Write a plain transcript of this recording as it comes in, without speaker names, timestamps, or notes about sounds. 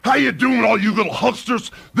How you doing, all you little hucksters?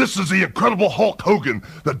 This is the Incredible Hulk Hogan,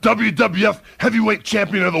 the WWF Heavyweight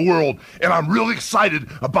Champion of the world, and I'm really excited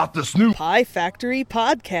about this new Pie Factory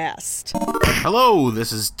Podcast. Hello,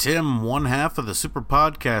 this is Tim, one half of the Super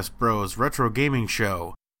Podcast Bros Retro Gaming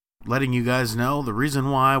Show, letting you guys know the reason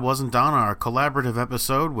why I wasn't on our collaborative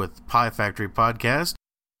episode with Pie Factory Podcast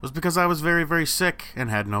was because I was very, very sick and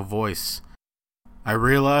had no voice. I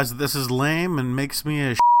realize that this is lame and makes me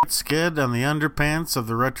a skid on the underpants of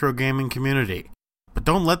the retro gaming community, but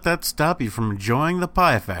don't let that stop you from enjoying the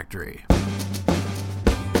Pie Factory.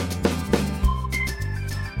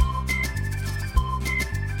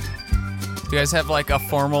 Do you guys have like a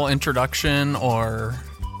formal introduction or...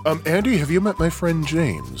 Andy, have you met my friend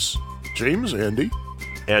James? James, Andy?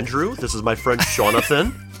 Andrew, this is my friend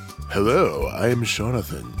Jonathan. Hello, I am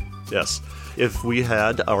Jonathan. Yes. If we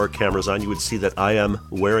had our cameras on, you would see that I am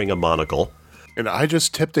wearing a monocle. And I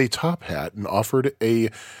just tipped a top hat and offered a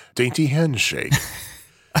dainty handshake.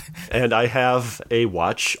 And I have a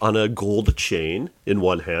watch on a gold chain in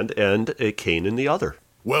one hand and a cane in the other.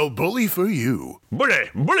 Well, bully for you.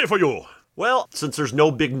 Bully for you! Well, since there's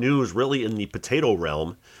no big news really in the potato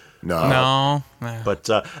realm. No.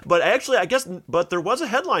 But actually, I guess, there was a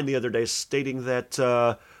headline the other day stating that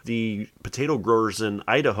the potato growers in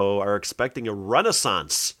Idaho are expecting a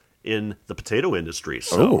renaissance in the potato industry.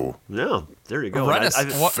 So, yeah, there you go. What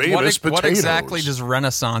potatoes. exactly does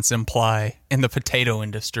renaissance imply in the potato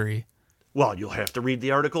industry? Well, you'll have to read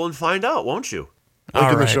the article and find out, won't you?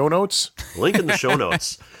 Link in the show notes? Link in the show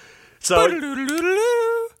notes. So,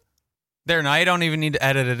 there, now I don't even need to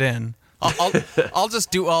edit it in. I'll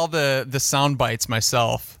just do all the sound bites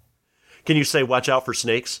myself. Can you say, watch out for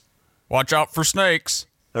snakes? Watch out for snakes.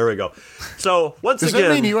 There we go. So, once Does again...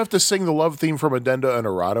 that mean you have to sing the love theme from Addenda and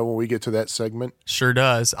Errata when we get to that segment? Sure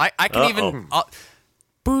does. I can even...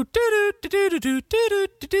 You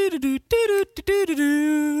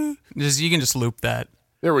can just loop that.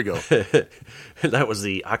 There we go. That was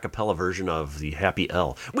the a cappella version of the Happy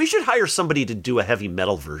L. We should hire somebody to do a heavy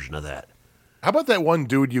metal version of that. How about that one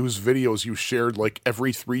dude whose videos you shared like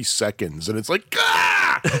every 3 seconds, and it's like, ah!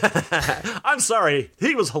 I'm sorry.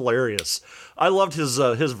 He was hilarious. I loved his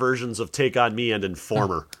versions of Take On Me and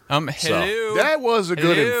Informer. Hello. That was a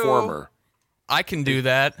good Informer. I can do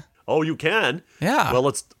that. Oh, you can? Yeah. Well,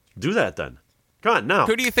 let's do that then. Come on, now.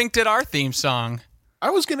 Who do you think did our theme song?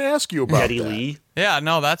 I was going to ask you about Geddy that. Lee. Yeah,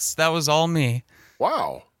 no, that was all me.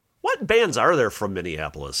 Wow. What bands are there from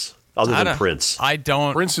Minneapolis other than Prince? I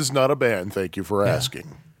don't. Prince is not a band, thank you for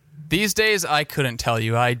asking. These days, I couldn't tell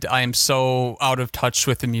you. I am so out of touch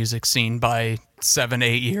with the music scene by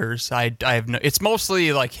 7-8 years. I have no. It's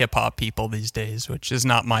mostly like hip hop people these days, which is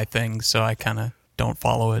not my thing. So I kind of don't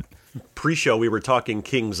follow it. Pre-show, we were talking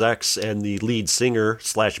King's X, and the lead singer /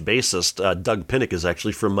 bassist Doug Pinnick is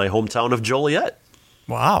actually from my hometown of Joliet.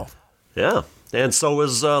 Wow. Yeah, and so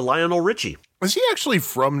is Lionel Richie. Was he actually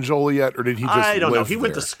from Joliet, or did he just I don't know. live He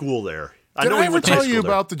went there? to school there. Did I ever tell you there.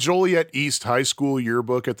 about the Joliet East High School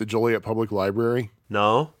yearbook at the Joliet Public Library?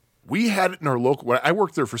 No. We had it in our local... I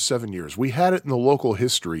worked there for 7 years. We had it in the local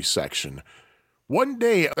history section. One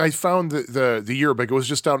day, I found the yearbook. It was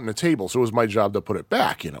just out on a table, so it was my job to put it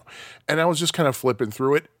back, you know. And I was just kind of flipping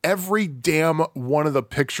through it. Every damn one of the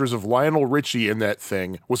pictures of Lionel Richie in that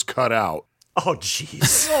thing was cut out. Oh,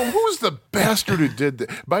 jeez. Oh, who's the bastard who did that?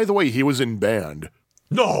 By the way, he was in band.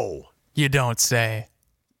 No. You don't say.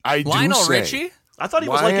 I do Lionel say. Richie? I thought he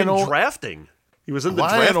was Lionel- like in drafting. He was in the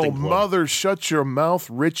Lionel, drafting club. mother, shut your mouth.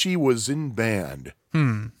 Richie was in band.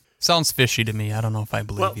 Sounds fishy to me. I don't know if I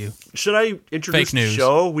believe you. Should I introduce Fake news. the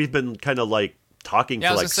show? We've been kind of like talking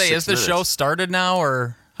Yeah, I for was like gonna say, 6 is the minutes. show started now,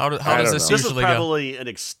 or how does don't this know. This is usually go? probably an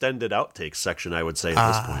extended outtake section, I would say, at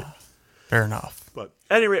this point. Fair enough. But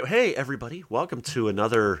anyway, hey, everybody. Welcome to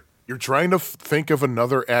another You're trying to think of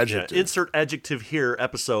another adjective. insert adjective here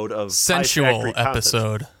episode of Pie Sensual Factory Content.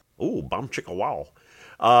 episode. Ooh, bomb chicka wow.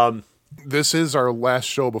 This is our last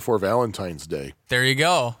show before Valentine's Day. There you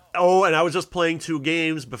go. Oh, and I was just playing 2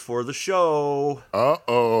 games before the show.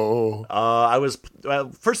 Uh-oh.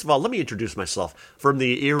 First of all, let me introduce myself. From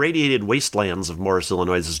the irradiated wastelands of Morris,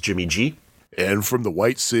 Illinois, this is Jimmy G. And from the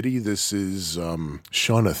White City, this is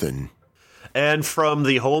Jonathan. And from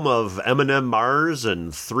the home of Eminem Mars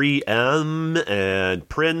and 3M and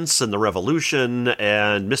Prince and The Revolution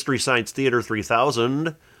and Mystery Science Theater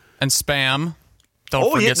 3000. And Spam.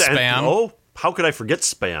 Don't forget Spam. Oh, how could I forget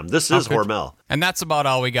Spam? This is Hormel. And that's about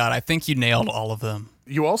all we got. I think you nailed all of them.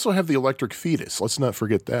 You also have the Electric Fetus. Let's not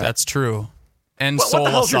forget that. That's true. And What Soul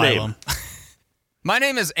the hell's your Asylum. My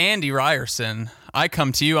name is Andy Ryerson. I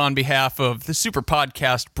come to you on behalf of the Super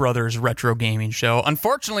Podcast Brothers Retro Gaming Show.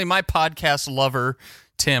 Unfortunately, my podcast lover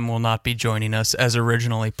Tim will not be joining us as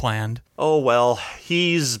originally planned. Oh, well,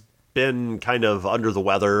 he's been kind of under the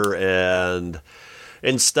weather, and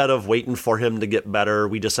instead of waiting for him to get better,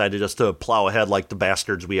 we decided just to plow ahead like the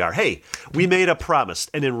bastards we are. Hey, we made a promise,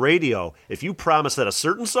 and in radio, if you promise that a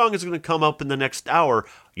certain song is going to come up in the next hour,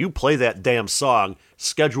 you play that damn song,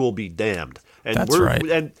 schedule be damned. And That's right.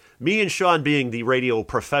 And me and Sean, being the radio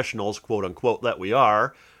professionals, quote unquote, that we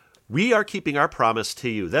are keeping our promise to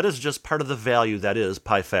you. That is just part of the value that is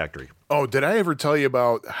Pie Factory. Oh, did I ever tell you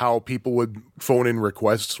about how people would phone in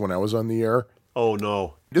requests when I was on the air? Oh,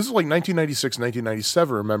 no. This is like 1996,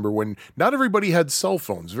 1997, remember, when not everybody had cell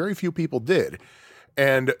phones. Very few people did.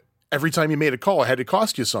 And every time you made a call, it had to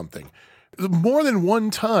cost you something. More than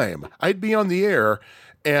one time, I'd be on the air,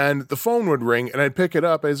 and the phone would ring, and I'd pick it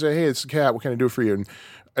up. I'd say, hey, it's the Cat. What can I do for you?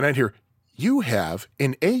 And I'd hear, you have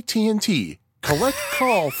an AT&T collect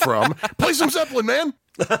call from... Play some Zeppelin, man!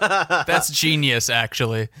 That's genius,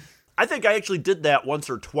 actually. I think I actually did that once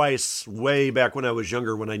or twice way back when I was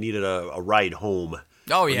younger, when I needed a ride home.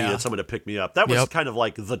 Oh, I yeah. needed someone to pick me up. That was kind of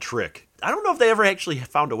like the trick. I don't know if they ever actually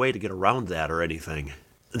found a way to get around that or anything.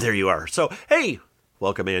 There you are. So, hey,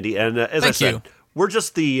 welcome, Andy. And as I said, we're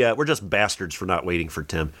just bastards for not waiting for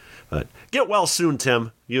Tim. But get well soon,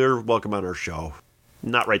 Tim. You're welcome on our show.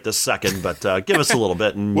 Not right this second, but give us a little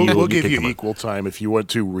bit, and we'll give you equal time if you want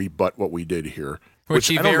to rebut what we did here. Which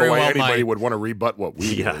I don't know why anybody would want to rebut what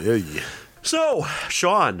we did. Yeah. So,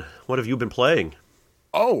 Sean, what have you been playing?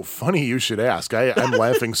 Oh, funny you should ask. I'm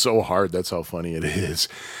laughing so hard. That's how funny it is.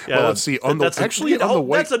 Yeah, well, let's see.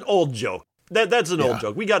 That's an old joke. That's an old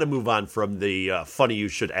joke. We got to move on from the funny you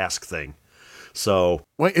should ask thing. So,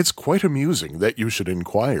 well, it's quite amusing that you should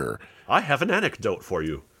inquire. I have an anecdote for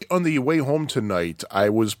you. On the way home tonight, I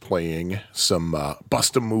was playing some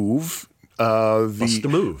Bust a Move. Bust a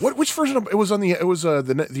Move. Which version? It was the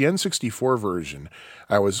N64 version.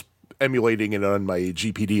 I was emulating it on my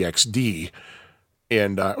GPD XD,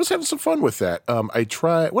 and I was having some fun with that. I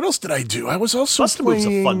tried. What else did I do? I was also Bust a Move's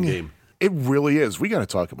a fun game. It really is. We got to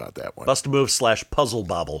talk about that one. Bust a Move / Puzzle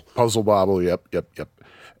Bobble. Puzzle Bobble. Yep.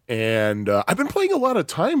 And I've been playing a lot of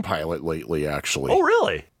Time Pilot lately, actually. Oh,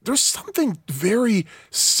 really? There's something very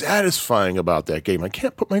satisfying about that game. I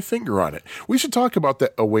can't put my finger on it. We should talk about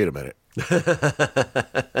that. Oh, wait a minute.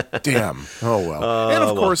 Damn. Oh, well.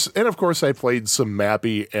 And of course, I played some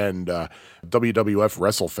Mappy and WWF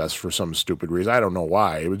WrestleFest for some stupid reason. I don't know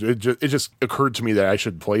why. It just occurred to me that I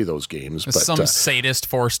should play those games. But some sadist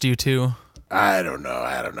forced you to. I don't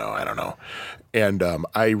know. And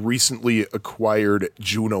I recently acquired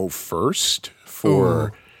Juno First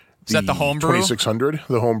for Is that the homebrew? 2600,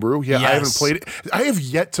 the homebrew. Yeah, yes. I haven't played it. I have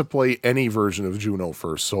yet to play any version of Juno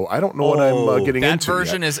First, so I don't know what I'm getting into. That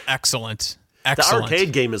version is excellent. The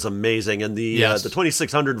arcade game is amazing, and the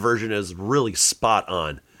 2600 version is really spot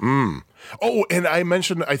on. Oh, and I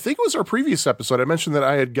mentioned, I think it was our previous episode, I mentioned that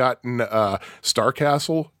I had gotten Star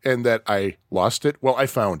Castle and that I lost it. Well, I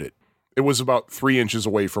found it. It was about 3 inches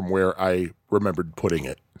away from where I remembered putting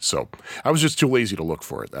it. So I was just too lazy to look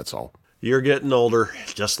for it, that's all. You're getting older,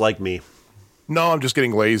 just like me. No, I'm just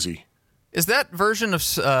getting lazy. Is that version of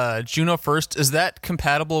Juno First, is that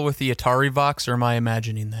compatible with the Atari Vox, or am I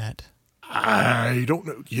imagining that? I don't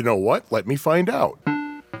know. You know what? Let me find out.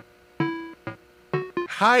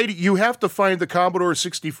 Heidi, you have to find the Commodore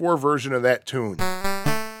 64 version of that tune.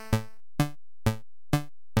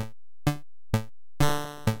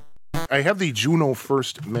 I have the Juno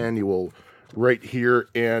First manual right here,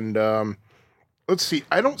 and let's see.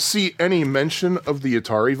 I don't see any mention of the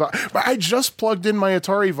Atari Vox, but I just plugged in my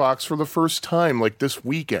Atari Vox for the first time, like this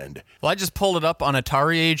weekend. Well, I just pulled it up on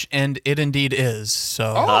Atari Age, and it indeed is.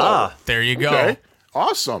 So there you go. Okay.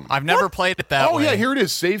 Awesome. I've never played it that way. Oh, yeah, here it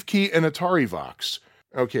is. Save key and Atari Vox.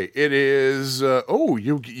 Okay, it is,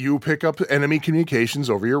 you pick up enemy communications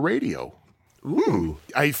over your radio. Ooh.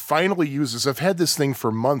 I finally use this. I've had this thing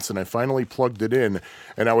for months, and I finally plugged it in,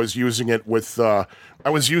 and I was using it with the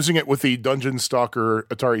Dungeon Stalker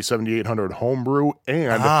Atari 7800 homebrew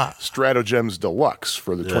and Stratogems Deluxe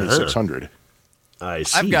for the 2600. I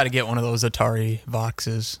see. I've got to get one of those Atari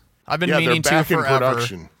Voxes. I've been meaning they're back to forever. In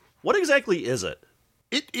production. What exactly is it?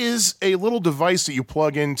 It is a little device that you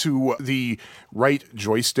plug into the right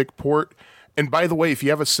joystick port. And by the way, if you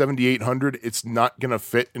have a 7800, it's not going to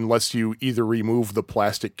fit unless you either remove the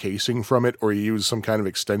plastic casing from it or you use some kind of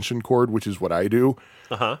extension cord, which is what I do.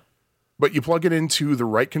 Uh-huh. But you plug it into the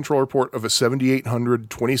right controller port of a 7800,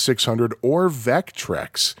 2600, or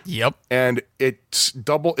Vectrex. Yep. And it's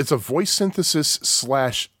a voice synthesis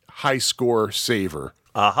 / high score saver.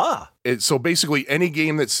 Aha. So basically, any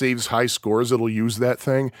game that saves high scores, it'll use that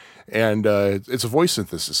thing. And it's a voice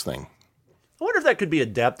synthesis thing. I wonder if that could be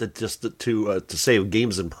adapted just to say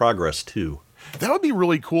games in progress too. That would be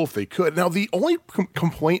really cool if they could. Now, the only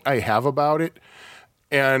complaint I have about it,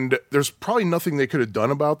 and there's probably nothing they could have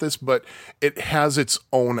done about this, but it has its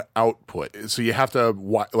own output. So you have to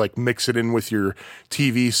like mix it in with your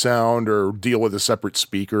TV sound or deal with a separate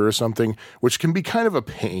speaker or something, which can be kind of a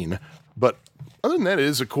pain. But other than that, it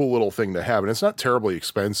is a cool little thing to have, and it's not terribly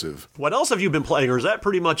expensive. What else have you been playing, or is that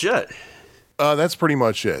pretty much it? That's pretty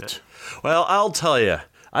much it. Well, I'll tell you.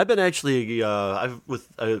 I've been actually, with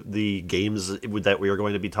the games that we are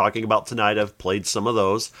going to be talking about tonight, I've played some of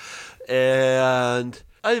those. And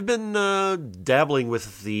I've been dabbling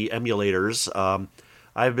with the emulators.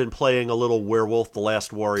 I've been playing a little Werewolf the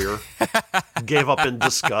Last Warrior. Gave up in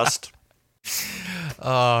disgust.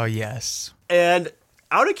 Oh, yes. And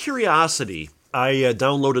out of curiosity, I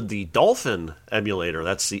downloaded the Dolphin emulator.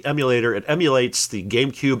 That's the emulator. It emulates the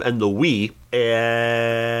GameCube and the Wii.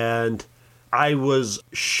 And I was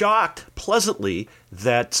shocked pleasantly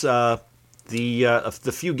that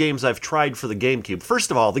the few games I've tried for the GameCube.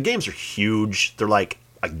 First of all, the games are huge. They're like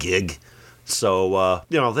a gig. So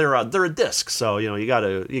they're a disc. So you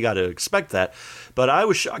gotta expect that. But I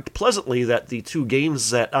was shocked pleasantly that the two games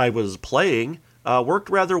that I was playing worked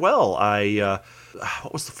rather well.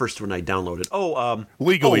 What was the first one I downloaded?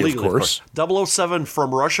 Legally, of course. 007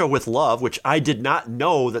 From Russia with Love, which I did not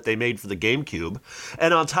know that they made for the GameCube.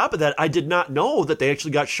 And on top of that, I did not know that they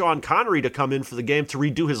actually got Sean Connery to come in for the game to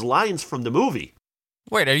redo his lines from the movie.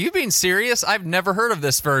 Wait, are you being serious? I've never heard of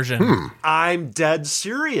this version. I'm dead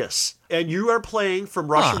serious. And you are playing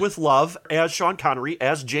From Russia with Love as Sean Connery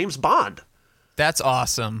as James Bond. That's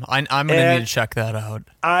awesome. I'm going to need to check that out.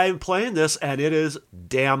 I'm playing this, and it is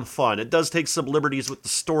damn fun. It does take some liberties with the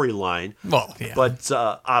storyline. Well, yeah. But,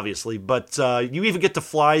 obviously. But you even get to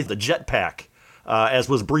fly the jetpack, as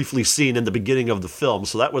was briefly seen in the beginning of the film.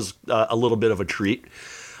 So that was a little bit of a treat.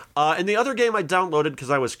 And the other game I downloaded, because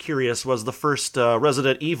I was curious, was the first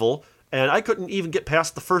Resident Evil. And I couldn't even get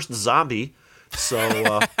past the first zombie.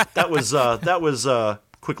 So that was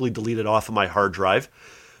quickly deleted off of my hard drive.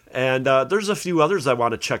 And there's a few others I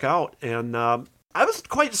want to check out. And I was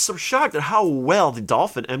quite so shocked at how well the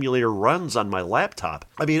Dolphin emulator runs on my laptop.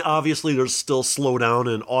 I mean, obviously, there's still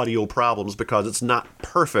slowdown and audio problems because it's not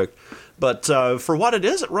perfect. But for what it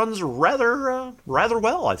is, it runs rather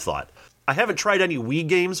well, I thought. I haven't tried any Wii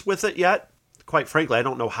games with it yet. Quite frankly, I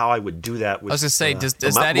don't know how I would do that with I was going to say,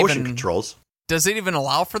 does that motion even controls. Does it even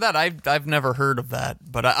allow for that? I've never heard of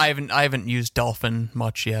that, but I haven't used Dolphin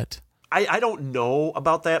much yet. I don't know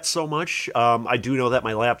about that so much. I do know that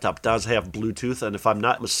my laptop does have Bluetooth, and if I'm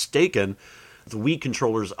not mistaken, the Wii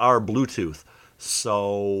controllers are Bluetooth.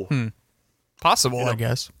 So possible, I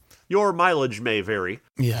guess. Your mileage may vary.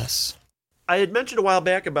 Yes. I had mentioned a while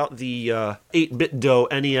back about the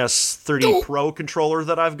 8BitDo NES 30 Pro controller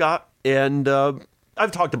that I've got, and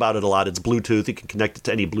I've talked about it a lot. It's Bluetooth. You can connect it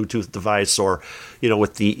to any Bluetooth device, or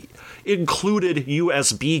with the included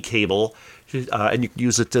USB cable. And you can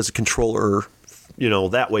use it as a controller,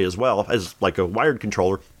 that way as well, as like a wired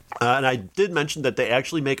controller. And I did mention that they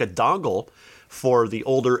actually make a dongle for the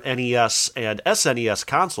older NES and SNES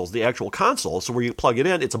consoles, the actual console. So where you plug it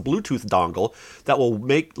in, it's a Bluetooth dongle that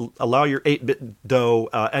will allow your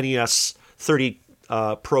 8BitDo NES 30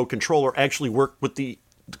 Pro controller actually work with the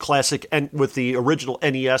classic and with the original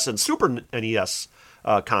NES and Super NES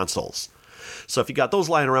consoles. So if you got those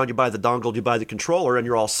lying around, you buy the dongle, you buy the controller, and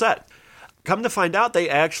you're all set. Come to find out, they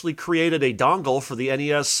actually created a dongle for the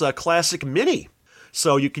NES Classic Mini.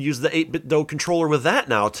 So you can use the 8BitDo controller with that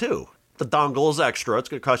now, too. The dongle is extra. It's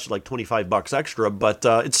going to cost you like $25 extra, but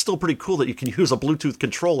it's still pretty cool that you can use a Bluetooth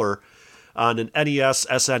controller on an NES,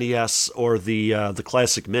 SNES, or the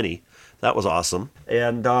Classic Mini. That was awesome.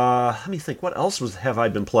 And let me think, what else have I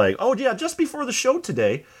been playing? Oh, yeah, just before the show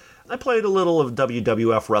today, I played a little of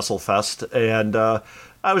WWF WrestleFest, and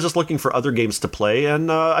I was just looking for other games to play,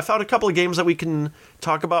 and I found a couple of games that we can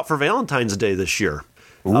talk about for Valentine's Day this year.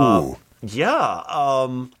 Ooh.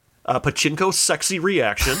 Pachinko Sexy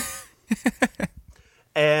Reaction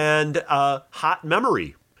and Hot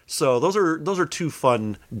Memory. So those are two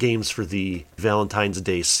fun games for the Valentine's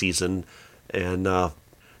Day season, and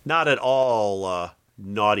not at all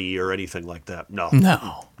naughty or anything like that. No,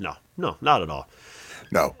 not at all.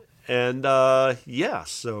 No. And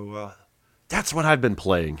so that's what I've been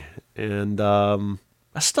playing. And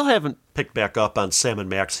I still haven't picked back up on Sam &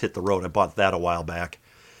 Max Hit the Road. I bought that a while back.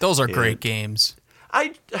 Those are great games.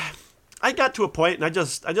 I got to a point and I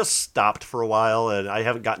just stopped for a while, and I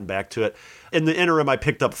haven't gotten back to it. In the interim, I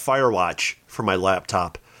picked up Firewatch for my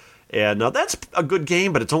laptop. And that's a good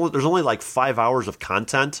game, but there's only like 5 hours of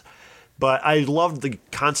content. But I loved the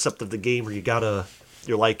concept of the game where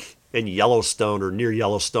you're like in Yellowstone or near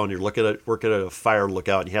Yellowstone. You're working at a fire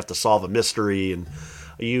lookout, and you have to solve a mystery. And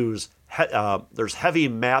there's heavy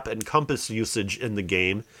map and compass usage in the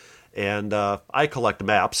game, and I collect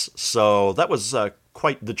maps, so that was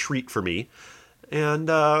quite the treat for me. And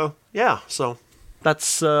so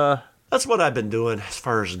that's what I've been doing as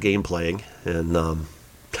far as game playing. And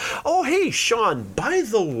oh, hey, Sean, by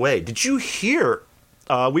the way, did you hear?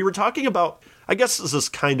 We were talking about, I guess this is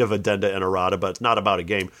kind of addenda and errata, but it's not about a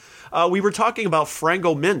game. We were talking about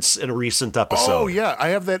Frango Mints in a recent episode. Oh, yeah. I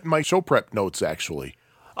have that in my show prep notes, actually.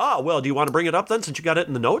 Well, do you want to bring it up then, since you got it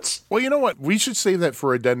in the notes? Well, you know what? We should save that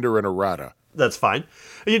for addenda and errata. That's fine.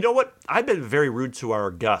 You know what? I've been very rude to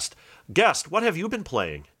our guest. Guest, what have you been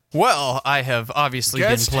playing? Well, I have obviously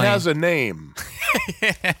Guest been playing. has a name.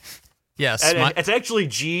 Yes. And it's actually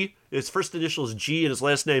G. His first initial is G, and his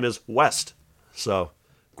last name is West. So,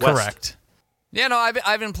 West. Correct. Yeah, no,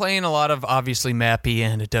 I've been playing a lot of, obviously, Mappy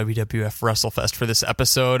and WWF WrestleFest for this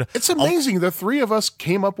episode. It's amazing. The three of us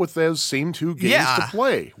came up with those same two games to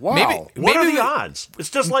play. Wow. What are the odds? It's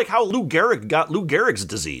just like how Lou Gehrig got Lou Gehrig's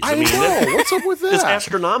disease. I know. What's up with that? It's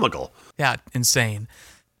astronomical. Yeah, insane.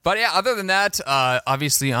 But yeah, other than that,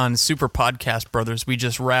 obviously on Super Podcast Brothers, we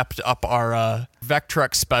just wrapped up our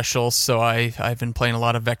Vectrex special, so I've been playing a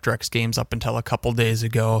lot of Vectrex games up until a couple days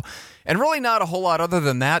ago. And really not a whole lot other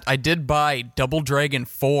than that. I did buy Double Dragon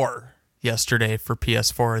 4 yesterday for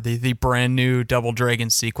PS4, the brand new Double Dragon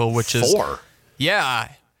sequel, which is... 4?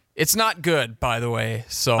 Yeah. It's not good, by the way,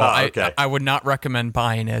 so okay. I would not recommend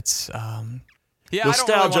buying it. Yeah,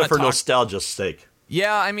 nostalgia for nostalgia's sake.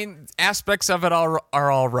 Yeah, I mean, aspects of it are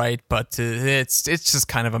all right, but it's just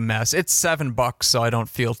kind of a mess. It's $7, so I don't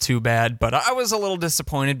feel too bad. But I was a little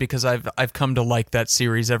disappointed because I've come to like that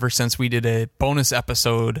series ever since we did a bonus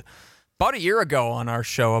episode about a year ago on our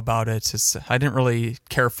show about it. I didn't really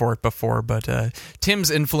care for it before, but Tim's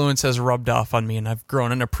influence has rubbed off on me, and I've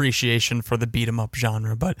grown an appreciation for the beat-em-up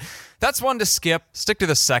genre. But that's one to skip. Stick to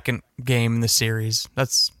the second game in the series.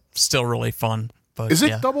 That's still really fun. But, is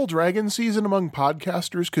it Double Dragon season among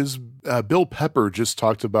podcasters? Because Bill Pepper just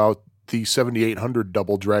talked about the 7800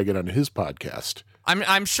 Double Dragon on his podcast.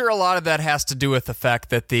 I'm sure a lot of that has to do with the fact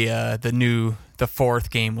that the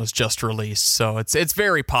fourth game was just released, so it's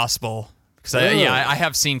very possible. Because I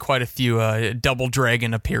have seen quite a few Double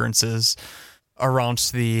Dragon appearances around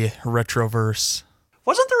the Retroverse.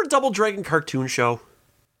 Wasn't there a Double Dragon cartoon show?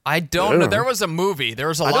 I don't know. There was a movie. There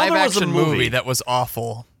was a live action movie that was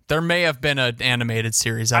awful. There may have been an animated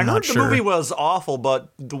series. I'm not sure. I heard the movie was awful,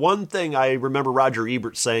 but the one thing I remember Roger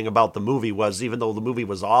Ebert saying about the movie was, even though the movie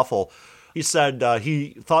was awful, he said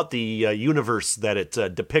he thought the universe that it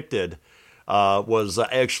depicted was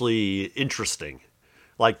actually interesting.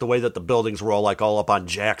 Like the way that the buildings were all up on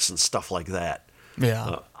jacks and stuff like that.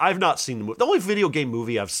 Yeah. I've not seen the movie. The only video game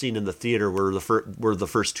movie I've seen in the theater were the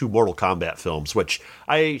first two Mortal Kombat films, which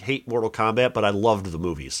I hate Mortal Kombat, but I loved the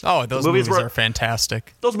movies. Oh, those movies are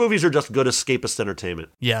fantastic. Those movies are just good escapist entertainment.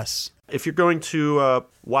 Yes. If you're going to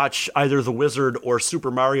watch either The Wizard or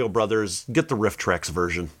Super Mario Brothers, get the Rift-Trax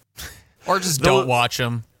version. Or just don't watch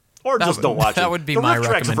them. Or just don't watch them. That would be my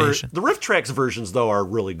recommendation. The Rift-Trax versions, though, are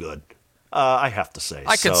really good. I have to say.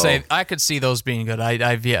 I could see those being good.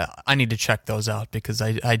 I need to check those out because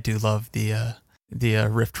I do love the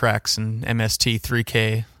Rift-Trax and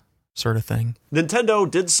MST3K sort of thing. Nintendo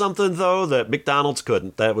did something though that McDonald's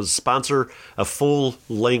couldn't. That was sponsor a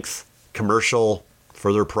full-length commercial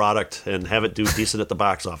for their product and have it do decent at the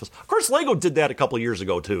box office. Of course, Lego did that a couple years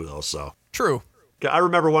ago too, though. So true. I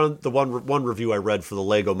remember one review I read for the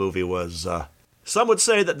Lego movie was. Some would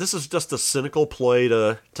say that this is just a cynical ploy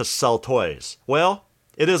to sell toys. Well,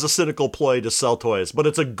 it is a cynical ploy to sell toys, but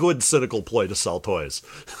it's a good cynical ploy to sell toys.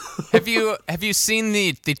 Have you seen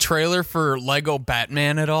the trailer for Lego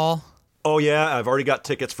Batman at all? Oh yeah, I've already got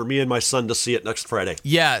tickets for me and my son to see it next Friday.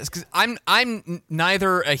 Yeah, because I'm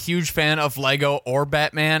neither a huge fan of Lego or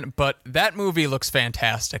Batman, but that movie looks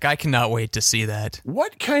fantastic. I cannot wait to see that.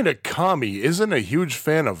 What kind of commie isn't a huge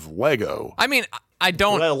fan of Lego? I mean, I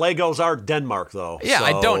don't... Well, Legos are Denmark, though. Yeah, so...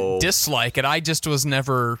 I don't dislike it. I just was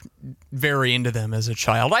never very into them as a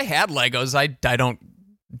child. I had Legos. I don't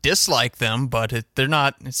dislike them, but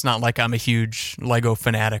it's not like I'm a huge Lego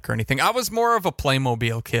fanatic or anything. I was more of a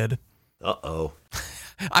Playmobil kid. Uh-oh.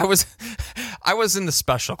 I was in the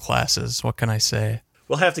special classes. What can I say?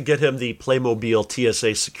 We'll have to get him the Playmobil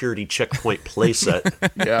TSA security checkpoint playset.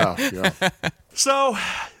 Yeah. So...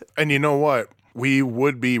 And you know what? We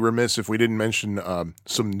would be remiss if we didn't mention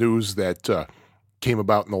some news that came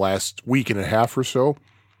about in the last week and a half or so.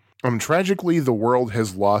 Tragically, the world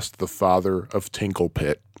has lost the father of Tinkle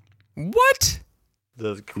Pit. What?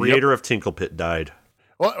 The creator of Tinkle Pit died.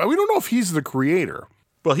 Well, we don't know if he's the creator.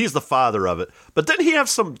 Well, he's the father of it. But didn't he have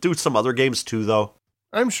do some other games too, though?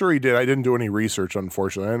 I'm sure he did. I didn't do any research,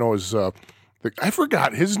 unfortunately. I know I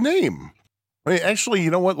forgot his name. Actually,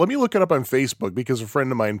 you know what? Let me look it up on Facebook because a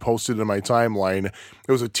friend of mine posted in my timeline.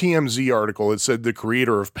 It was a TMZ article that said the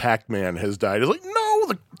creator of Pac-Man has died. It's like, no,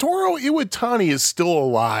 the Toru Iwatani is still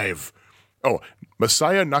alive. Oh,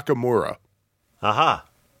 Masaya Nakamura. Aha.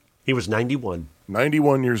 He was 91.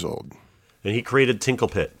 91 years old. And he created Tinkle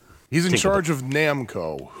Pit. He's in charge of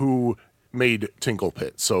Namco, who made Tinkle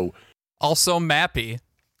Pit. So, also Mappy.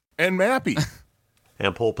 And Mappy.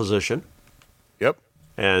 And Pole Position. Yep.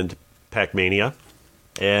 And Pac-Mania.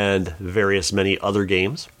 And various many other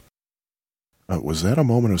games. Was that a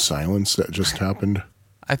moment of silence that just happened?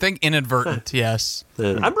 I think inadvertent, yes.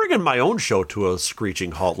 I'm bringing my own show to a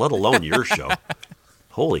screeching halt, let alone your show.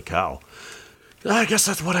 Holy cow. I guess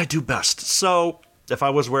that's what I do best. So, if I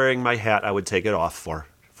was wearing my hat, I would take it off for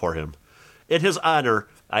him. In his honor,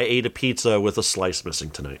 I ate a pizza with a slice missing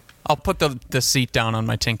tonight. I'll put the seat down on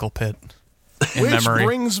my Tinkle Pit in Which memory.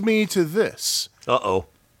 brings me to this. Uh-oh.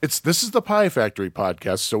 This is the Pie Factory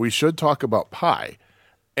podcast, so we should talk about pie.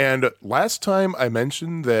 And last time I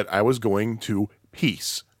mentioned that I was going to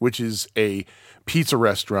Peace, which is a pizza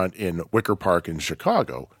restaurant in Wicker Park in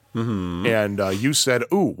Chicago. Mm-hmm. And you said,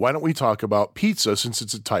 ooh, why don't we talk about pizza since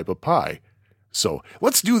it's a type of pie? So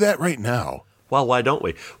let's do that right now. Well, why don't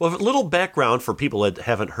we? Well, a little background for people that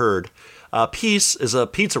haven't heard. Peace is a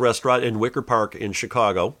pizza restaurant in Wicker Park in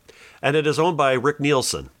Chicago, and it is owned by Rick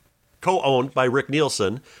Nielsen. Co-owned by Rick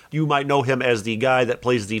Nielsen. You might know him as the guy that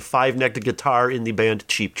plays the five-necked guitar in the band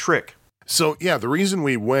Cheap Trick. So, yeah, the reason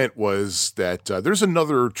we went was that there's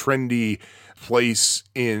another trendy place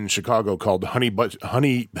in Chicago called Honey Butter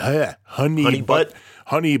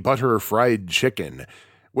Fried Chicken,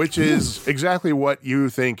 which is exactly what you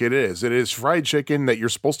think it is. It is fried chicken that you're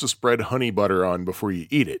supposed to spread honey butter on before you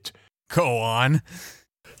eat it. Go on.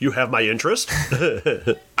 You have my interest?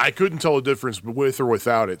 I couldn't tell the difference with or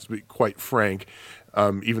without it, to be quite frank,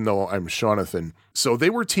 even though I'm Jonathan. So they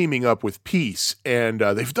were teaming up with Peace, and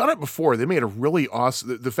they've done it before. They made a really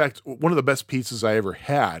awesome... The fact, one of the best pizzas I ever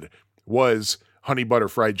had was honey butter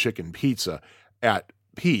fried chicken pizza at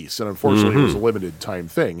Peace, and unfortunately it was a limited time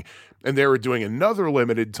thing. And they were doing another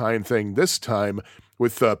limited time thing this time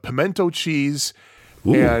with pimento cheese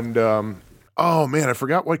and... oh, man, I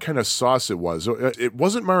forgot what kind of sauce it was. It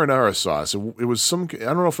wasn't marinara sauce. It was some... I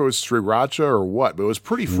don't know if it was sriracha or what, but it was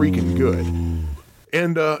pretty freaking good.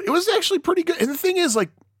 And it was actually pretty good. And the thing is, like,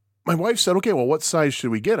 my wife said, okay, well, what size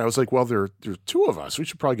should we get? I was like, well, there are two of us. We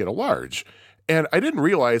should probably get a large. And I didn't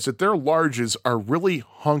realize that their larges are really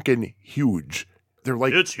honkin' huge. They're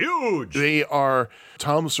like... It's huge! They are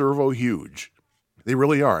Tom Servo huge. They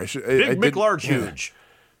really are. Big McLarge huge.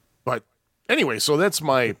 But anyway, so that's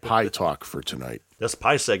my pie talk for tonight. This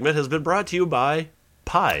pie segment has been brought to you by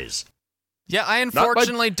Pies. Yeah, I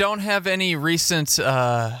unfortunately don't have any recent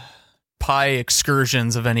pie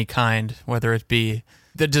excursions of any kind, whether it be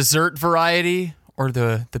the dessert variety or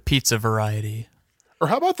the pizza variety. Or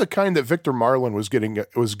how about the kind that Victor Marlin was giving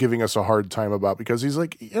us a hard time about, because he's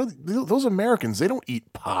like, those Americans, they don't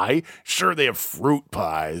eat pie. Sure, they have fruit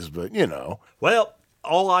pies, but Well,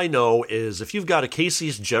 all I know is if you've got a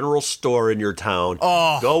Casey's General Store in your town,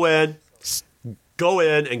 go in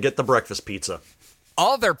and get the breakfast pizza.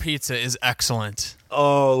 All their pizza is excellent.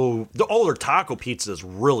 Oh, their taco pizza is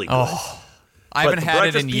really good. Oh, I haven't had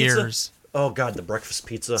it in years. Oh, God, the breakfast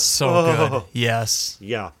pizza. So good. Yes.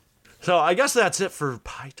 Yeah. So I guess that's it for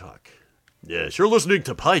Pie Talk. Yes, you're listening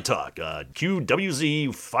to Pie Talk on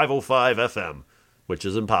QWZ 505 FM, which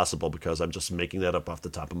is impossible because I'm just making that up off the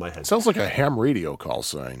top of my head. Sounds like a ham radio call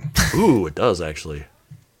sign. Ooh, it does, actually.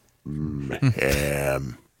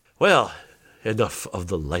 Ham. Well, enough of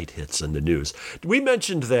the light hits and the news. We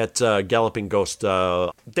mentioned that Galloping Ghost,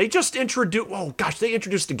 they just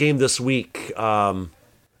introduced a game this week.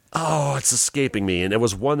 It's escaping me, and it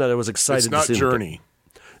was one that I was excited to see. It's not Journey.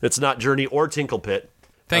 It's not Journey or Tinkle Pit.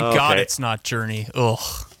 Thank God it's not Journey.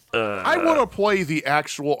 Ugh. I want to play the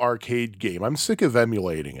actual arcade game. I'm sick of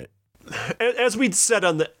emulating it. As we said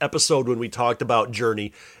on the episode when we talked about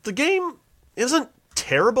Journey, the game isn't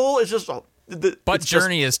terrible. It's just... But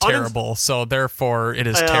Journey is terrible, so therefore it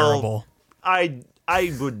is terrible. I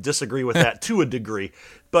would disagree with that to a degree.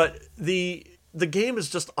 But the game is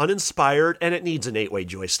just uninspired, and it needs an 8-way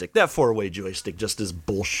joystick. That 4-way joystick just is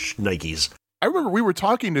bullsh Nikes. I remember we were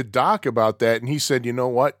talking to Doc about that, and he said, you know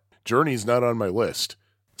what? Journey's not on my list.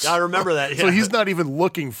 I remember that. Yeah. So he's not even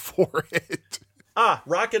looking for it.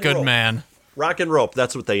 Rock and Rope. Good man. Rock and Rope,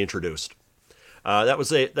 that's what they introduced. That was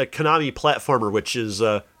the Konami platformer, which is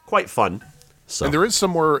quite fun. So. And there is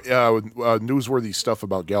some more newsworthy stuff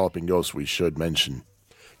about Galloping Ghost we should mention.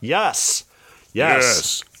 Yes.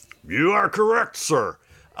 You are correct, sir.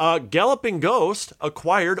 Galloping Ghost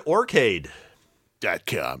acquired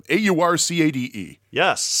Orcade.com. AURCADE.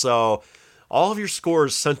 Yes, so all of your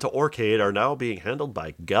scores sent to Orcade are now being handled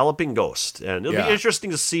by Galloping Ghost. And it'll be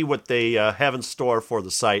interesting to see what they have in store for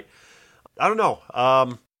the site. I don't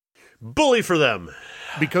know. Bully for them.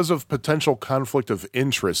 Because of potential conflict of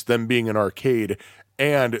interest, them being an arcade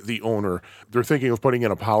and the owner, they're thinking of putting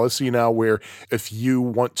in a policy now where if you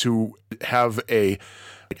want to have a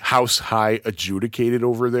house high adjudicated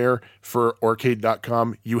over there for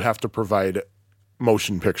Orcade.com, you have to provide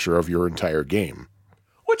motion picture of your entire game.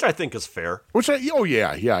 Which I think is fair. I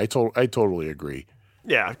totally agree.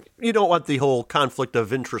 Yeah, you don't want the whole conflict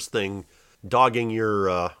of interest thing dogging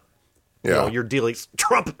your your dealings.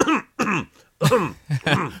 Trump.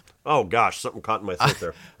 Oh gosh, something caught in my throat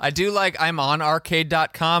there. I do like I'm on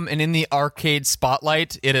arcade.com, and in the arcade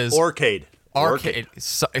spotlight, it is Orcade. Arcade.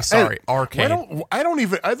 Arcade.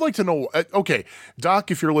 I'd like to know. Okay,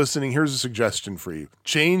 Doc, if you're listening, here's a suggestion for you.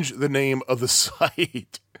 Change the name of the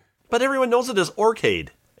site. But everyone knows it as Orcade.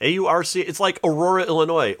 AURC. It's like Aurora,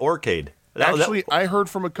 Illinois. Orcade. I heard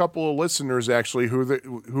from a couple of listeners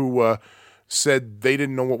who said they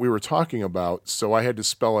didn't know what we were talking about, so I had to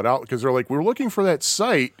spell it out because they're like, we were looking for that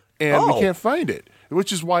site and we can't find it,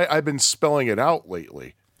 which is why I've been spelling it out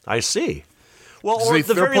lately. I see. Well, or at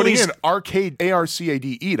the they're very putting least, in arcade,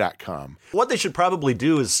 ARCADE.com. What they should probably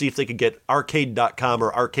do is see if they could get arcade.com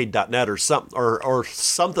or arcade.net or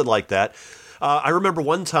something like that. I remember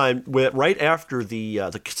one time, right after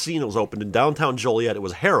the casinos opened in downtown Joliet, it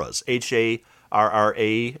was Harrah's, HARRAH''S.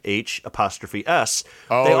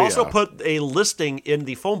 They also put a listing in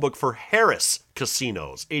the phone book for Harris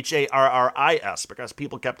Casinos, HARRIS, because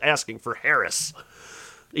people kept asking for Harris,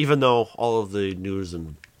 even though all of the news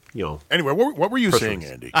and Anyway, what were you saying,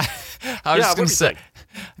 Andy? I was just going to say,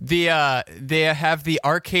 they have the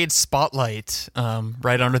arcade spotlight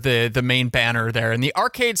right under the main banner there, and the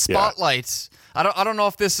arcade spotlight. I don't know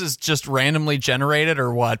if this is just randomly generated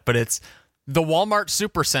or what, but it's the Walmart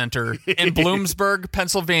Supercenter in Bloomsburg,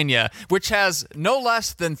 Pennsylvania, which has no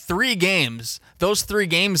less than 3 games. Those 3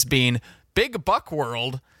 games being Big Buck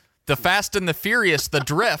World, The Fast and the Furious, The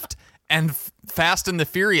Drift, and Fast and the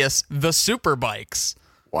Furious, The Super Bikes.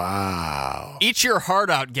 Wow. Eat your heart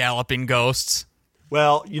out, Galloping Ghosts.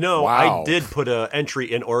 Well, I did put an entry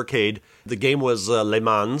in Orcade. The game was Le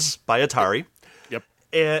Mans by Atari. Yep.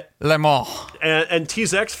 Le Mans. And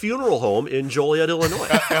T-Zach's Funeral Home in Joliet, Illinois.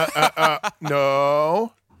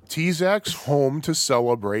 No. T-Zach's Home to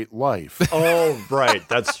Celebrate Life. Oh, right.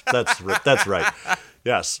 That's right.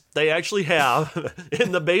 Yes. They actually have,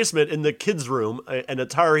 in the basement, in the kids' room, an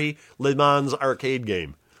Atari Le Mans arcade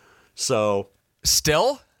game. So...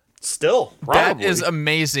 Still, probably. That is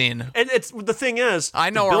amazing. And the thing is, I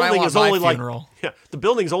know where I want my funeral. The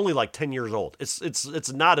building's only like 10 years old.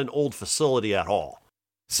 It's not an old facility at all.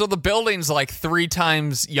 So the building's like 3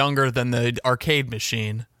 times younger than the arcade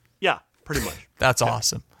machine. Yeah, pretty much. That's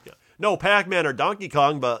awesome. Yeah. No Pac-Man or Donkey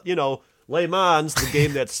Kong, but Le Mans, the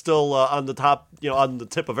game that's still on the top, on the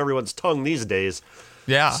tip of everyone's tongue these days.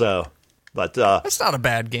 Yeah. So. But it's not a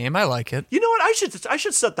bad game. I like it. You know what? I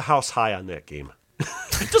should set the house high on that game.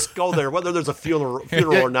 Just go there, whether there's a funeral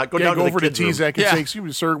or not. Go down over to to T-Zach and say, "Excuse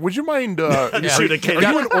me, sir, would you mind? Are you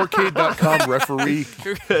an Orcade.com referee?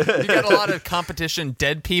 You got a lot of competition,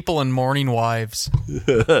 dead people and mourning wives.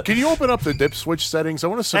 Can you open up the dip switch settings? I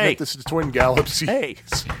want to submit this to Twin Galaxy. Hey,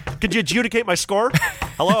 could you adjudicate my score?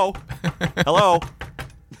 Hello.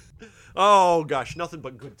 Oh gosh, nothing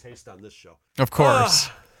but good taste on this show. Of course.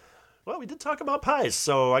 Well, we did talk about pies,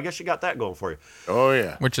 so I guess you got that going for you. Oh,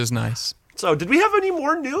 yeah. Which is nice. So, did we have any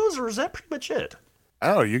more news, or is that pretty much it? I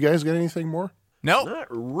don't know. You guys got anything more? Nope. Not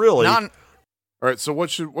really. All right, so what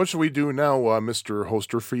should we do now, Mr.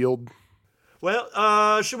 Hosterfield?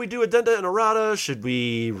 Well, should we do addenda and errata? Should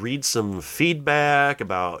we read some feedback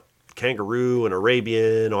about Kangaroo and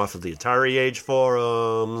Arabian off of the Atari Age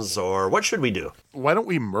forums, or what should we do? Why don't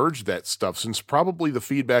we merge that stuff, since probably the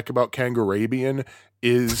feedback about Kangarabian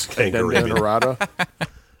is addenda and errata?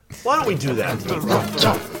 Why don't we do that?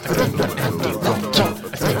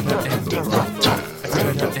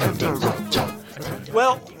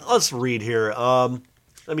 Well, let's read here.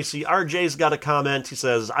 Let me see. RJ's got a comment. He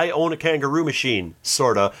says, I own a Kangaroo machine,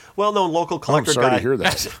 sorta. Well-known local collector guy. I'm sorry to hear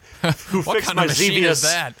that. Who what fixed kind my of machine Xevious,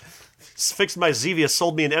 is that? fixed my Xevious,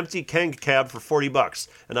 sold me an empty Kang cab for $40,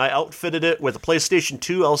 and I outfitted it with a PlayStation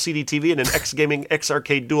 2 LCD TV and an X Gaming X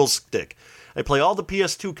Arcade dual stick. I play all the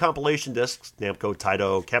PS2 compilation discs, Namco,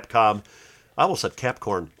 Taito, Capcom, I almost said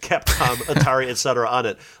Capcorn, Capcom, Atari, etc. on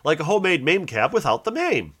it, like a homemade MAME cap without the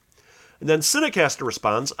MAME. And then Cinecaster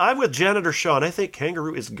responds, I'm with Janitor Sean. I think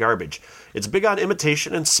Kangaroo is garbage. It's big on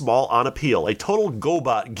imitation and small on appeal. A total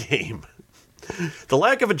GoBot game. The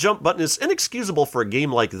lack of a jump button is inexcusable for a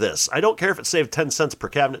game like this. I don't care if it saved 10 cents per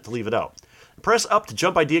cabinet to leave it out. Press up to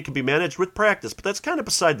jump idea can be managed with practice, but that's kind of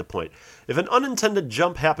beside the point. If an unintended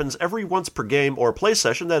jump happens every once per game or play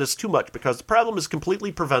session, that is too much because the problem is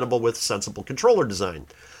completely preventable with sensible controller design.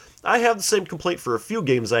 I have the same complaint for a few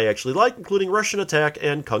games I actually like, including Russian Attack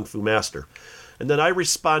and Kung Fu Master. And then I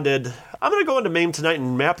responded, I'm going to go into MAME tonight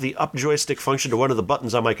and map the up joystick function to one of the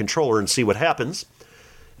buttons on my controller and see what happens.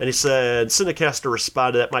 And he said, Cinecaster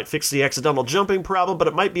responded, that might fix the accidental jumping problem, but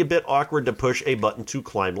it might be a bit awkward to push a button to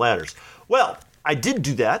climb ladders. Well, I did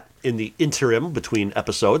do that in the interim between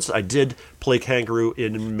episodes. I did play Kangaroo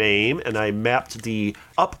in MAME, and I mapped the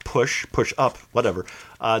up push up, whatever,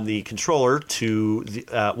 on the controller to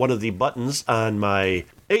one of the buttons on my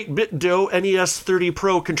 8BitDo NES 30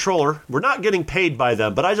 Pro controller. We're not getting paid by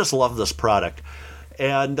them, but I just love this product.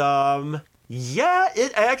 And,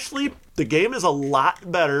 the game is a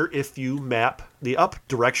lot better if you map the up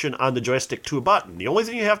direction on the joystick to a button. The only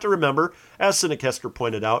thing you have to remember, as Cinecaster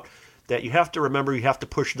pointed out, that you have to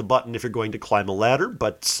push the button if you're going to climb a ladder,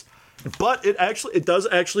 but it does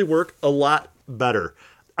actually work a lot better.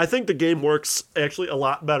 I think the game works actually a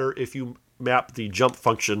lot better if you map the jump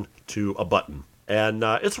function to a button. And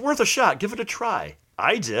it's worth a shot. Give it a try.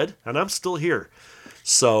 I did, and I'm still here.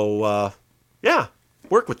 So,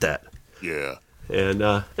 work with that. Yeah.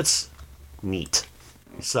 And it's neat.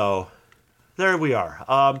 So, there we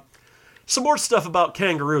are. Some more stuff about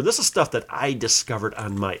Kangaroo. This is stuff that I discovered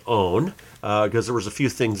on my own, because there was a few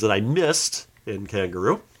things that I missed in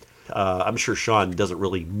Kangaroo. I'm sure Sean doesn't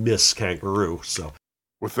really miss Kangaroo, so.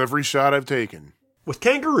 With every shot I've taken. With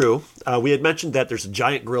Kangaroo, we had mentioned that there's a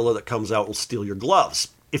giant gorilla that comes out and will steal your gloves.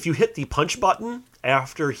 If you hit the punch button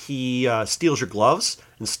after he steals your gloves,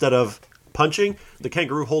 instead of punching, the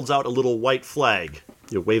Kangaroo holds out a little white flag.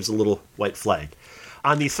 It waves a little white flag.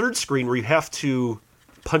 On the third screen, where you have to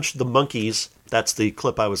punch the monkeys, that's the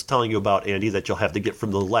clip I was telling you about, Andy, that you'll have to get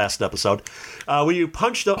from the last episode. When you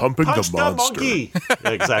punch the monkey.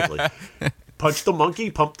 Exactly. Punch the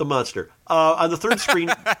monkey, pump the monster. On the third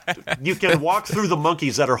screen, you can walk through the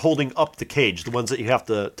monkeys that are holding up the cage, the ones that you have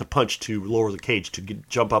to punch to lower the cage to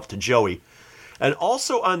jump up to Joey. And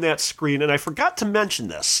also on that screen, and I forgot to mention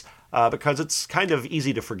this, because it's kind of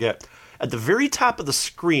easy to forget, at the very top of the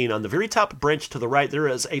screen, on the very top branch to the right, there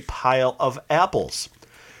is a pile of apples.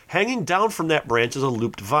 Hanging down from that branch is a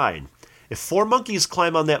looped vine. If 4 monkeys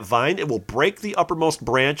climb on that vine, it will break the uppermost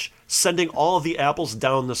branch, sending all of the apples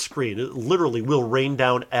down the screen. It literally will rain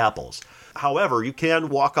down apples. However, you can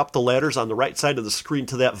walk up the ladders on the right side of the screen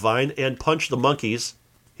to that vine and punch the monkeys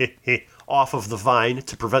off of the vine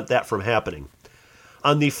to prevent that from happening.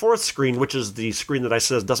 On the fourth screen, which is the screen that I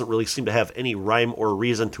said doesn't really seem to have any rhyme or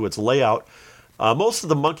reason to its layout, most of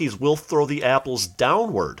the monkeys will throw the apples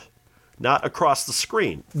downward, not across the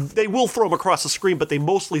screen. They will throw them across the screen, but they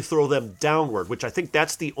mostly throw them downward, which I think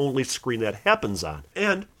that's the only screen that happens on.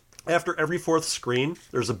 And after every fourth screen,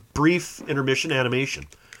 there's a brief intermission animation.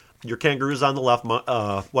 Your kangaroo is on the left,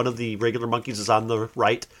 one of the regular monkeys is on the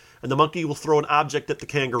right, and the monkey will throw an object at the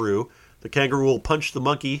kangaroo. The kangaroo will punch the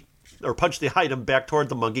monkey, or punch the item back toward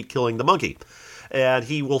the monkey, killing the monkey. And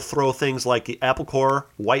he will throw things like the apple core,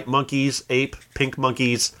 white monkeys, ape, pink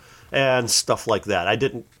monkeys, and stuff like that. I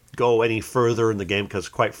didn't go any further in the game because,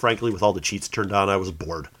 quite frankly, with all the cheats turned on, I was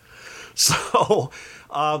bored. So,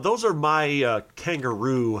 those are my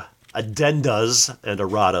Kangaroo addendas and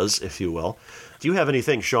erratas, if you will. Do you have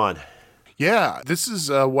anything, Sean? Yeah, this is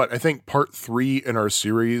I think part 3 in our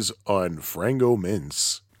series on Frango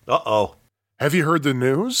Mints. Uh-oh. Have you heard the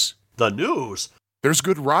news? The news? There's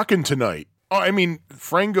good rockin' tonight. Oh, I mean,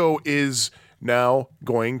 Frango is now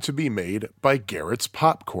going to be made by Garrett's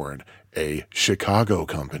Popcorn, a Chicago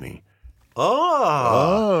company.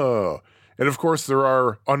 Oh. And of course, there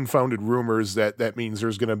are unfounded rumors that means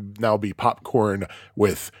there's going to now be popcorn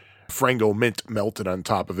with Frango mint melted on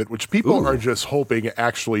top of it, which people are just hoping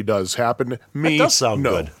actually does happen. Me, that does sound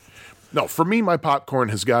good. No, for me, my popcorn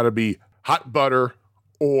has got to be hot butter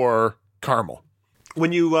or caramel.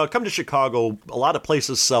 When you come to Chicago, a lot of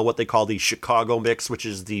places sell what they call the Chicago mix, which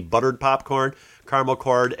is the buttered popcorn, caramel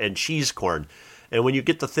corn, and cheese corn. And when you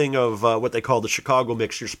get the thing of what they call the Chicago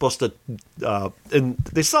mix, you're supposed to, and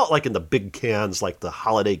they sell it like in the big cans, like the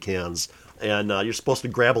holiday cans. And you're supposed to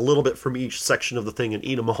grab a little bit from each section of the thing and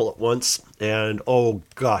eat them all at once. And oh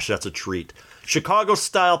gosh, that's a treat.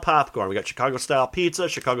 Chicago-style popcorn. We got Chicago-style pizza,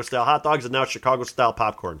 Chicago-style hot dogs, and now Chicago-style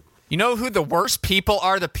popcorn. You know who the worst people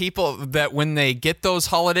are? The people that when they get those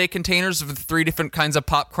holiday containers with 3 different kinds of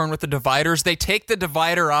popcorn with the dividers, they take the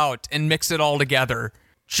divider out and mix it all together.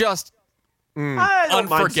 Just I don't mind so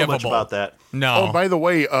much unforgivable. about that. No. Oh, by the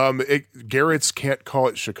way, Garrett's can't call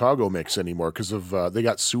it Chicago Mix anymore because of they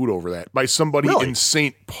got sued over that by somebody Really? in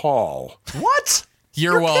St. Paul. What?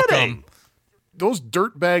 You're welcome. kidding. Those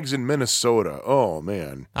dirtbags in Minnesota. Oh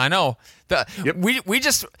man. I know. Yep. We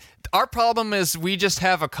just our problem is we just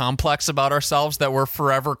have a complex about ourselves that we're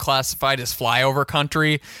forever classified as flyover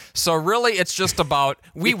country. So really it's just about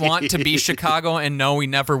we want to be Chicago and no, we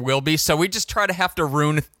never will be. So we just try to have to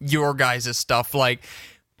ruin your guys' stuff. Like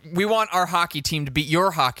we want our hockey team to beat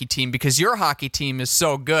your hockey team because your hockey team is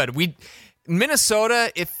so good.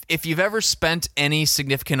 Minnesota, if you've ever spent any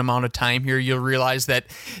significant amount of time here, you'll realize that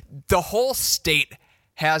the whole state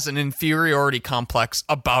has an inferiority complex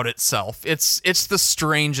about itself. It's the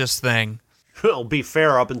strangest thing. Well, be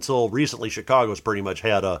fair, up until recently, Chicago's pretty much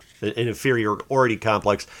had an inferiority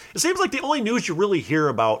complex. It seems like the only news you really hear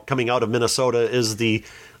about coming out of Minnesota is the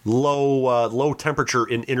low temperature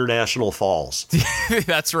in International Falls.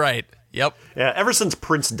 That's right. Yep. Yeah, ever since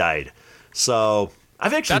Prince died. So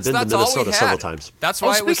I've actually been to that's all we Minnesota had. several times. That's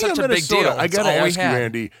why it was speaking such of a big Minnesota, deal. I It's gotta all we ask you, had.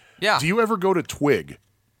 Andy. Yeah. Do you ever go to Twig?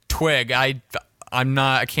 Twig. I'm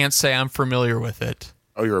not. I can't say I'm familiar with it.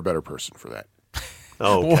 Oh, you're a better person for that.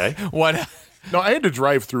 Okay. What No, I had to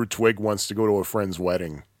drive through Twig once to go to a friend's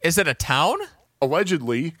wedding. is it? A town?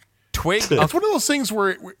 Allegedly. Twig. It's one of those things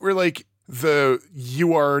where like the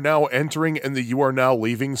you are now entering and the you are now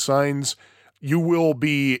leaving signs, you will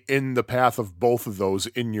be in the path of both of those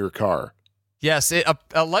in your car. Yes.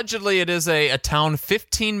 Allegedly, it is a town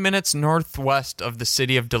 15 minutes northwest of the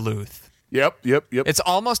city of Duluth. Yep. It's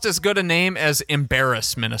almost as good a name as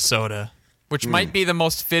Embarrass, Minnesota, which might be the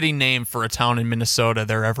most fitting name for a town in Minnesota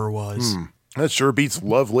there ever was. That sure beats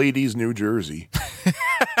Love Ladies, New Jersey.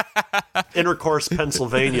 Intercourse,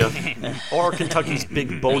 Pennsylvania, or Kentucky's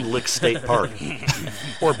Big Bone Lick State Park.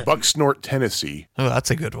 Or Bucksnort, Tennessee. Oh,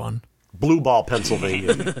 that's a good one. Blue Ball,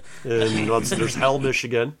 Pennsylvania. And there's Hell,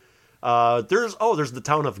 Michigan. There's the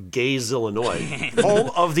town of Gaze, Illinois.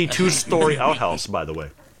 Home of the 2-story outhouse, by the way.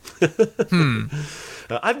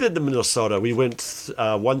 I've been to Minnesota. We went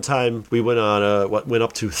one time. We went on went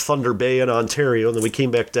up to Thunder Bay in Ontario, and then we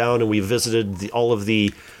came back down and we visited all of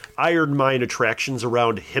the iron mine attractions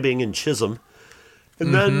around Hibbing and Chisholm.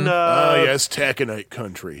 And then yes, taconite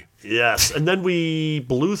country. yes, and then we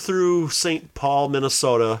blew through St. Paul,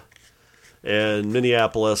 Minnesota, and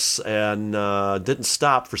Minneapolis, and didn't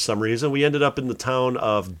stop for some reason. We ended up in the town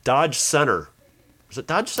of Dodge Center. Was it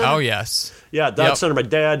Dodge Center? Oh, yes. Yeah, Dodge Yep. Center. My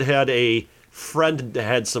dad had a friend that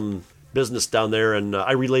had some business down there, and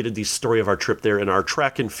I related the story of our trip there in our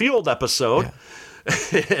track and field episode.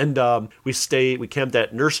 Yeah. And we camped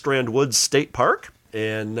at Nerstrand Woods State Park,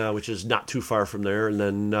 and which is not too far from there. And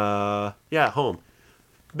then home.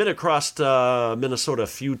 Been across Minnesota a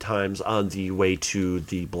few times on the way to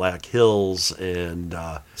the Black Hills, and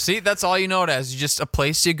See, that's all you know it as. Just a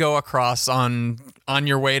place you go across on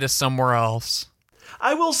your way to somewhere else.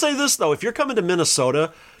 I will say this, though. If you're coming to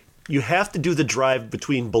Minnesota, you have to do the drive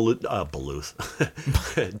between Don Bluth,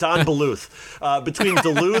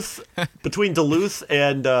 between Duluth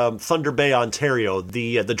and Thunder Bay, Ontario.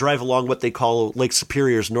 The drive along what they call Lake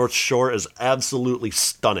Superior's North Shore is absolutely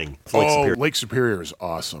stunning. Lake Superior is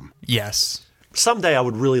awesome. Yes. Someday I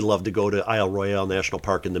would really love to go to Isle Royale National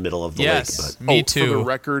Park in the middle of the Yes, lake. me too. For the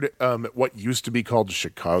record, what used to be called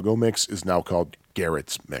Chicago Mix is now called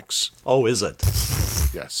Garrett's Mix. Oh, is it?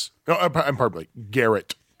 Yes. No, I'm pardon me.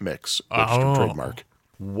 Garrett Mix. Trademark.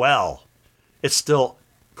 Well, it's still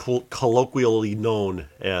colloquially known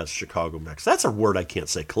as Chicago Mix. That's a word I can't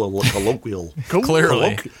say. Colloquial.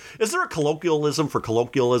 Clearly. Is there a colloquialism for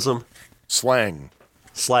colloquialism? Slang.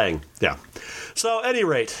 Yeah. So, at any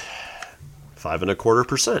rate,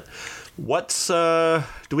 5.25%. What's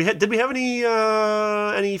did we have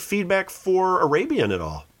any feedback for Arabian at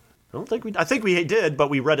all? I think we did, but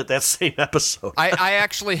we read it that same episode. I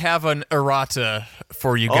actually have an errata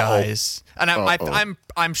for you guys, and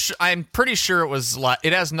I'm pretty sure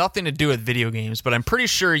it has nothing to do with video games, but I'm pretty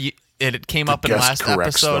sure it came up in the last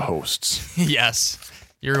episode. The hosts. Yes,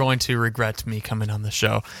 you're going to regret me coming on the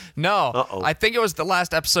show. No, I think it was the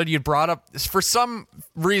last episode you brought up. For some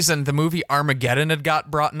reason, the movie Armageddon had got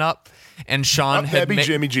brought up, and Sean had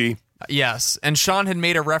Jimmy G. Yes, and Sean had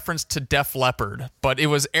made a reference to Def Leppard, but it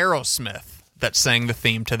was Aerosmith that sang the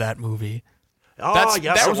theme to that movie. Yes,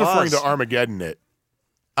 I was referring to Armageddon.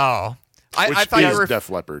 Oh, I thought you were Def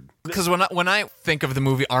Leppard. because when I think of the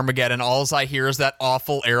movie Armageddon, all I hear is that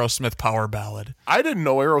awful Aerosmith power ballad. I didn't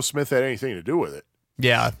know Aerosmith had anything to do with it.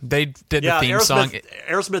 Yeah, they did the theme song.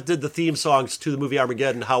 Aerosmith did the theme songs to the movie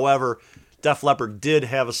Armageddon. However, Def Leppard did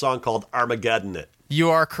have a song called Armageddon It. You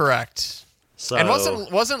are correct. So, And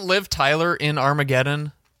wasn't Liv Tyler in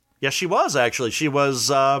Armageddon? yeah, she was actually. She was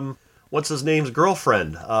what's his name's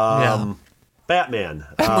girlfriend? Batman.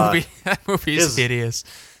 That movie is hideous.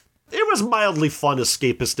 It was mildly fun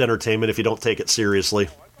escapist entertainment if you don't take it seriously.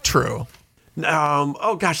 True.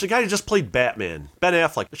 Oh gosh, the guy who just played Batman, Ben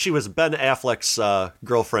Affleck. She was Ben Affleck's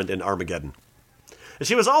girlfriend in Armageddon. And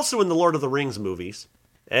she was also in the Lord of the Rings movies.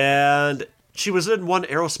 And she was in one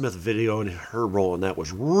Aerosmith video, and her role in that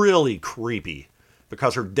was really creepy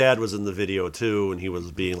because her dad was in the video too, and he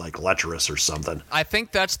was being like lecherous or something. I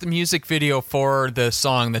think that's the music video for the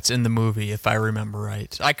song that's in the movie, if I remember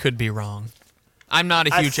right. I could be wrong. I'm not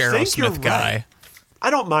a huge Aerosmith guy. Right. I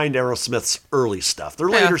don't mind Aerosmith's early stuff. Their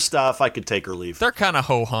later stuff, I could take or leave. They're kind of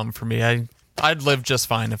ho-hum for me. I'd live just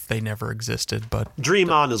fine if they never existed, but Dream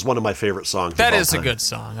On is one of my favorite songs. That is a good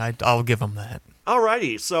song. I'll give them that.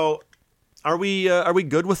 Alrighty, so are we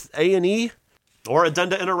good with A&E or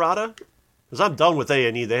Addenda and Errata? Because I'm done with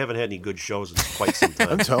A&E. They haven't had any good shows in quite some time.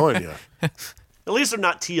 I'm telling you. At least they're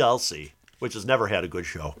not TLC, which has never had a good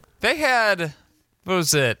show. They had, what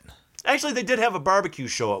was it? Actually, they did have a barbecue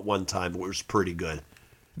show at one time, which was pretty good.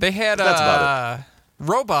 They had That's about it.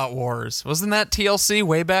 Robot Wars. Wasn't that TLC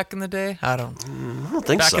way back in the day? I don't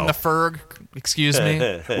think so. Back in the Ferg, excuse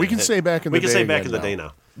me. We can say back in the day. We can say back again in the now. day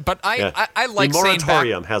now. But I like the saying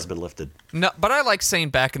moratorium has been lifted. No, but I like saying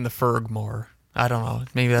back in the Ferg more. I don't know.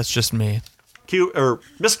 Maybe that's just me.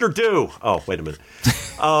 Mr. Do. Oh, wait a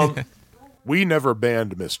minute. We never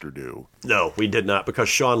banned Mr. Do. No, we did not, because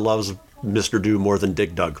Sean loves Mr. Do more than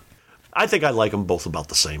Dig Dug. I think I like them both about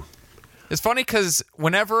the same. It's funny because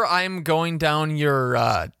whenever I'm going down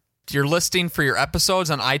your listing for your episodes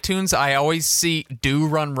on iTunes, I always see Do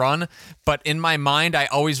Run Run, but in my mind, I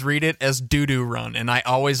always read it as Doo Doo Run, and I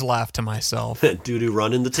always laugh to myself. Doo-doo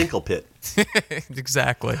run in the Tinkle Pit.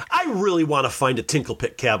 Exactly. I really want to find a Tinkle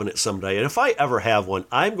Pit cabinet someday, and if I ever have one,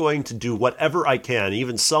 I'm going to do whatever I can,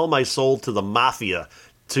 even sell my soul to the mafia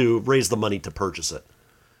to raise the money to purchase it.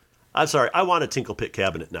 I'm sorry, I want a Tinkle Pit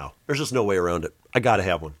cabinet now. There's just no way around it. I gotta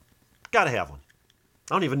have one. Gotta have one.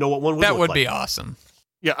 I don't even know what one would look like. That would be awesome.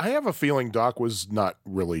 Yeah, I have a feeling Doc was not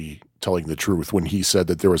really telling the truth when he said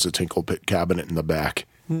that there was a Tinkle Pit cabinet in the back.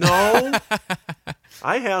 No.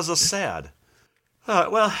 I has a sad.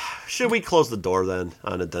 Well, should we close the door then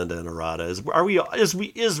on Addenda and Errata? Is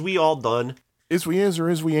we all done? Is we is or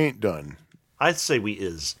is we ain't done? I'd say we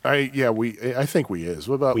is. I think we is.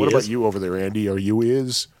 What about you over there, Andy? Are you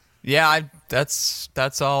is? Yeah, that's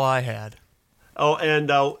all I had. Oh, and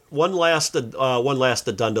one last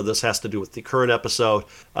addenda. This has to do with the current episode.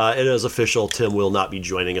 It is official. Tim will not be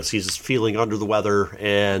joining us. He's feeling under the weather,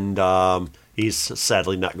 and he's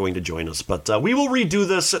sadly not going to join us. But we will redo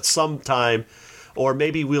this at some time, or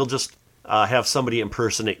maybe we'll just have somebody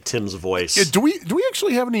impersonate Tim's voice. Yeah, do we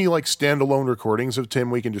actually have any like standalone recordings of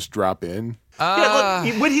Tim we can just drop in? Let's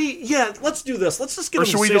do this. Let's just get him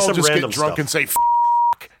to say some random stuff. Or should we all just get drunk and say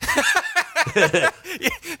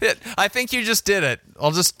I think you just did it.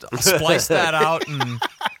 I'll just splice that out and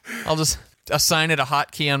I'll just assign it a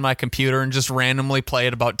hotkey on my computer and just randomly play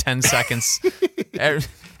it about 10 seconds.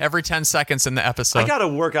 Every 10 seconds in the episode. I got to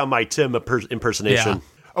work on my Tim impersonation. Yeah.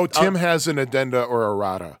 Oh, Tim has an addenda or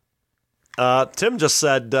errata. Tim just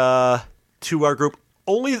said to our group,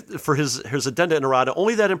 only for his addenda and errata,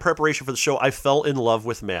 only that in preparation for the show, I fell in love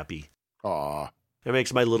with Mappy. Aw. It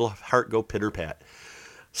makes my little heart go pitter-pat.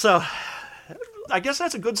 So, I guess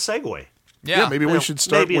that's a good segue. Yeah, maybe we should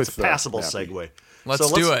start with... Maybe it's a passable segue. Let's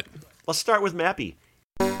do it. Let's start with Mappy.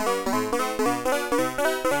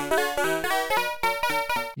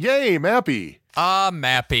 Yay, Mappy.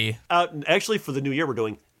 Mappy. Actually, for the new year, we're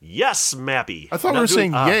doing Yes, Mappy. I thought we were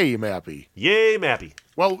saying Yay, Mappy. Yay, Mappy.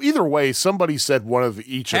 Well, either way, somebody said one of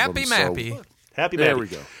each of them. Happy Mappy. So... Happy Mappy. There we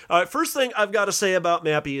go. All right, first thing I've got to say about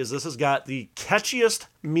Mappy is this has got the catchiest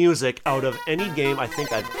music out of any game I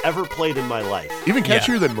think I've ever played in my life. Even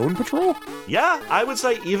catchier than Moon Patrol? Yeah, I would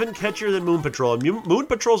say even catchier than Moon Patrol. And Moon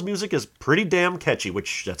Patrol's music is pretty damn catchy,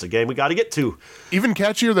 which that's a game we got to get to. Even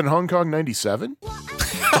catchier than Hong Kong 97?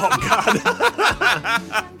 Oh,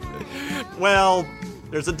 God. Well,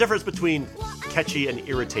 there's a difference between catchy and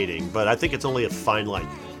irritating, but I think it's only a fine line.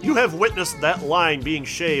 You have witnessed that line being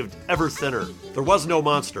shaved ever thinner. There was no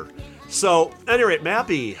monster. So, at any rate,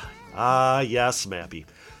 Mappy. Yes, Mappy.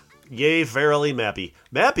 Yea, verily, Mappy.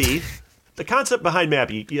 Mappy, The concept behind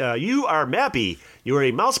Mappy. You are Mappy. You are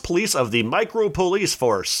a mouse police of the Micro Police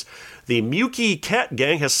Force. The Mukey Cat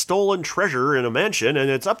Gang has stolen treasure in a mansion, and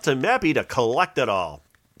it's up to Mappy to collect it all.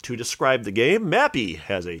 To describe the game, Mappy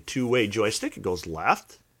has a two-way joystick. It goes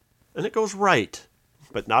left, and it goes right,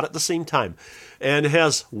 but not at the same time. And it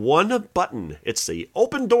has one button. It's the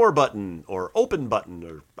open door button, or open button,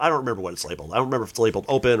 or I don't remember what it's labeled. I don't remember if it's labeled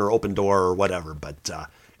open or open door or whatever, but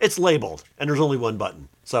it's labeled, and there's only one button,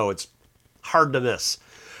 so it's hard to miss.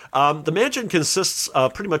 The mansion consists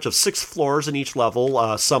pretty much of 6 floors in each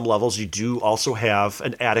level. Some levels you do also have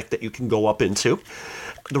an attic that you can go up into.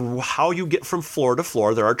 How you get from floor to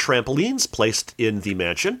floor, there are trampolines placed in the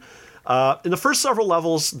mansion. In the first several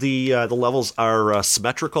levels, the levels are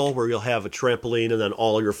symmetrical, where you'll have a trampoline and then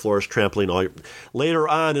all your floors trampoline. Later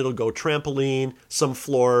on, it'll go trampoline, some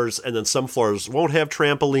floors, and then some floors won't have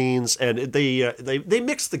trampolines, and they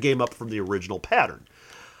mix the game up from the original pattern.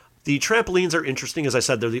 The trampolines are interesting. As I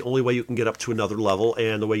said, they're the only way you can get up to another level,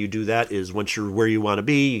 and the way you do that is once you're where you want to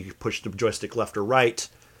be, you push the joystick left or right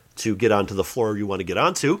to get onto the floor you want to get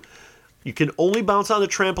onto. You can only bounce on the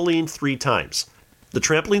trampoline 3 times. The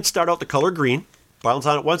trampolines start out the color green. Bounce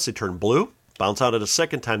on it once, they turn blue. Bounce on it a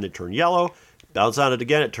second time, they turn yellow. Bounce on it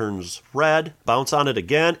again, it turns red. Bounce on it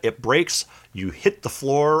again, it breaks. You hit the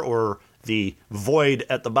floor or the void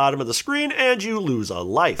at the bottom of the screen, and you lose a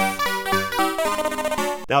life.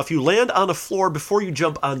 Now, if you land on a floor before you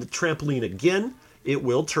jump on the trampoline again, it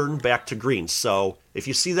will turn back to green. So if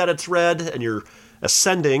you see that it's red and you're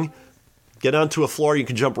ascending, get onto a floor, you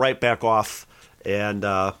can jump right back off, and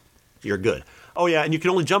you're good. Oh, yeah, and you can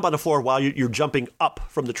only jump on the floor while you're jumping up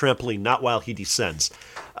from the trampoline, not while he descends.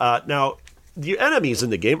 Now, the enemies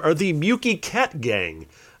in the game are the Mukey Cat Gang.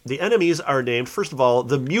 The enemies are named, first of all,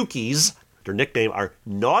 the Mukeys. Their nickname are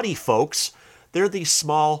Naughty Folks. They're the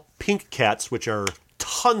small pink cats, which are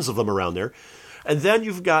tons of them around there. And then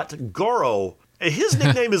you've got Goro. His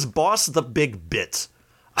nickname is Boss the Big Bit.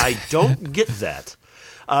 I don't get that.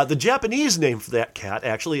 The Japanese name for that cat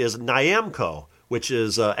actually is Namco, which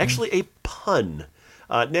is actually a pun.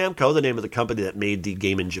 Namco, the name of the company that made the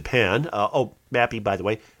game in Japan. Mappy, by the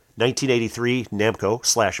way, 1983,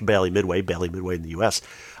 Namco / Bally Midway in the U.S.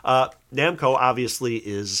 Namco, obviously,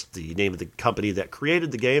 is the name of the company that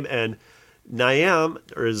created the game, and Niam,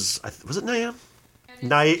 was it Niam?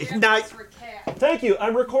 Thank you,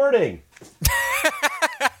 I'm recording.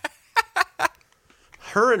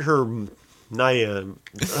 Her and her Niam,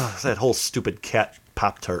 that whole stupid cat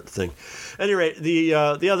Pop-Tart thing. At any rate, the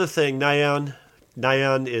other thing,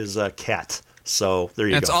 Nyan is a cat. So there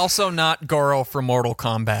you go. It's also not Goro from Mortal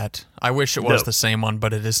Kombat. I wish it was the same one,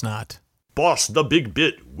 but it is not. Boss the Big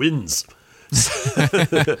Bit wins.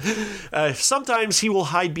 Sometimes he will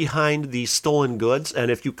hide behind the stolen goods,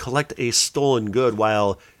 and if you collect a stolen good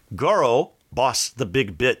while Goro, Boss the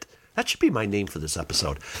Big Bit, that should be my name for this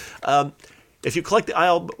episode. If you collect the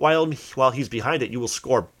isle while he's behind it, you will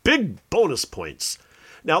score big bonus points.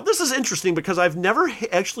 Now, this is interesting because I've never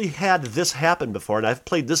actually had this happen before, and I've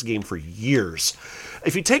played this game for years.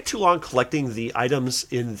 If you take too long collecting the items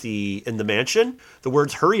in the mansion, the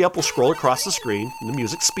words "hurry up" will scroll across the screen, and the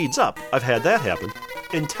music speeds up. I've had that happen.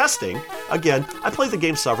 In testing, again, I played the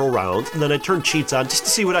game several rounds, and then I turned cheats on just to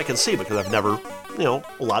see what I can see, because I've never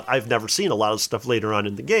seen a lot of stuff later on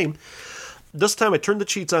in the game. This time I turned the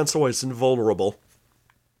cheats on so it's invulnerable,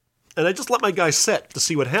 and I just let my guy sit to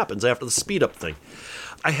see what happens after the speed up thing.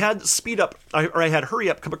 I had hurry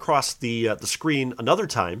up come across the screen another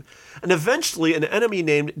time, and eventually an enemy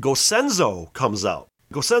named Gosenzo comes out.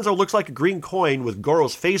 Gosenzo looks like a green coin with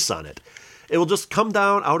Goro's face on it. It will just come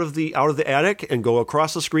down out of the attic and go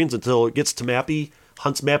across the screens until it gets to Mappy,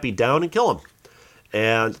 hunts Mappy down and kill him.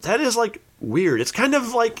 And that is like weird. It's kind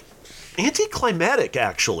of like anticlimactic,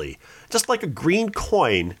 actually. Just like a green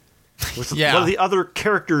coin with one of the other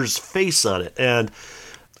characters' face on it. And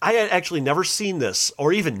I had actually never seen this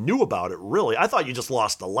or even knew about it, really. I thought you just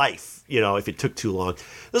lost a life, if it took too long.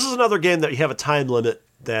 This is another game that you have a time limit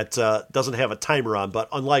that doesn't have a timer on, but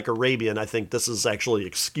unlike Arabian, I think this is actually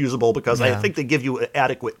excusable because I think they give you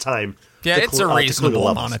adequate time. Yeah, it's a reasonable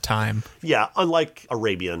amount of time. Yeah, unlike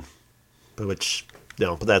Arabian, but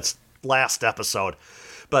that's last episode.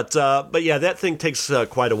 But yeah, that thing takes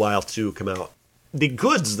quite a while to come out. The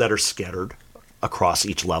goods that are scattered across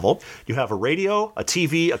each level. You have a radio, a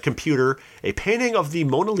TV, a computer, a painting of the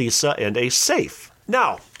Mona Lisa, and a safe.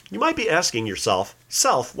 Now, you might be asking yourself,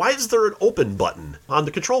 why is there an open button on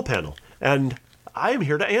the control panel? And I am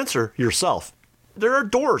here to answer yourself. There are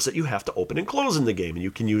doors that you have to open and close in the game, and you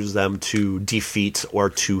can use them to defeat or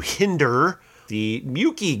to hinder the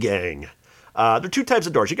Mukey Gang. There are 2 types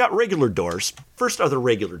of doors. You got regular doors. First are the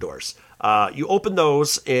regular doors. You open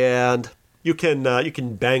those, and you can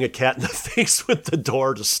bang a cat in the face with the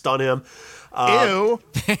door to stun him. Ew.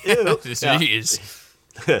 Jeez.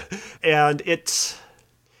 And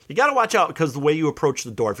you got to watch out because the way you approach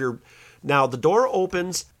the door. Now the door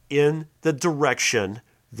opens in the direction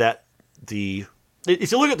that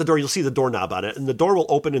if you look at the door, you'll see the doorknob on it, and the door will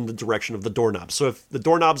open in the direction of the doorknob. So if the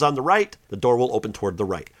doorknob's on the right, the door will open toward the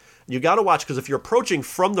right. You got to watch because if you're approaching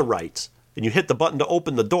from the right and you hit the button to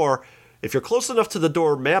open the door, if you're close enough to the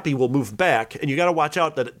door, Mappy will move back, and you got to watch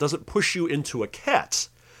out that it doesn't push you into a cat.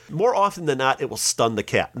 More often than not, it will stun the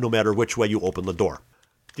cat, no matter which way you open the door.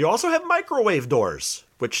 You also have microwave doors,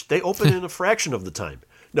 which they open in a fraction of the time.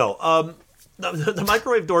 No, the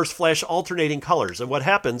microwave doors flash alternating colors, and what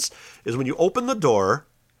happens is when you open the door,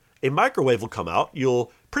 a microwave will come out.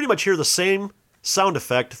 You'll pretty much hear the same sound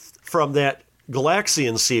effect from that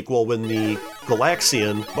Galaxian sequel when the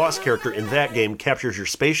Galaxian boss character in that game captures your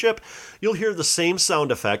spaceship. You'll hear the same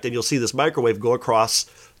sound effect, and you'll see this microwave go across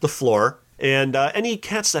the floor, and any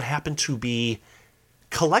cats that happen to be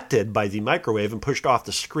collected by the microwave and pushed off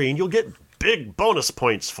the screen, you'll get big bonus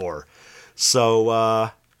points for.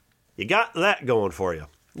 So, you got that going for you.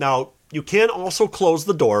 Now, you can also close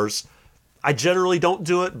the doors. I generally don't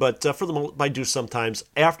do it, but for the moment, I do sometimes.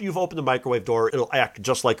 After you've opened the microwave door, it'll act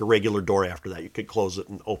just like a regular door after that. You could close it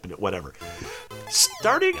and open it, whatever.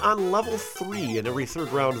 Starting on level 3 and every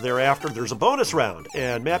third round thereafter, there's a bonus round,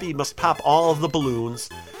 and Mappy must pop all of the balloons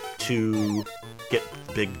to get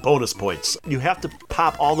big bonus points. You have to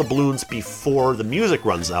pop all the balloons before the music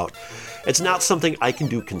runs out. It's not something I can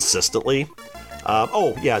do consistently.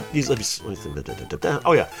 Oh yeah,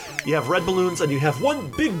 you have red balloons, and you have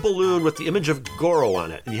one big balloon with the image of Goro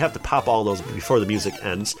on it, and you have to pop all those before the music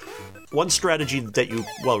ends. One strategy that you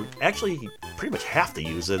pretty much have to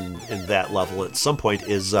use in that level at some point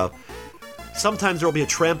is sometimes there will be a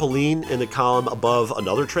trampoline in the column above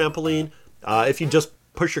another trampoline. If you just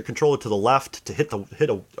push your controller to the left to hit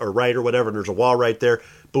a right or whatever, and there's a wall right there,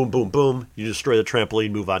 boom, boom, boom, you destroy the trampoline,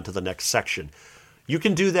 move on to the next section. You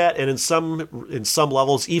can do that, and in some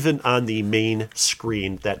levels, even on the main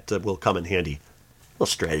screen, that will come in handy. A little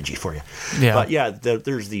strategy for you. Yeah. But yeah,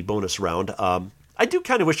 there's the bonus round. I do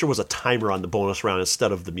kind of wish there was a timer on the bonus round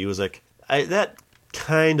instead of the music. That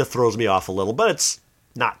kind of throws me off a little, but it's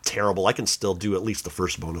not terrible. I can still do at least the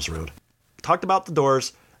first bonus round. Talked about the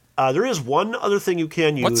doors. There is one other thing you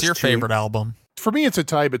can use. What's your favorite album? For me, it's a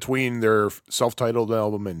tie between their self-titled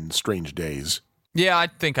album and Strange Days. Yeah, I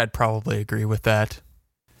think I'd probably agree with that.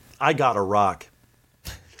 I Gotta Rock.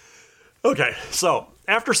 Okay, so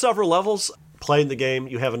after several levels playing the game,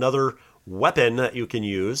 you have another weapon that you can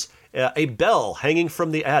use, a bell hanging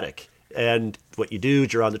from the attic. And what you do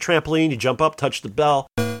is you're on the trampoline, you jump up, touch the bell,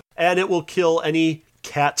 and it will kill any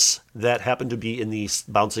cats that happen to be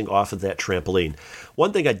bouncing off of that trampoline.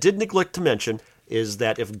 One thing I did neglect to mention is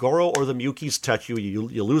that if Goro or the Mukis touch you,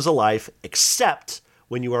 you lose a life, except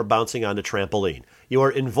when you are bouncing on the trampoline. You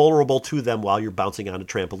are invulnerable to them while you're bouncing on a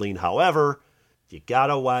trampoline. However, you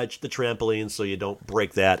gotta watch the trampoline so you don't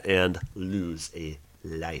break that and lose a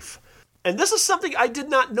life. And this is something I did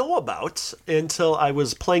not know about until I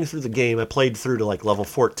was playing through the game. I played through to like level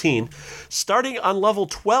 14. Starting on level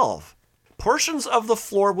 12, portions of the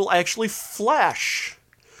floor will actually flash.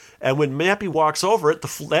 And when Mappy walks over it,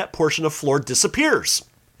 that portion of floor disappears.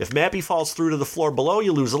 If Mappy falls through to the floor below,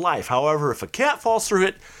 you lose a life. However, if a cat falls through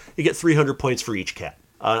it, you get 300 points for each cat.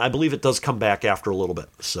 I believe it does come back after a little bit.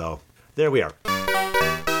 So, there we are.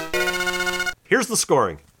 Here's the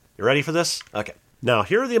scoring. You ready for this? Okay. Now,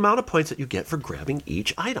 here are the amount of points that you get for grabbing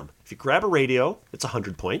each item. If you grab a radio, it's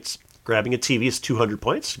 100 points. Grabbing a TV is 200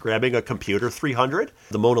 points. Grabbing a computer, 300.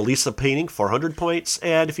 The Mona Lisa painting, 400 points.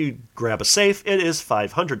 And if you grab a safe, it is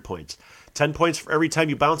 500 points. 10 points for every time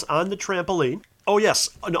you bounce on the trampoline. Oh, yes.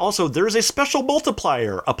 And also, there is a special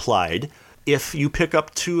multiplier applied if you pick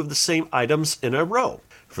up 2 of the same items in a row.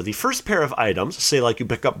 For the first pair of items, say like you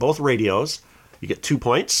pick up both radios, you get 2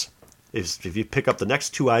 points. If you pick up the next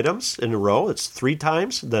 2 items in a row, it's 3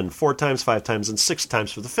 times, then 4 times, 5 times, and 6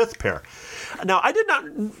 times for the 5th pair. Now, I did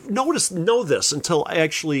not know this until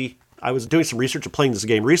I was doing some research and playing this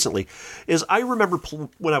game recently, is I remember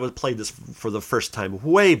when I was playing this for the first time,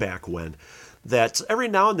 way back when, that every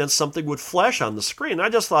now and then something would flash on the screen. I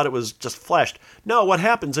just thought it was just flashed. No, what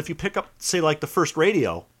happens if you pick up, say, like the first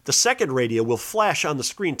radio, the second radio will flash on the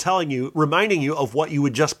screen reminding you of what you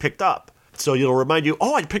had just picked up. So it'll remind you,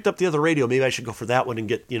 oh, I picked up the other radio. Maybe I should go for that one and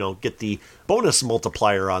get the bonus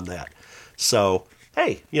multiplier on that. So,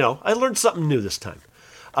 hey, I learned something new this time.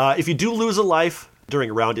 If you do lose a life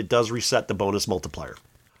during a round, it does reset the bonus multiplier.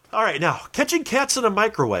 All right, now, catching cats in a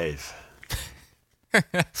microwave.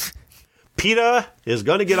 PETA is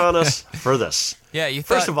going to get on us for this. Yeah, you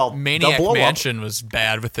First thought of all, Maniac the blow Mansion was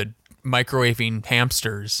bad with the microwaving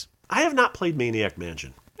hamsters. I have not played Maniac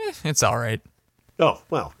Mansion. It's all right. Oh,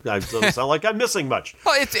 well, it doesn't sound like I'm missing much.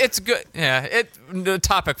 Well, it's good. Yeah, the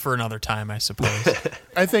topic for another time, I suppose.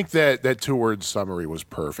 I think that 2-word summary was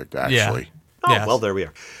perfect, actually. Oh, Yes. well, there we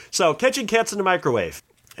are. So, catching cats in the microwave.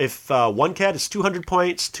 If one cat is 200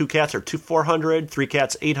 points, 2 cats are 400, 3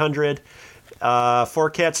 cats 800, 4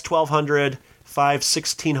 cats 1,200, 5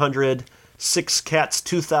 1,600, 6 cats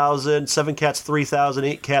 2,000, 7 cats 3,000,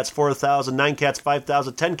 8 cats 4,000, 9 cats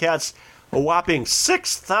 5,000, 10 cats a whopping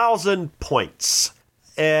 6,000 points.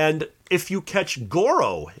 And if you catch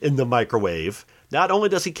Goro in the microwave, not only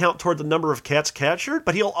does he count toward the number of cats captured,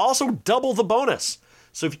 but he'll also double the bonus.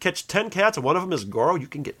 So if you catch 10 cats and one of them is Goro, you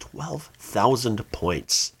can get 12,000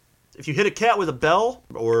 points. If you hit a cat with a bell,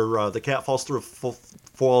 or the cat falls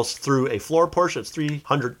through a floor portion, it's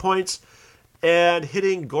 300 points. And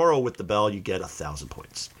hitting Goro with the bell, you get 1,000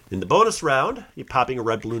 points. In the bonus round, popping a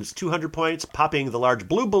red balloon is 200 points. Popping the large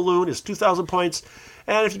blue balloon is 2,000 points.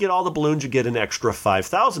 And if you get all the balloons, you get an extra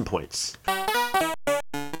 5,000 points. And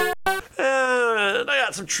I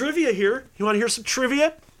got some trivia here. You want to hear some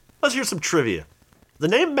trivia? Let's hear some trivia. The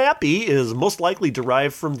name Mappy is most likely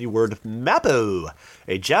derived from the word mappo,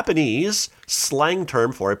 a Japanese slang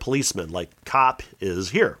term for a policeman, like cop is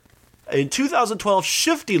here. In 2012,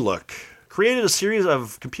 Shifty Look created a series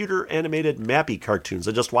of computer-animated Mappy cartoons.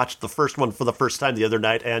 I just watched the first one for the first time the other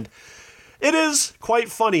night, and it is quite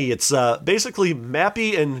funny. It's basically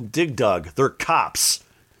Mappy and Dig Dug. They're cops.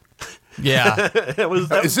 Yeah.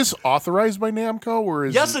 Is this authorized by Namco? Or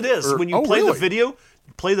is Yes, it is. When you play really?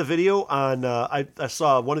 the video on, I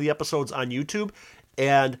saw one of the episodes on YouTube,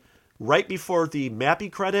 and right before the Mappy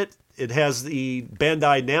credit, it has the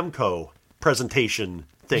Bandai Namco presentation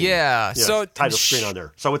thing. Yeah, so title screen on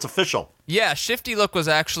there. So it's official. Yeah, Shifty Look was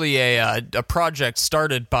actually a project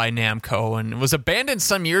started by Namco and was abandoned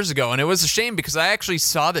some years ago, and it was a shame because I actually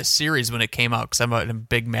saw this series when it came out because I'm a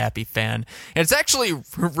big Mappy fan. And it's actually,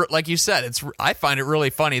 like you said, I find it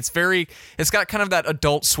really funny. It's got kind of that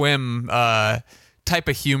Adult Swim type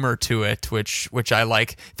of humor to it, which I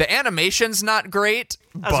like. The animation's not great,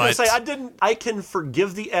 but I was going to say, I can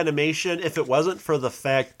forgive the animation if it wasn't for the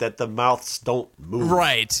fact that the mouths don't move.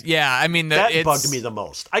 Right. Yeah, I mean that bugged me the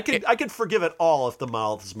most. I could forgive it all if the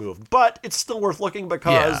mouths move, but it's still worth looking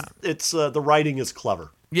because it's the writing is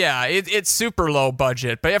clever. Yeah, it's super low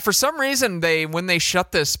budget, but for some reason when they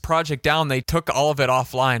shut this project down, they took all of it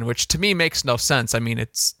offline, which to me makes no sense. I mean,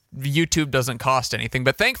 YouTube doesn't cost anything,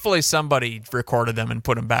 but thankfully somebody recorded them and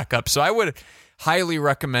put them back up. So I would highly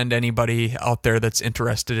recommend anybody out there that's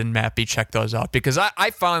interested in Mappy check those out because I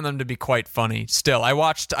found them to be quite funny. Still, I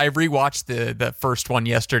rewatched the first one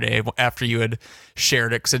yesterday after you had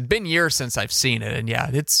shared it because it'd been years since I've seen it, and yeah,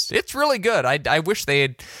 it's really good. I wish they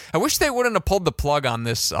wouldn't have pulled the plug on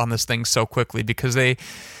this thing so quickly because they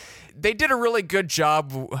did a really good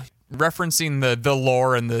job referencing the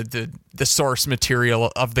lore and the source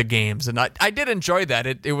material of the games, and I did enjoy that.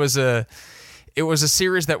 It was a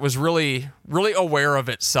series that was really, really aware of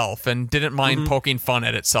itself and didn't mind poking fun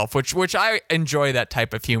at itself, which I enjoy that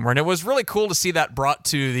type of humor. And it was really cool to see that brought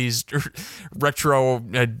to these retro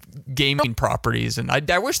gaming properties. And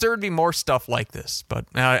I wish there would be more stuff like this, but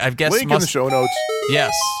I guess link in the show notes.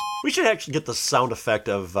 Yes. We should actually get the sound effect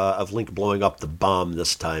of Link blowing up the bomb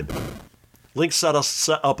this time. Link set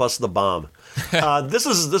up us the bomb. This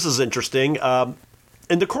is interesting.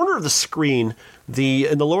 In the corner of the screen,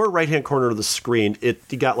 in the lower right-hand corner of the screen,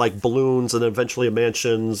 you got like balloons and eventually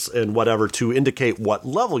mansions and whatever to indicate what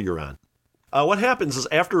level you're on. What happens is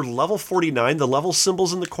after level 49, the level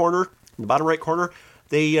symbols in the corner, in the bottom right corner,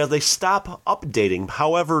 they stop updating.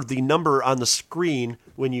 However, the number on the screen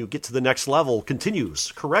when you get to the next level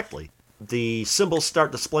continues correctly. The symbols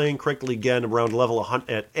start displaying correctly again around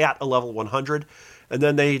at a level 100, and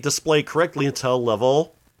then they display correctly until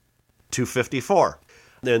level 254.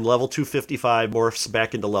 Then level 255 morphs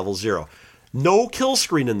back into level 0. No kill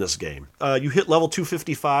screen in this game. You hit level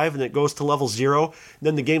 255 and it goes to level 0. And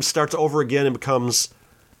then the game starts over again and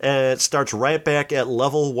it starts right back at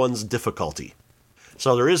level 1's difficulty.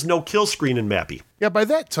 So there is no kill screen in Mappy. Yeah, by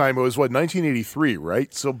that time it was 1983,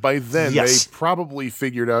 right? So by then Yes. they probably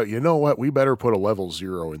figured out, you know what, we better put a level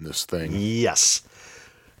 0 in this thing. Yes.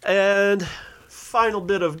 And final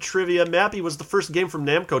bit of trivia, Mappy was the first game from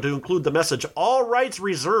Namco to include the message, "All rights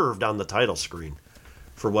reserved," on the title screen,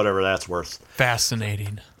 for whatever that's worth.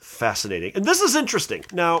 Fascinating. And this is interesting.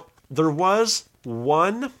 Now, there was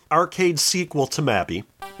one arcade sequel to Mappy.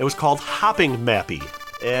 It was called Hopping Mappy.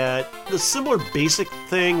 And the similar basic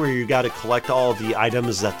thing where you got to collect all of the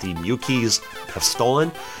items that the Mewkeys have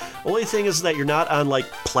stolen. Only thing is that you're not on like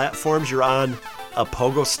platforms, you're on a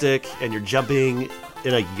pogo stick and you're jumping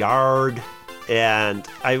in a yard. And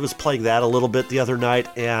I was playing that a little bit the other night,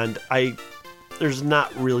 and there's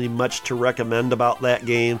not really much to recommend about that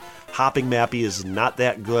game. Hopping Mappy is not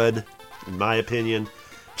that good, in my opinion.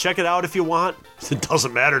 Check it out if you want. It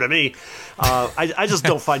doesn't matter to me. I just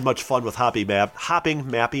don't find much fun with Hopping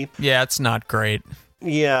Mappy. Yeah, it's not great.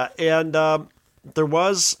 Yeah, and there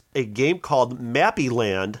was a game called Mappy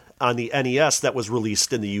Land on the NES that was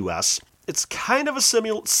released in the US. It's kind of a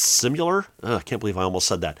similar. I can't believe I almost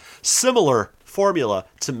said that. Similar formula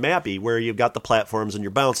to Mappy, where you've got the platforms and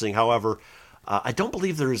you're bouncing. However, I don't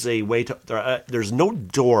believe there's a way to. There's no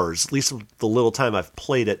doors. At least the little time I've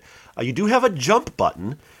played it. You do have a jump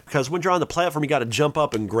button, because when you're on the platform, you got to jump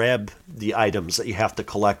up and grab the items that you have to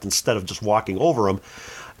collect instead of just walking over them.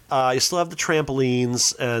 You still have the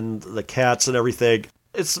trampolines and the cats and everything.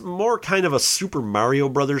 It's more kind of a Super Mario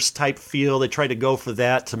Brothers type feel. They tried to go for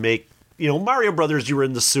that to make, Mario Brothers, you were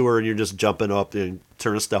in the sewer and you're just jumping up and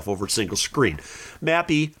turning stuff over single screen.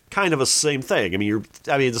 Mappy, kind of a same thing.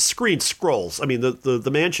 The screen scrolls. The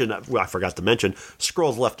mansion, I forgot to mention,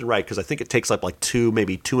 scrolls left and right, because I think it takes up like 2,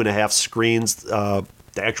 maybe 2.5 screens, the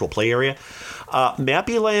actual play area.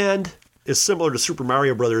 Mappy Land is similar to Super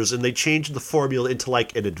Mario Brothers, and they changed the formula into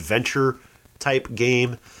like an adventure type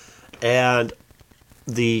game, and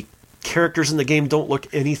the characters in the game don't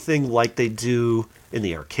look anything like they do in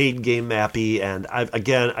the arcade game Mappy, and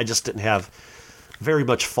I just didn't have very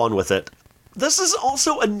much fun with it. This is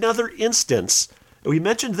also another instance, we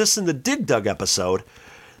mentioned this in the Dig Dug episode,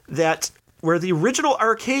 that where the original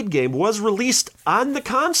arcade game was released on the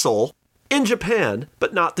console in Japan,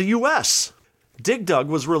 but not the US. Dig Dug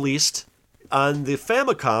was released on the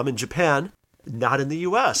Famicom in Japan, not in the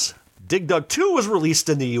US. Dig Dug 2 was released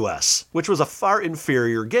in the US, which was a far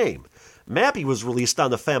inferior game. Mappy was released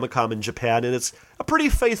on the Famicom in Japan, and it's a pretty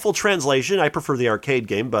faithful translation. I prefer the arcade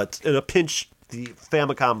game, but in a pinch, the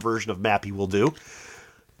Famicom version of Mappy will do.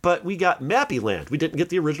 But we got Mappy Land. We didn't get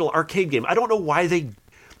the original arcade game. I don't know why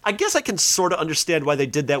I guess I can sort of understand why they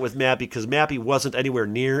did that with Mappy, because Mappy wasn't anywhere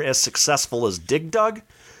near as successful as Dig Dug.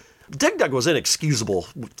 Dig Dug was inexcusable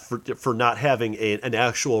for not having an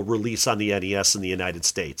actual release on the NES in the United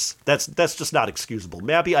States. That's just not excusable.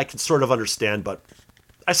 Mappy I can sort of understand, but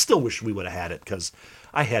I still wish we would have had it, because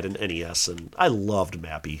I had an NES and I loved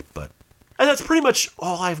Mappy. And that's pretty much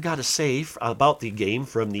all I've got to say about the game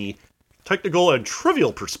from the technical and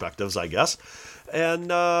trivial perspectives, I guess. And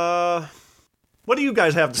what do you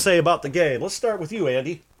guys have to say about the game? Let's start with you,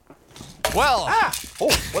 Andy. Well,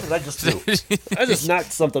 what did I just do? I just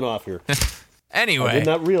knocked something off here. Anyway, I did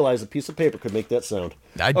not realize a piece of paper could make that sound.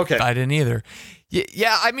 I didn't either.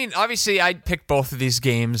 Yeah, obviously I'd pick both of these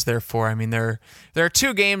games, therefore. There are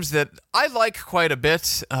two games that I like quite a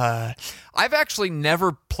bit. I've actually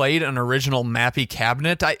never played an original Mappy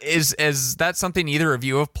cabinet. Is that something either of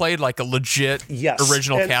you have played, like a legit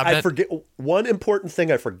original cabinet? I forget one important thing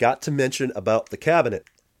I forgot to mention about the cabinet.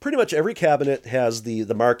 Pretty much every cabinet has the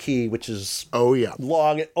marquee, which is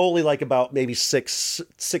long, only like about maybe 6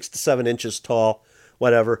 to 7 inches tall,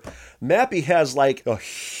 whatever. Mappy has like a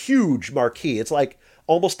huge marquee. It's like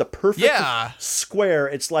almost a perfect square.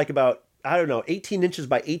 It's like about, 18 inches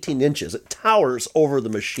by 18 inches. It towers over the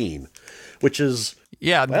machine, which is,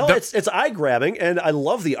 it's eye-grabbing, and I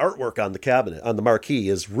love the artwork on the cabinet, on the marquee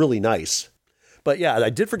is really nice. But yeah, I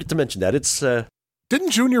did forget to mention that. It's Didn't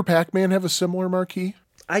Junior Pac-Man have a similar marquee?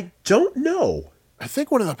 I don't know. I think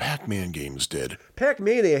one of the Pac-Man games did.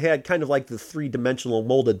 Pac-Mania had kind of like the 3-dimensional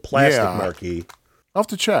molded plastic marquee. I'll have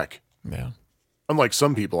to check. Yeah. Unlike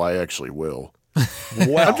some people, I actually will.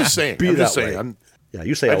 Well, I'm just saying.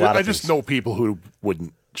 You say a lot of I just know people who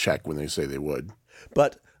wouldn't check when they say they would.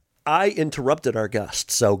 But I interrupted our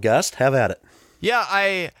guest, so guest, have at it.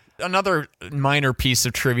 Yeah, another minor piece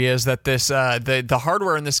of trivia is that this the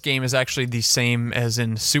hardware in this game is actually the same as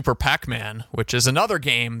in Super Pac-Man, which is another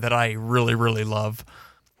game that I really, really love.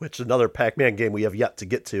 Which is another Pac-Man game we have yet to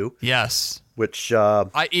get to. Yes. Which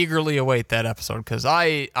I eagerly await that episode, because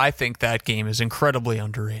I think that game is incredibly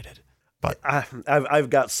underrated. But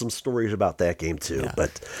I've got some stories about that game too. Yeah.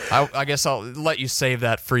 But I guess I'll let you save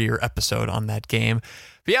that for your episode on that game.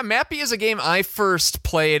 But yeah, Mappy is a game I first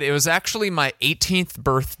played. It was actually my 18th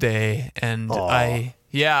birthday, and so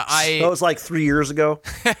it was like 3 years ago.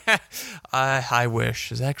 I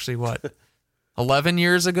wish. It's actually what, 11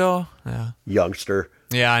 years ago? Yeah. Youngster.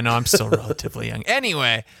 Yeah, I know. I'm still relatively young.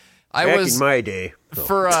 Anyway, Back in my day.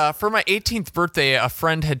 For my 18th birthday, a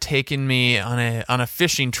friend had taken me on a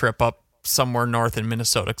fishing trip up somewhere north in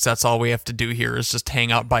Minnesota, because that's all we have to do here is just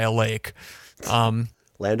hang out by a lake.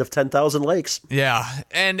 Land of 10,000 lakes. Yeah,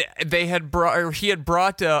 and he had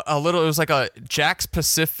brought a little, it was like a Jack's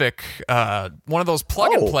Pacific, one of those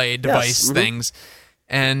plug and play device things.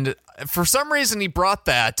 And for some reason he brought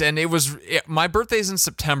that, and my birthday's in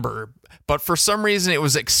September, but for some reason it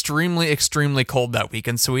was extremely, extremely cold that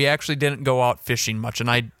weekend, so we actually didn't go out fishing much,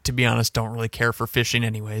 and I, to be honest, don't really care for fishing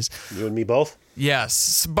anyways. You and me both?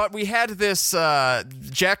 Yes, but we had this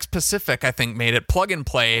Jack's Pacific, I think, made it plug and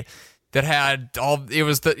play, that had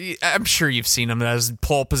I'm sure you've seen them, as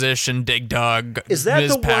pole position, dig dug. Is that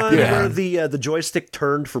Ms. the one where the joystick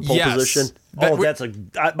turned for pole position?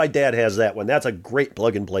 My dad has that one. That's a great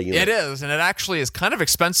plug and play unit. It is, and it actually is kind of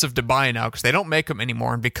expensive to buy now because they don't make them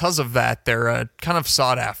anymore, and because of that, they're kind of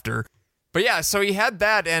sought after. But yeah, so he had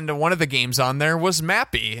that, and one of the games on there was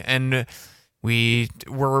Mappy, and we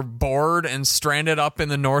were bored and stranded up in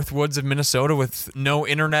the north woods of Minnesota with no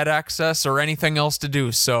internet access or anything else to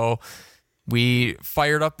do. So we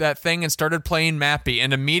fired up that thing and started playing Mappy,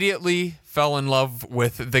 and immediately fell in love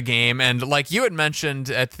with the game. And like you had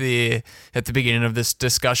mentioned at the beginning of this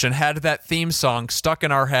discussion, had that theme song stuck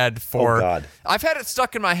in our head for... Oh, God. I've had it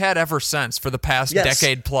stuck in my head ever since, for the past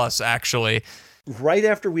decade plus, actually. Right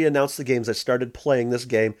after we announced the games, I started playing this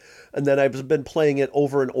game, and then I've been playing it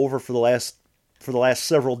over and over for the last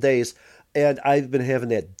several days, and I've been having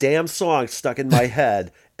that damn song stuck in my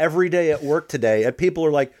head every day at work today, and people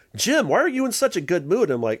are like, Jim, why are you in such a good mood?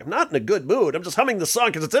 And I'm like, I'm not in a good mood. I'm just humming the song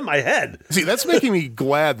because it's in my head. See, that's making me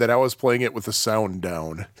glad that I was playing it with the sound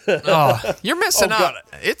down. Oh, you're missing out.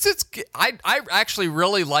 I actually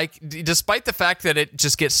really like, despite the fact that it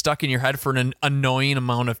just gets stuck in your head for an annoying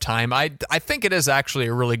amount of time, I think it is actually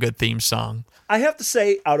a really good theme song. I have to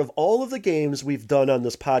say, out of all of the games we've done on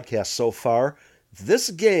this podcast so far, this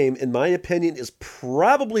game, in my opinion, is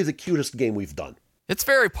probably the cutest game we've done. It's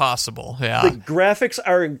very possible, yeah. The graphics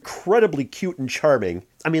are incredibly cute and charming.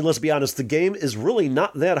 I mean, let's be honest, the game is really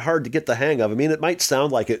not that hard to get the hang of. I mean, it might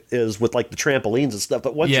sound like it is with like the trampolines and stuff,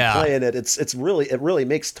 but once you're playing it, it really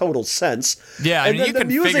makes total sense. Yeah, I mean, you can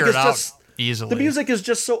figure it out easily. The music is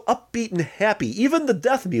just so upbeat and happy. Even the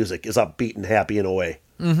death music is upbeat and happy in a way.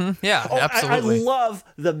 Mm-hmm. Yeah, absolutely. I love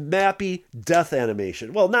the Mappy death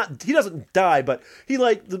animation. Well, he doesn't die, but he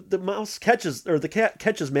the mouse catches, or the cat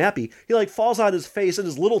catches Mappy. He falls on his face and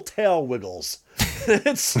his little tail wiggles.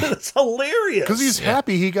 It's hilarious. Because he's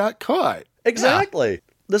happy he got caught. Exactly. Yeah.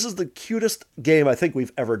 This is the cutest game I think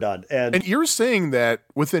we've ever done. And you're saying that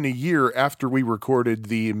within a year after we recorded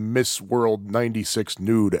the Miss World 96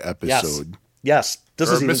 nude episode. Yes. This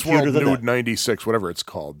is even Miss World cuter than Nude that. 96, whatever it's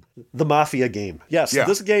called. The Mafia game. Yes, yeah.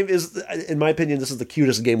 This game is, in my opinion, this is the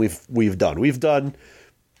cutest game we've done. We've done,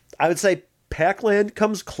 I would say Pac-Land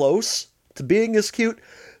comes close to being as cute,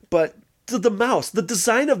 but the mouse, the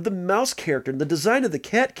design of the mouse character and the design of the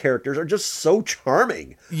cat characters are just so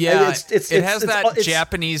charming. Yeah, it has that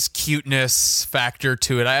Japanese cuteness factor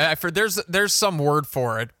to it. There's some word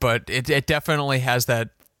for it, but it definitely has that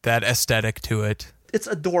aesthetic to it. It's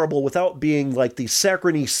adorable without being like the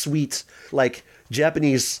saccharine sweet, like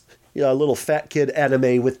Japanese little fat kid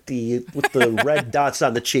anime with the red dots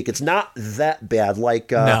on the cheek. It's not that bad.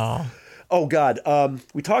 No. Oh God,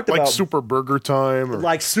 we talked about Super Burger Time,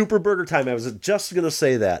 like Super Burger Time. I was just gonna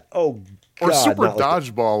say that. Oh God, or Super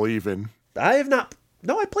Dodgeball even. I have not.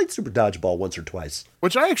 No, I played Super Dodgeball once or twice,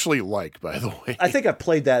 which I actually like, by the way. I think I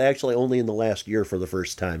played that actually only in the last year for the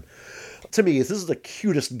first time. To me, this is the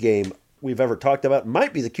cutest game we've ever talked about.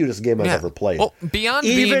 Might be the cutest game I've ever played. Well, beyond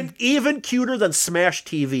even cuter than Smash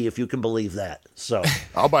TV, if you can believe that. So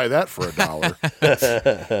I'll buy that for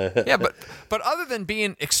 $1. Yeah, but other than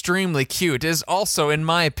being extremely cute, is also, in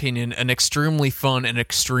my opinion, an extremely fun and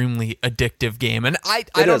extremely addictive game. And I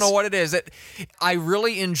don't know what it is. I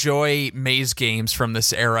really enjoy maze games from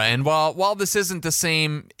this era. And while this isn't the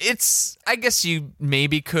same, I guess you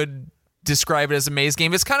maybe could describe it as a maze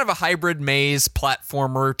game. It's kind of a hybrid maze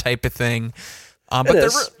platformer type of thing.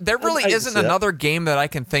 But there really isn't another game that I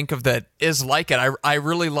can think of that is like it. I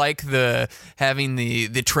really like having the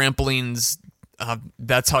trampolines.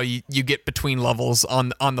 That's how you get between levels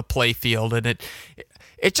on the play field, and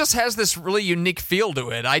it just has this really unique feel to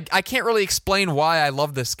it. I can't really explain why I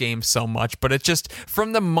love this game so much, but it just,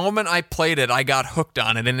 from the moment I played it, I got hooked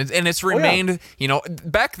on it, and it's remained,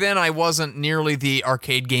 back then I wasn't nearly the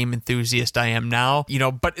arcade game enthusiast I am now,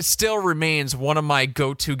 but it still remains one of my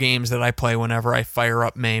go-to games that I play whenever I fire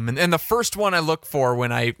up MAME, and the first one I look for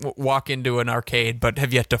when I walk into an arcade, but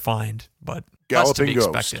have yet to find, but... That's to Galloping be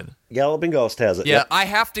Ghost. expected. Galloping Ghost has it. Yeah, Yep. I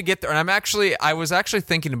have to get there. And I was actually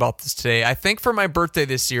thinking about this today. I think for my birthday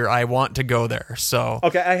this year, I want to go there. So,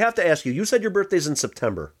 Okay, I have to ask you. You said your birthday's in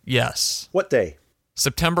September. yes, What day?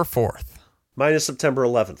 September 4th. Mine is September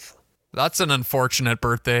 11th. That's an unfortunate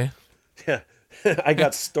birthday. Yeah. I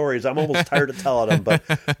got stories. I'm almost tired of telling them, but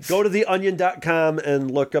go to theonion.com and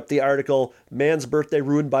look up the article, Man's Birthday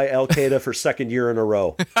Ruined by Al-Qaeda for Second Year in a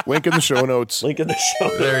Row. Link in the show notes. Link in the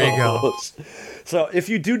show There you go. notes. So if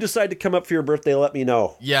you do decide to come up for your birthday, let me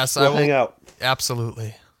know. Yes, I We'll will. hang out.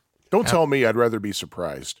 Absolutely. Don't tell me. I'd rather be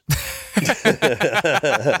surprised.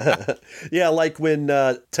 Yeah, like when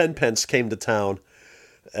Tenpence came to town.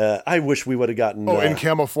 I wish we would have gotten... And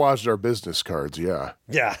camouflaged our business cards, yeah.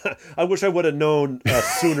 Yeah, I wish I would have known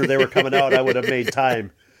sooner they were coming out. I would have made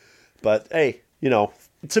time. But hey,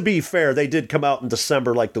 to be fair, they did come out in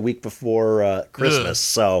December, like the week before Christmas.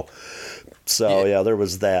 So yeah, there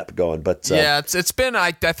was that going. But Yeah, it's been.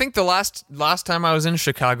 I think the last time I was in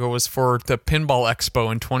Chicago was for the Pinball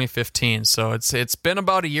Expo in 2015. So it's been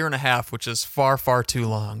about a year and a half, which is far too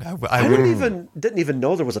long. I didn't even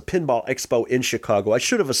know there was a pinball expo in Chicago. I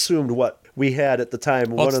should have assumed what we had at the time.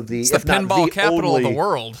 Well, it's the pinball capital of the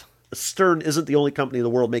world. Stern isn't the only company in the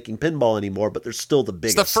world making pinball anymore, but they're still the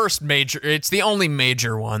biggest. It's the first major. It's the only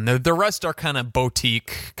major one. The rest are kind of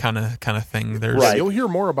boutique kind of thing. Right. You'll hear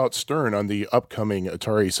more about Stern on the upcoming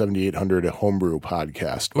Atari 7800 Homebrew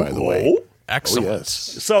podcast, by the way. Excellent. Oh, yes.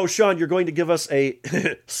 So, Sean, you're going to give us a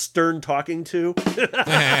Stern talking to? You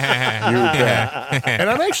bet. And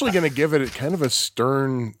I'm actually going to give it kind of a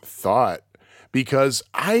stern thought because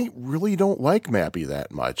I really don't like Mappy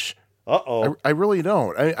that much. Uh-oh. I really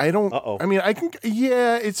don't. I don't. Uh-oh. I mean,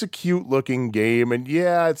 yeah, it's a cute looking game, and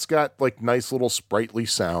yeah, it's got like nice little sprightly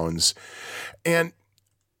sounds. And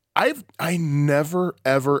I never,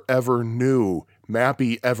 ever knew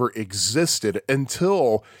Mappy ever existed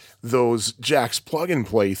until those Jack's plug and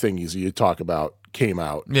play thingies you talk about came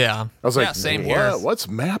out. Yeah. I was like, same what? here. What's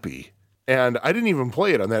Mappy? And I didn't even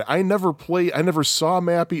play it on that. I never saw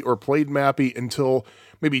Mappy or played Mappy until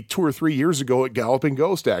maybe 2 or 3 years ago at Galloping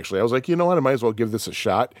Ghost, actually. I was like, you know what? I might as well give this a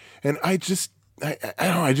shot. And I don't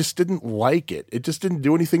know, I just didn't like it. It just didn't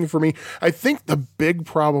do anything for me. I think the big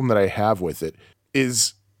problem that I have with it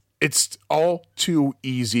is it's all too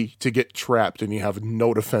easy to get trapped and you have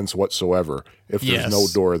no defense whatsoever if there's no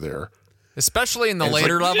door there. Especially in the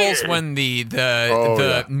later levels when the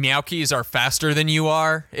Meowkeys are faster than you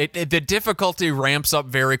are. The difficulty ramps up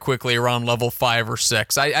very quickly around level 5 or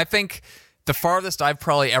 6. I think the farthest I've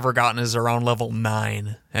probably ever gotten is around level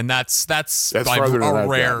 9, and that's like farther than a I've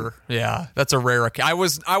rare. gotten. Yeah, that's a rare. I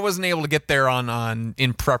wasn't able to get there on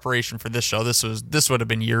in preparation for this show. This would have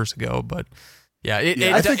been years ago, but yeah,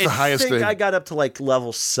 I think the highest thing I got up to like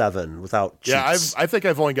level 7 without cheats. Yeah, I think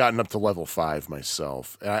I've only gotten up to level 5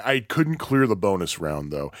 myself. I couldn't clear the bonus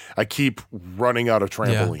round though. I keep running out of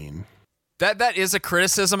trampoline. Yeah. That is a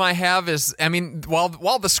criticism I have is, I mean, while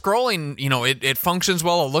the scrolling, it functions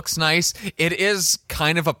well, it looks nice, it is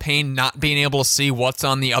kind of a pain not being able to see what's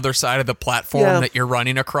on the other side of the platform that you're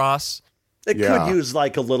running across. It could use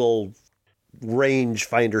like a little range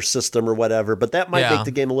finder system or whatever, but that might make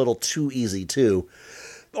the game a little too easy too.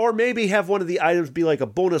 Or maybe have one of the items be like a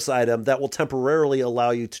bonus item that will temporarily allow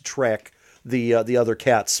you to track the other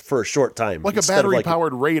cats for a short time. Like a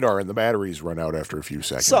battery-powered radar and the batteries run out after a few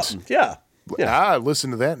seconds. Something, yeah.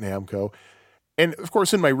 Listen to that, Namco. And of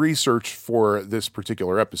course, in my research for this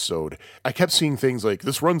particular episode, I kept seeing things like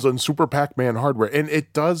this runs on Super Pac-Man hardware, and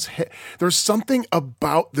it does. There's something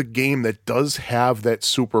about the game that does have that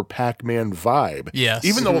Super Pac-Man vibe. Yes,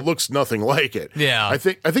 even though it looks nothing like it. Yeah, I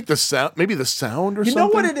think the sound, maybe the sound or something. You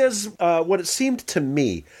know what it is? What it seemed to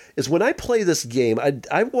me is when I play this game,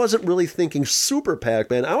 I wasn't really thinking Super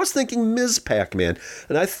Pac-Man. I was thinking Ms. Pac-Man,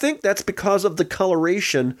 and I think that's because of the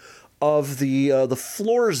coloration of the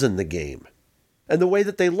floors in the game. And the way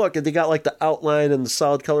that they look, and they got like the outline and the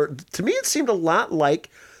solid color. To me, it seemed a lot like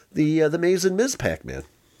the Maze and Ms. Pac-Man.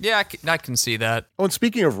 Yeah, I can see that. Oh, and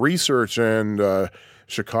speaking of research and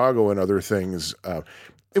Chicago and other things,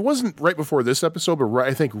 it wasn't right before this episode, but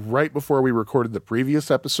I think right before we recorded the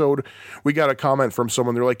previous episode, we got a comment from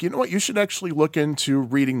someone. They're like, you know what? You should actually look into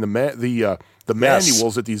reading the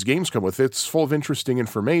manuals that these games come with. It's full of interesting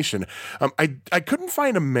information. I couldn't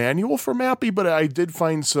find a manual for Mappy, but I did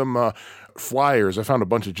find some flyers. I found a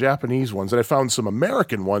bunch of Japanese ones, and I found some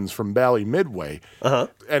American ones from Bally Midway.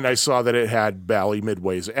 And I saw that it had Bally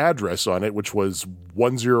Midway's address on it, which was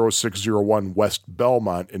 10601 West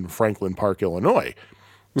Belmont in Franklin Park, Illinois.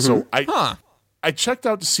 So I checked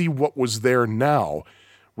out to see what was there now.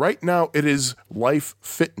 Right now, it is Life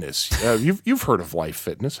Fitness. You've heard of Life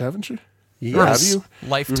Fitness, haven't you? Have you?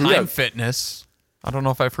 Lifetime Fitness. I don't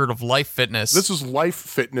know if I've heard of Life Fitness. This is Life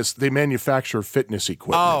Fitness. They manufacture fitness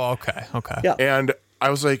equipment. Oh, okay. Yeah. And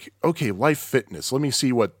I was like, okay, Life Fitness. Let me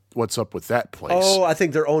see what's up with that place. Oh, I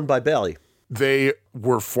think they're owned by Bally. They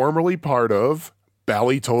were formerly part of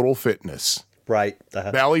Bally Total Fitness. Right.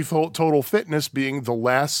 Bally Total Fitness being the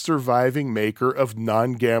last surviving maker of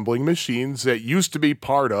non-gambling machines that used to be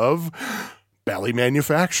part of Bally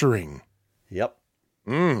Manufacturing. Yep.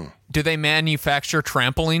 Do they manufacture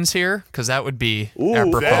trampolines here? Because that would be Ooh,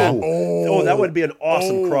 apropos. that would be an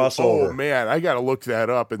awesome crossover. Oh man, I got to look that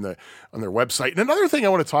up on their website. And another thing I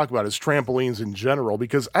want to talk about is trampolines in general,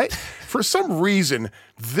 because for some reason,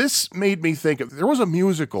 this made me think there was a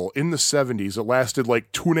musical in the 70s that lasted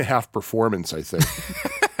like 2.5 performances, I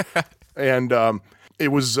think. And it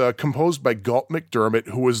was composed by Galt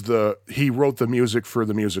McDermott, he wrote the music for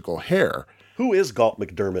the musical Hair. Who is Galt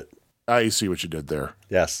McDermott? I see what you did there.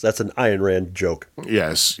 Yes, that's an Ayn Rand joke.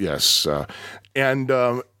 Yes. And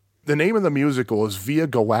the name of the musical is Via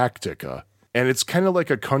Galactica, and it's kind of like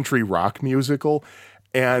a country rock musical,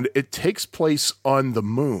 and it takes place on the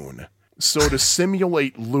moon. So to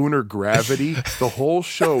simulate lunar gravity, the whole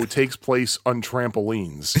show takes place on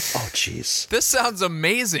trampolines. Oh, jeez. This sounds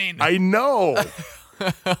amazing. I know.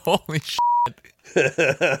 Holy shit.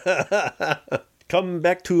 Come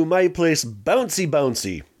back to my place, bouncy,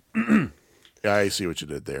 bouncy. Yeah, I see what you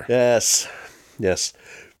did there. Yes.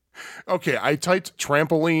 Okay, I typed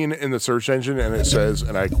trampoline in the search engine, and it says,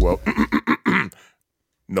 and I quote,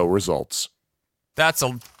 no results. That's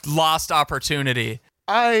a lost opportunity.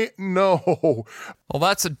 I know. Well,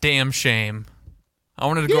 that's a damn shame. I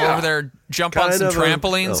wanted to go over there, jump on some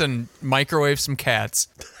trampolines, and microwave some cats.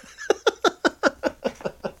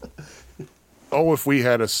 Oh, if we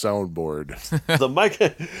had a soundboard. The mic.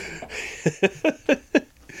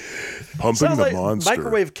 Pumping the monster.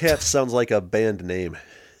 Microwave Cats sounds like a band name.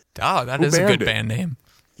 Oh, that is a good band name.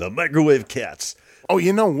 The Microwave Cats. Oh,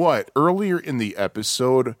 you know what? Earlier in the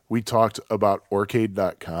episode, we talked about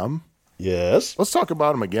Aurcade.com. Yes. Let's talk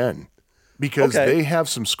about them again. Because they have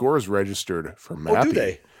some scores registered for Mappy. Oh, do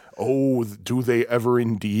they? Oh, do they ever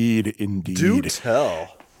indeed. Do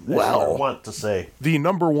tell. Well, I want to say. The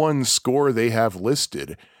number one score they have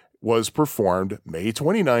listed was performed May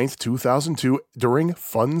 29th, 2002 during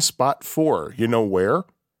Fun Spot 4. You know where?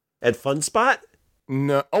 At Fun Spot?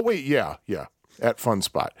 No. Oh, wait. Yeah. At Fun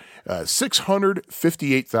Spot.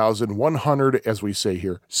 658,100, as we say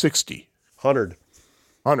here, 60. 100.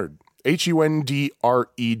 HUNDRED.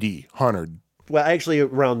 100. Well, actually,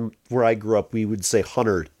 around where I grew up, we would say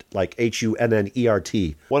Hunnert, like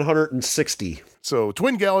HUNNERT. 160. So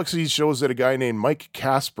Twin Galaxies shows that a guy named Mike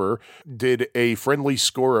Casper did a friendly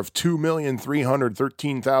score of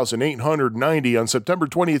 2,313,890 on September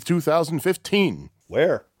 20th, 2015.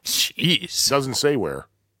 Where? Jeez. Doesn't say where.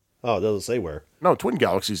 Oh, it doesn't say where. No, Twin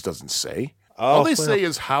Galaxies doesn't say. Oh, all they say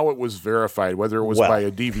is how it was verified, whether it was by a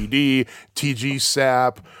DVD, TG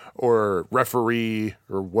SAP, or referee,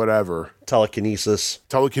 or whatever. Telekinesis,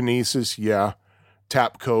 yeah.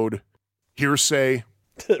 Tap code. Hearsay.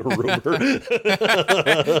 Rumor.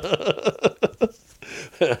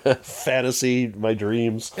 Fantasy, my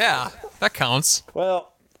dreams. Yeah, that counts.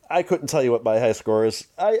 Well, I couldn't tell you what my high score is.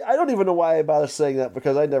 I don't even know why I bother saying that,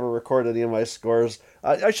 because I never record any of my scores.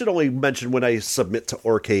 I should only mention when I submit to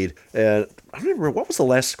Aurcade. And I don't remember, what was the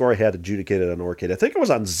last score I had adjudicated on Aurcade? I think it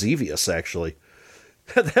was on Xevious, actually.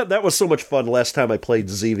 That was so much fun. Last time I played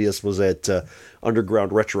Xevious was at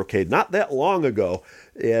Underground Retrocade, not that long ago.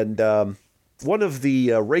 And one of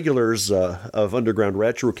the regulars of Underground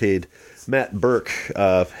Retrocade, Matt Burke,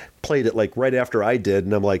 played it like right after I did.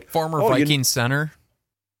 And I'm like, former Viking center.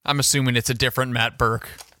 I'm assuming it's a different Matt Burke.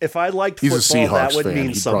 If I liked football, that would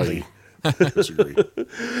mean something.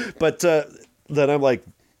 But then I'm like,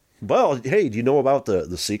 well, hey, do you know about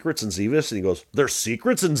the secrets in Xevious? And he goes, there's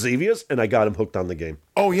secrets in Xevious? And I got him hooked on the game.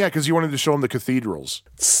 Oh, yeah, because you wanted to show him the cathedrals.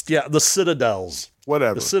 Yeah, the citadels.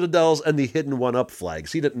 Whatever. The citadels and the hidden one-up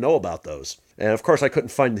flags. He didn't know about those. And, of course, I couldn't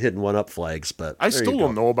find the hidden one-up flags, but I still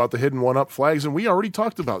don't know about the hidden one-up flags, and we already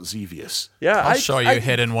talked about Xevious. Yeah, I'll show you a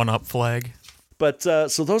hidden one-up flag. But,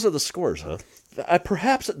 so those are the scores, huh?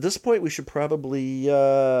 Perhaps at this point we should probably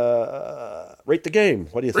rate the game.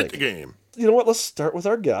 What do you think? Rate the game. You know what? Let's start with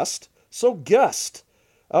our guest. So, guest,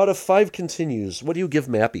 out of 5 continues, what do you give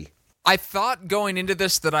Mappy? I thought going into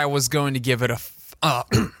this that I was going to give it a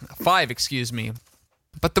 5, excuse me.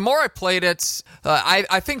 But the more I played it,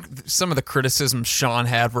 I think some of the criticisms Sean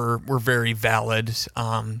had were very valid.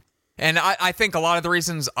 And And I think a lot of the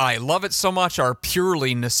reasons I love it so much are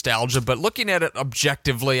purely nostalgia, but looking at it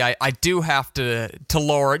objectively, I do have to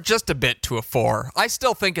lower it just a bit to a 4. I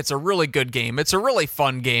still think it's a really good game. It's a really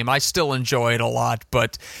fun game. I still enjoy it a lot,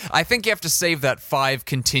 but I think you have to save that 5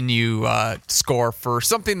 continue score for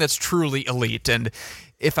something that's truly elite. And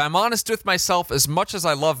if I'm honest with myself, as much as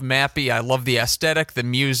I love Mappy, I love the aesthetic, the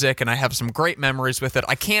music, and I have some great memories with it,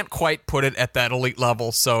 I can't quite put it at that elite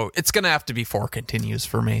level, so it's going to have to be 4 continues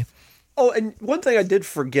for me. Oh, and one thing I did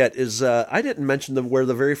forget is I didn't mention where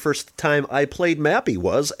the very first time I played Mappy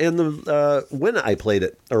was, and when I played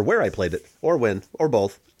it, or where I played it, or when, or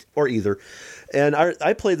both, or either. And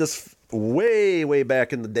I played this way, way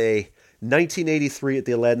back in the day, 1983 at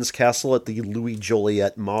the Aladdin's Castle at the Louis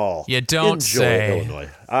Joliet Mall. You don't in say. Joliet, Illinois.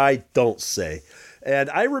 I don't say. And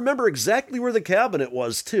I remember exactly where the cabinet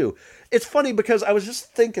was, too. It's funny because I was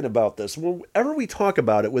just thinking about this. Whenever we talk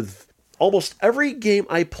about it, with almost every game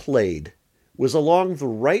I played was along the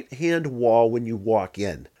right-hand wall when you walk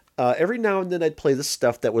in. Every now and then I'd play this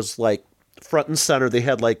stuff that was like front and center. They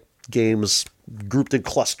had like games grouped in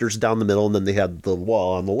clusters down the middle, and then they had the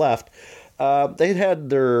wall on the left. They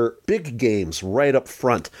had their big games right up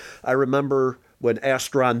front. I remember when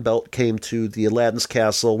Astron Belt came to the Aladdin's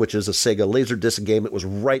Castle, which is a Sega Laserdisc game. It was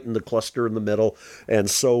right in the cluster in the middle,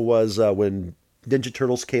 and so was when Ninja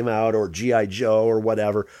Turtles came out, or G.I. Joe, or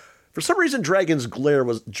whatever. For some reason, Dragon's Lair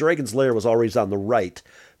was always on the right,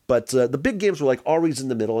 but the big games were like always in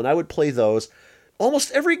the middle, and I would play those.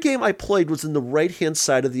 Almost every game I played was in the right-hand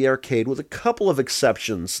side of the arcade, with a couple of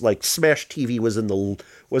exceptions, like Smash TV was in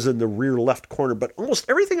the rear left corner, but almost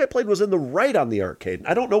everything I played was in the right on the arcade.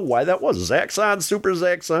 I don't know why that was. Zaxxon, Super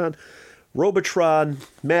Zaxxon, Robotron,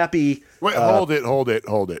 Mappy. Wait, hold it.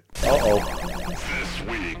 Uh-oh. This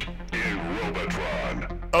week in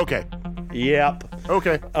Robotron. Okay. Yep.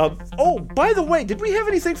 Okay. Oh, by the way, did we have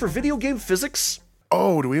anything for video game physics?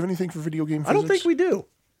 Oh, do we have anything for video game physics? I don't think we do.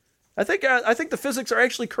 I think the physics are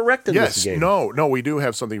actually correct in this game. No, we do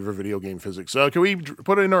have something for video game physics. Can we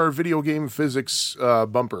put in our video game physics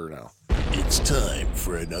bumper now? It's time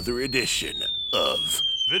for another edition of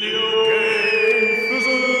Video Game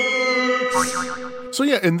Physics! So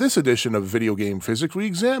in this edition of Video Game Physics, we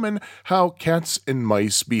examine how cats and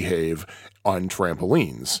mice behave on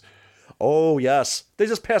trampolines. Oh, yes. They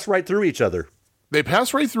just pass right through each other. They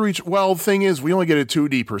pass right through each... Well, the thing is, we only get a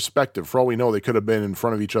 2D perspective. For all we know, they could have been in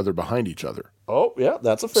front of each other, behind each other. Oh, yeah,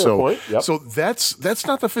 that's a fair point. Yep. So that's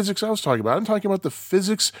not the physics I was talking about. I'm talking about the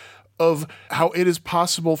physics of how it is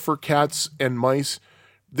possible for cats and mice.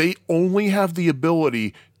 They only have the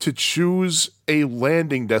ability to choose a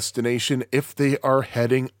landing destination if they are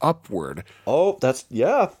heading upward. Oh, that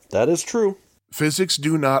is true. Physics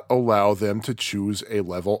do not allow them to choose a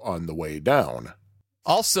level on the way down.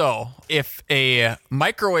 Also, if a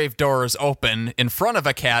microwave door is open in front of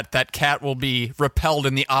a cat, that cat will be repelled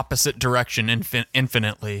in the opposite direction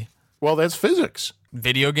infinitely. Well, that's physics.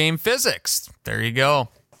 Video game physics. There you go.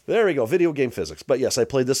 There we go, video game physics. But yes, I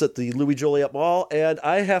played this at the Louis Joliet Mall, and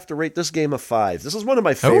I have to rate this game a 5. This is one of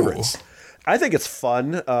my favorites. Oh. I think it's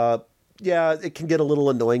fun. Yeah, it can get a little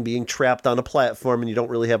annoying being trapped on a platform, and you don't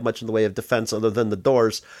really have much in the way of defense other than the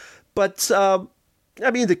doors. But I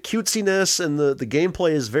mean, the cutesiness and the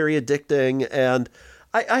gameplay is very addicting, and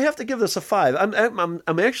I have to give this a 5.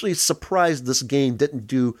 I'm actually surprised this game didn't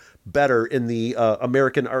do better in the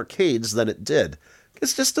American arcades than it did.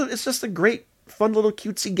 It's just a great, fun little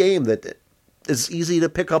cutesy game that is easy to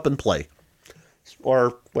pick up and play.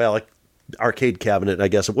 Or, well, like arcade cabinet, I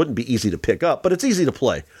guess it wouldn't be easy to pick up, but it's easy to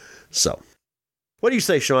play. So, what do you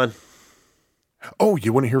say, Sean? Oh,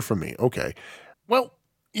 you want to hear from me? Okay. Well,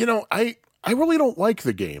 I really don't like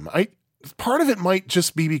the game. Part of it might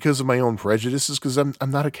just be because of my own prejudices, because I'm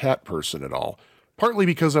not a cat person at all. Partly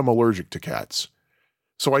because I'm allergic to cats.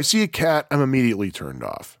 So I see a cat, I'm immediately turned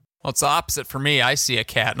off. Well, it's the opposite for me. I see a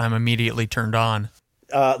cat and I'm immediately turned on.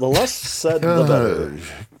 The less said, the better.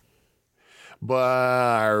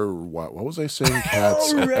 But what was I saying?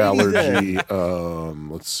 Cats allergy.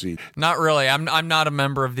 Let's see. Not really. I'm not a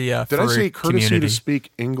member of the Did I say courtesy community. to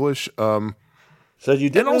speak English? So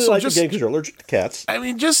you didn't really like the game because you're allergic to cats. I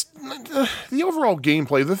mean, just the overall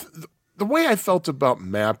gameplay. The way I felt about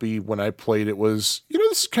Mappy when I played it was,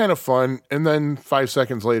 this is kind of fun. And then 5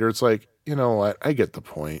 seconds later, it's like, you know what? I get the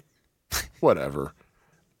point. Whatever.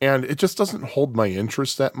 And it just doesn't hold my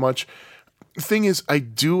interest that much. The thing is, I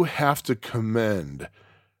do have to commend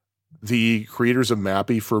the creators of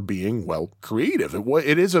Mappy for being, creative.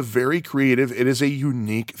 It is a very creative, it is a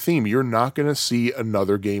unique theme. You're not going to see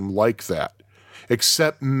another game like that.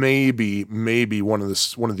 Except maybe one of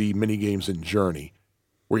the mini games in Journey,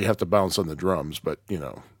 where you have to bounce on the drums. But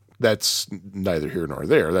That's neither here nor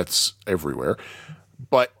there. That's everywhere.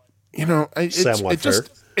 But,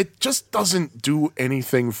 it just doesn't do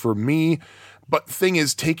anything for me. But the thing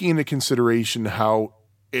is, taking into consideration how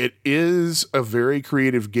it is a very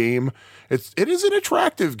creative game, it is an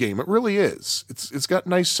attractive game. It really is. It's got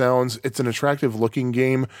nice sounds. It's an attractive looking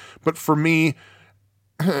game. But for me,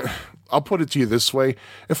 I'll put it to you this way.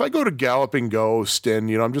 If I go to Galloping Ghost and,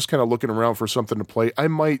 I'm just kind of looking around for something to play, I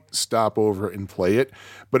might stop over and play it.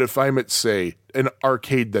 But if I'm at, say, an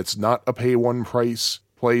arcade that's not a pay one price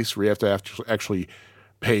place where you have to actually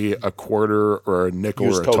pay a quarter or a nickel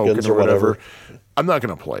Use or a token or whatever, I'm not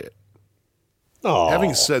going to play it. Oh.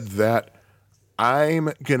 Having said that,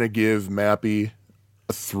 I'm going to give Mappy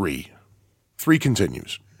a 3. 3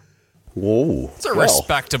 continues. Whoa. It's a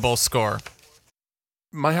respectable score.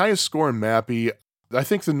 My highest score in Mappy, I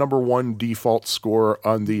think the number one default score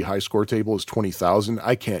on the high score table is 20,000.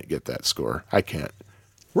 I can't get that score. I can't.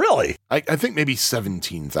 Really? I think maybe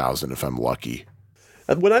 17,000 if I'm lucky.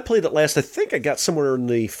 When I played it last, I think I got somewhere in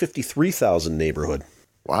the 53,000 neighborhood.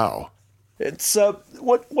 Wow. It's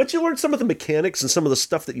once you learn some of the mechanics and some of the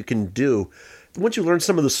stuff that you can do, once you learn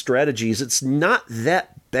some of the strategies, it's not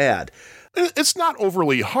that bad. It's not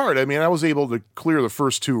overly hard. I mean, I was able to clear the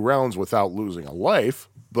first 2 rounds without losing a life,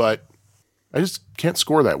 but I just can't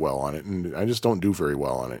score that well on it, and I just don't do very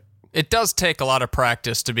well on it. It does take a lot of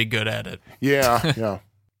practice to be good at it. Yeah, yeah.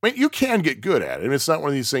 I mean, you can get good at it. And it's not one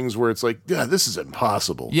of these things where it's like, yeah, this is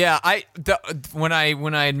impossible. Yeah, when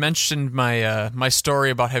I had mentioned my story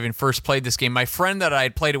about having first played this game, my friend that I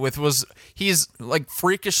had played it with he's like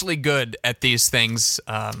freakishly good at these things.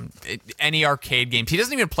 Any arcade games, he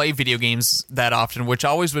doesn't even play video games that often, which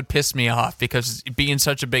always would piss me off because being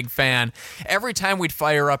such a big fan, every time we'd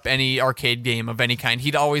fire up any arcade game of any kind,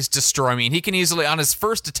 he'd always destroy me. And he can easily, on his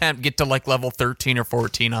first attempt, get to like level 13 or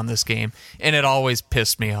 14 on this game, and it always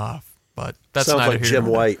pissed me off. But that's sounds not like Jim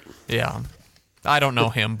White. Yeah, I don't know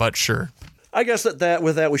him, but sure. I guess with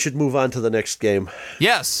that we should move on to the next game.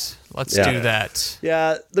 Yes, let's do that.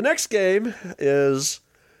 Yeah, the next game is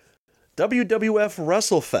WWF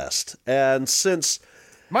WrestleFest, and since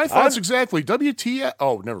my thoughts exactly, WTF.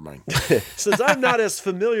 Oh, never mind. Since I'm not as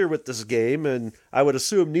familiar with this game, and I would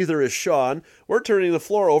assume neither is Sean, we're turning the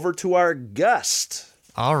floor over to our guest.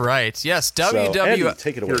 All right. Yes, WWF. So, Andy,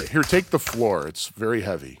 take it away. Here, take the floor. It's very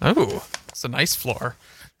heavy. Oh, it's a nice floor.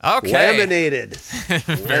 Okay. Laminated.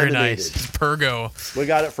 Very nice. Pergo. We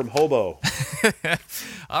got it from Hobo.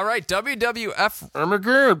 All right, WWF.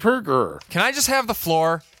 Pergo. Can I just have the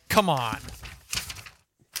floor? Come on.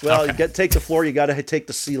 Well, okay. Take the floor. You got to take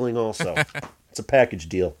the ceiling also. It's a package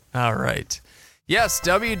deal. All right. Yes,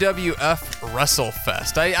 WWF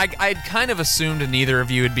WrestleFest. I'd kind of assumed neither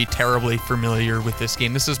of you would be terribly familiar with this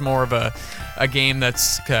game. This is more of a game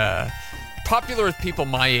that's popular with people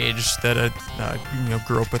my age that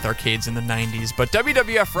grew up with arcades in the 90s. But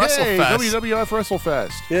WWF WrestleFest. Yay, WWF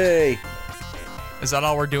WrestleFest. Yay. Is that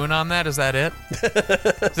all we're doing on that? Is that it?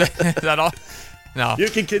 Is that all? No. You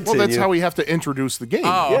can continue. Well, that's how we have to introduce the game.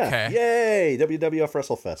 Oh, okay. Yay, WWF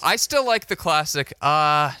WrestleFest. I still like the classic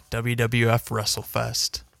WWF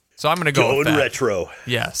WrestleFest. So I'm going to go with that. Retro.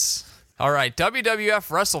 Yes. All right, WWF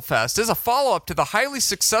WrestleFest is a follow-up to the highly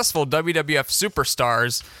successful WWF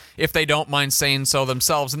Superstars, if they don't mind saying so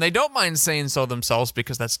themselves. And they don't mind saying so themselves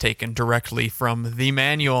because that's taken directly from the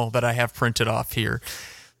manual that I have printed off here.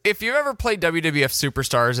 If you've ever played WWF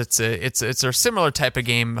Superstars, it's a similar type of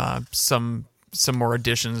game, some more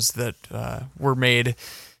additions that were made.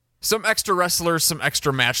 Some extra wrestlers, some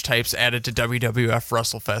extra match types added to WWF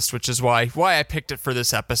WrestleFest, which is why I picked it for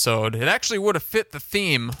this episode. It actually would have fit the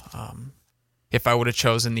theme if I would have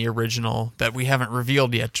chosen the original that we haven't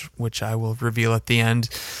revealed yet, which I will reveal at the end.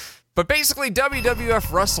 But basically, WWF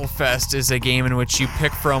WrestleFest is a game in which you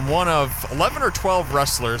pick from one of 11 or 12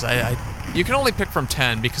 wrestlers. You can only pick from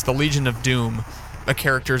 10 because the Legion of Doom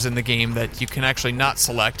characters in the game that you can actually not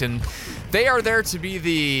select, and they are there to be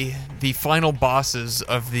the final bosses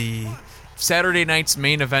of the Saturday night's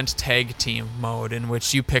main event tag team mode, in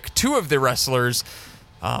which you pick 2 of the wrestlers.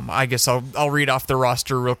 I guess I'll read off the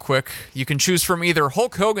roster real quick. You can choose from either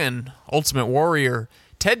Hulk Hogan, Ultimate Warrior,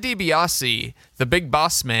 Ted DiBiase, the Big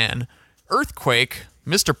Boss Man, Earthquake,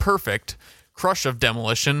 Mr. Perfect, Crush of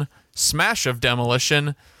Demolition, Smash of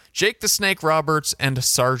Demolition, Jake the Snake Roberts, and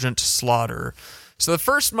Sergeant Slaughter. So the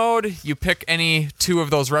first mode, you pick any 2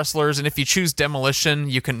 of those wrestlers, and if you choose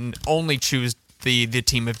Demolition, you can only choose the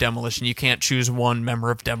team of Demolition. You can't choose one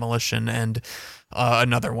member of Demolition and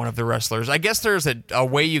another one of the wrestlers. I guess there's a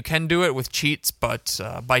way you can do it with cheats, but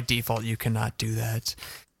by default, you cannot do that.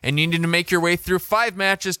 and you need to make your way through 5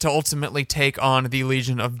 matches to ultimately take on the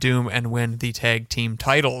Legion of Doom and win the tag team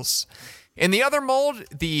titles. In the other mode,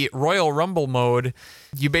 the Royal Rumble mode,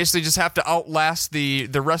 you basically just have to outlast the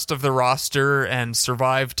rest of the roster and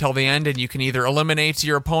survive till the end, and you can either eliminate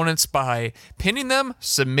your opponents by pinning them,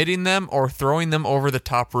 submitting them, or throwing them over the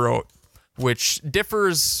top rope, which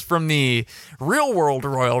differs from the real-world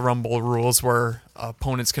Royal Rumble rules where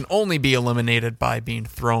opponents can only be eliminated by being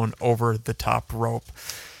thrown over the top rope.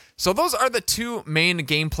 So those are the 2 main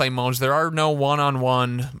gameplay modes. There are no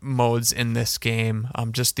one-on-one modes in this game,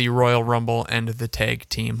 just the Royal Rumble and the tag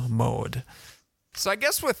team mode. So I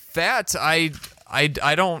guess with that, I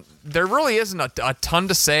don't. There really isn't a ton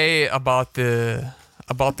to say about the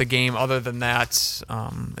game other than that,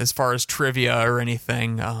 as far as trivia or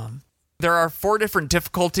anything. There are 4 different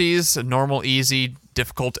difficulties: normal, easy,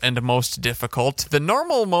 difficult, and most difficult. The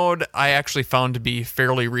normal mode I actually found to be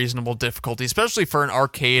fairly reasonable difficulty, especially for an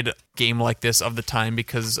arcade game like this of the time,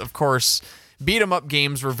 because, of course, beat-em-up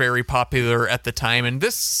games were very popular at the time, and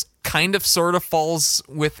this kind of sort of falls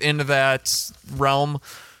within that realm.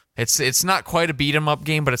 It's not quite a beat-em-up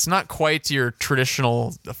game, but it's not quite your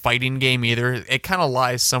traditional fighting game either. It kind of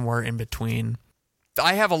lies somewhere in between.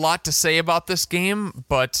 I have a lot to say about this game,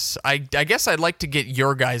 but I guess I'd like to get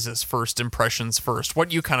your guys' first impressions first,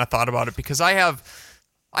 what you kind of thought about it, because I have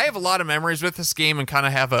a lot of memories with this game and kind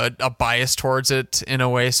of have a bias towards it in a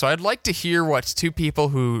way, so I'd like to hear what 2 people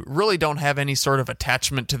who really don't have any sort of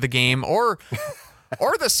attachment to the game or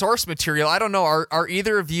the source material, I don't know, are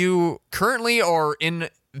either of you currently or in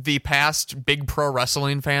the past big pro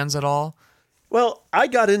wrestling fans at all? Well, I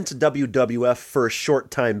got into WWF for a short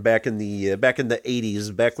time back in the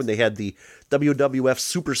 80s, back when they had the WWF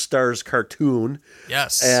Superstars cartoon.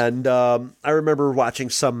 Yes. And I remember watching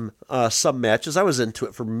some matches. I was into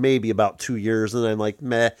it for maybe about 2 years, and I'm like,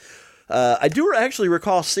 meh. I do actually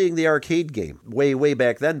recall seeing the arcade game way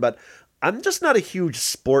back then, but I'm just not a huge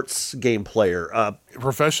sports game player.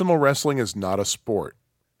 Professional wrestling is not a sport.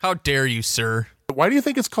 How dare you, sir? Why do you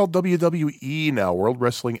think it's called WWE now, World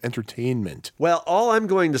Wrestling Entertainment? Well, all I'm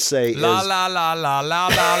going to say la la la la la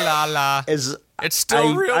la la is it's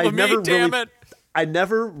still real to me, damn it. I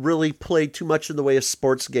never really played too much in the way of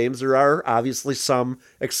sports games. There are obviously some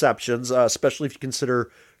exceptions, especially if you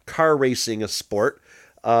consider car racing a sport.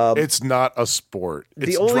 It's not a sport.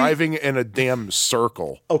 It's driving in a damn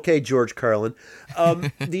circle. Okay, George Carlin.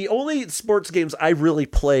 The only sports games I really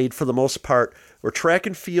played for the most part were track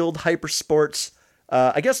and field, hyper sports.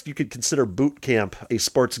 I guess you could consider Boot Camp a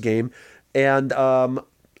sports game, and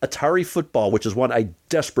Atari Football, which is one I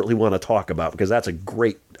desperately want to talk about because that's a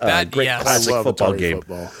great classic football game.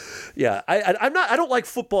 Football. Yeah, I don't like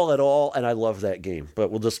football at all, and I love that game.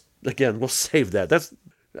 But we'll save that.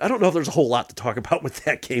 I don't know if there's a whole lot to talk about with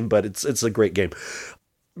that game, but it's a great game.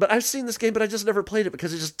 But I've seen this game, but I just never played it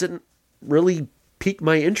because it just didn't really pique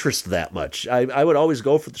my interest that much. I would always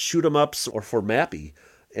go for the shoot 'em ups or for Mappy,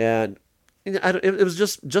 and it was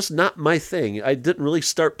just not my thing. I didn't really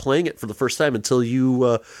start playing it for the first time until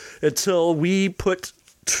we put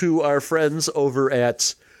to our friends over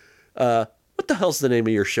at what the hell's the name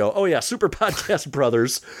of your show? Oh yeah, Super Podcast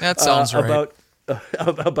Brothers. That sounds right.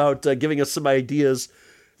 About giving us some ideas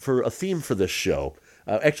for a theme for this show.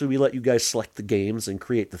 Actually, we let you guys select the games and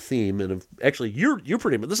create the theme, and actually, you're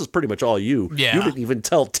pretty much, this is pretty much all you. Yeah. You didn't even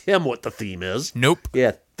tell Tim what the theme is. Nope.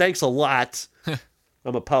 Yeah, thanks a lot.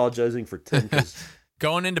 I'm apologizing for Tim.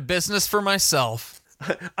 Going into business for myself.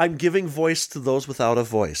 I'm giving voice to those without a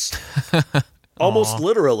voice. Almost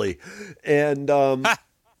literally. And,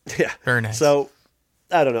 yeah. Very nice. So,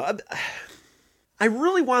 I don't know. I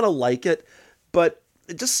really want to like it, but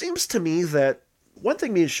it just seems to me that one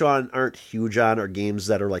thing me and Sean aren't huge on are games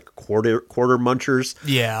that are like quarter munchers.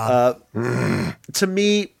 Yeah. To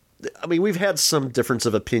me, I mean, we've had some difference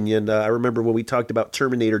of opinion. I remember when we talked about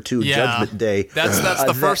Terminator 2 Judgment Day. That's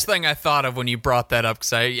the first thing I thought of when you brought that up,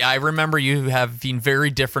 because I remember you having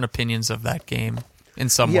very different opinions of that game in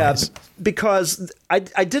some ways. Yeah, because I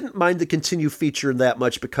didn't mind the continue feature that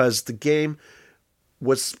much because the game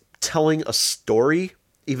was telling a story,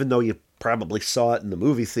 even though you probably saw it in the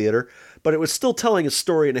movie theater, but it was still telling a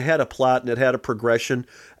story, and it had a plot and it had a progression,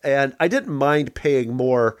 and I didn't mind paying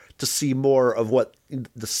more to see more of what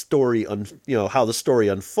the story, how the story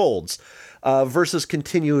unfolds, versus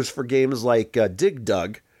continues for games like Dig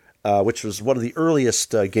Dug, which was one of the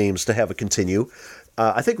earliest games to have a continue.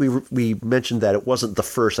 I think we mentioned that it wasn't the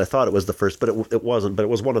first. I thought it was the first, but it wasn't. But it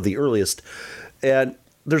was one of the earliest, and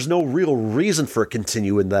there's no real reason for a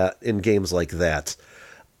continue in games like that.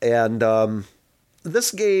 And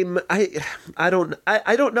this game, I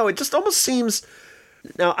don't know. It just almost seems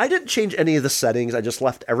Now, I didn't change any of the settings. I just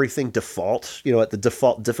left everything default, at the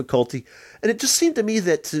default difficulty. And it just seemed to me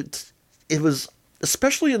that it was,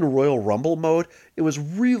 especially in Royal Rumble mode, it was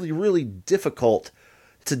really, really difficult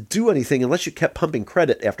to do anything unless you kept pumping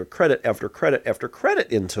credit after credit after credit after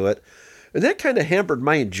credit into it. And that kind of hampered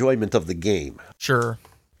my enjoyment of the game. Sure.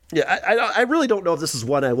 Yeah, I really don't know if this is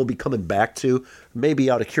one I will be coming back to, maybe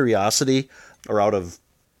out of curiosity or out of,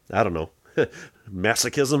 I don't know,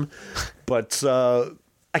 masochism. But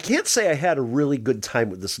I can't say I had a really good time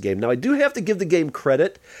with this game. Now, I do have to give the game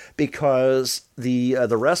credit because the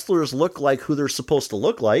wrestlers look like who they're supposed to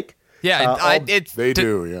look like. Yeah, they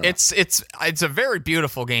do. Yeah, it's a very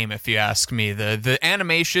beautiful game if you ask me. The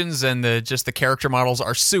animations and the character models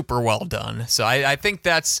are super well done. So I think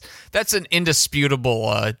that's an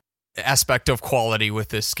indisputable aspect of quality with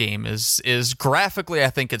this game. Is graphically, I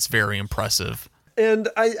think it's very impressive. And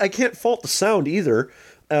I can't fault the sound either.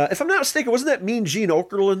 If I'm not mistaken, wasn't that Mean Gene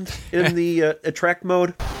Okerlund in the attract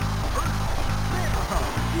mode?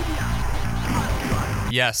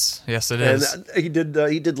 Yes, it is. And he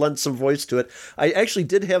did lend some voice to it. I actually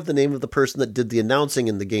did have the name of the person that did the announcing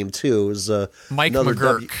in the game too. It was Mike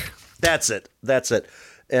McGurk. That's it.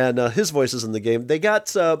 And his voice is in the game. They've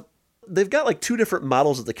got like two different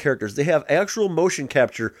models of the characters. They have actual motion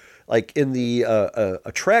capture, like in the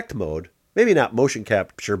attract mode. Maybe not motion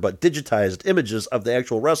capture, but digitized images of the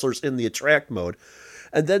actual wrestlers in the attract mode.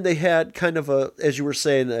 And then they had kind of as you were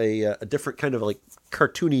saying, a different kind of like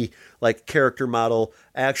cartoony like character model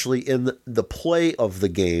actually in the play of the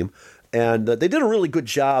game. And they did a really good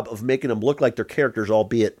job of making them look like their characters,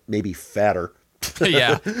 albeit maybe fatter.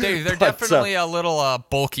 Yeah, they're definitely a little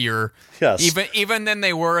bulkier. Yes, even than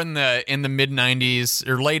they were in the mid '90s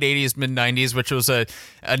or late '80s, mid '90s, which was a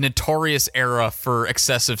notorious era for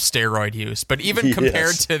excessive steroid use. But even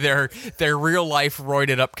compared to their real life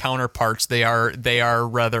roided up counterparts, they are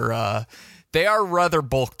rather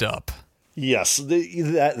bulked up. Yes,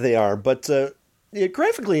 they are. But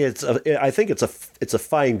graphically, I think it's a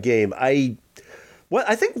fine game. I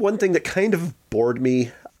think one thing that kind of bored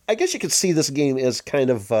me. I guess you could see this game as kind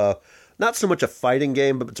of not so much a fighting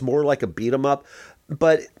game, but it's more like a beat 'em up.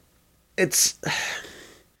 But it's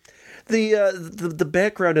the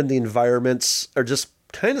background and the environments are just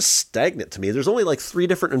kind of stagnant to me. There's only like 3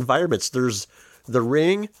 different environments. There's the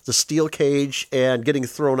ring, the steel cage, and getting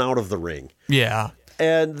thrown out of the ring. Yeah,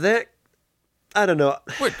 and that. I don't know.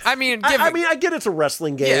 I mean, I get it's a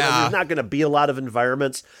wrestling game. Yeah. And there's not going to be a lot of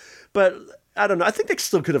environments, but I don't know. I think they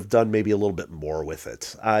still could have done maybe a little bit more with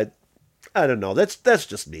it. I don't know. That's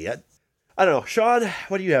just me. I don't know. Sean,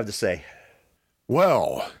 what do you have to say?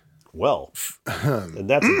 Well, and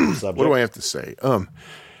that's a good subject. What do I have to say?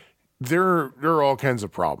 There are all kinds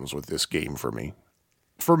of problems with this game for me.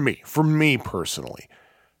 For me personally.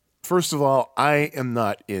 First of all, I am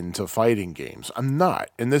not into fighting games. I'm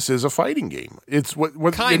not, and this is a fighting game. It's what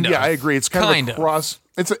kind of. Yeah, I agree. It's kind of a cross.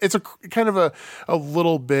 It's a kind of a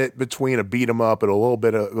little bit between a beat 'em up and a little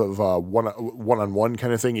bit of a one-on-one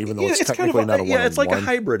kind of thing. Even though it's technically kind of not a one-on-one. it's like a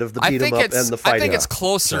hybrid of the beat 'em up and the fight. I think it's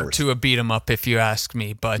closer to a beat 'em up if you ask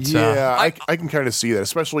me. But yeah, I can kind of see that,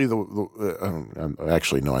 especially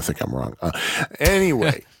actually, no, I think I'm wrong.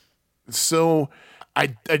 Anyway, so.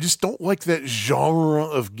 I just don't like that genre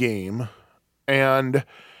of game, and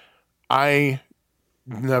I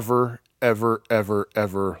never, ever, ever,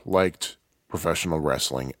 ever liked professional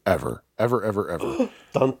wrestling. Ever. Dun,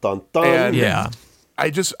 dun, dun. And yeah.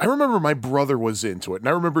 I remember my brother was into it, and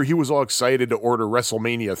I remember he was all excited to order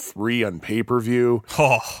WrestleMania 3 on pay-per-view.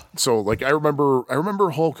 Oh. So, like, I remember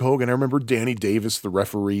Hulk Hogan, I remember Danny Davis, the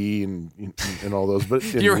referee, and all those, but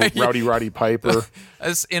Right. Roddy Piper.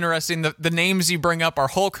 That's interesting. The names you bring up are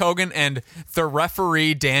Hulk Hogan and the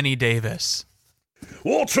referee Danny Davis.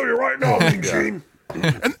 Well, I'll tell you right now, Gene.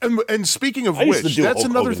 And speaking of used to which, do that's Hulk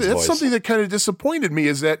another Hogan's thing. That's voice. something that kind of disappointed me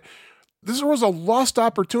is that this was a lost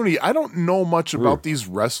opportunity. I don't know much about these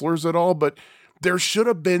wrestlers at all, but there should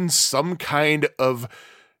have been some kind of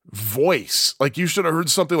voice. Like you should have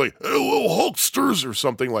heard something like "Hello, Hulksters" or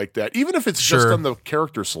something like that. Even if it's just on the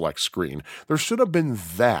character select screen, there should have been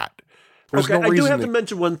that. There's no I do reason have to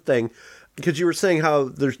mention one thing. Because you were saying how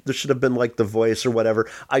there should have been like the voice or whatever.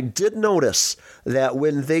 I did notice that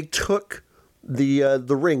when they took the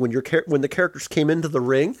ring, when the characters came into the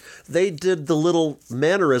ring, they did the little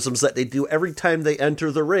mannerisms that they do every time they enter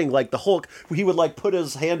the ring. Like the Hulk, he would like put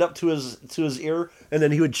his hand up to his ear, and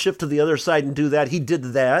then he would shift to the other side and do that. He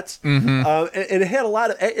did that, and it had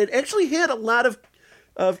it actually had a lot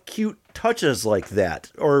of cute touches like that,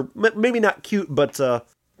 or maybe not cute, but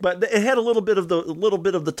it had a little bit of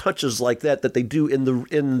the touches like that they do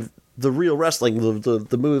in the real wrestling,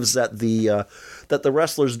 the moves that the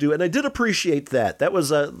wrestlers do, and I did appreciate that. That was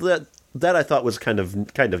that I thought was kind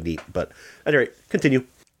of neat. But anyway, continue.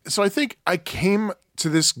 So I think I came to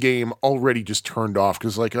this game already just turned off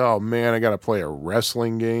because, like, oh man, I got to play a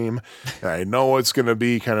wrestling game. And I know it's going to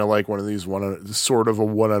be kind of like one of these sort of a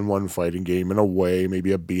one-on-one fighting game in a way,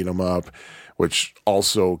 maybe a beat 'em up, which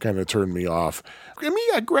also kind of turned me off. I mean,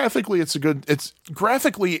 yeah, graphically it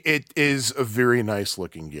is a very nice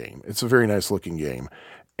looking game. It's a very nice looking game.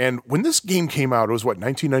 And when this game came out, it was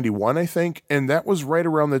 1991, I think, and that was right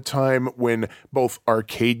around the time when both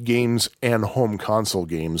arcade games and home console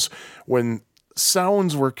games, when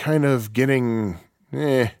sounds were kind of getting,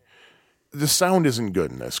 the sound isn't good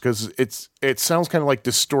in this because it sounds kind of like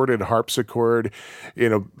distorted harpsichord,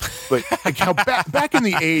 like how back in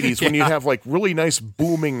the 80s when you have like really nice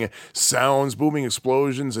booming sounds, booming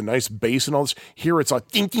explosions and nice bass and all this. Here it's like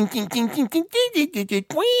ding ding ding ding ding ding ding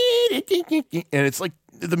ding ding ding, and it's like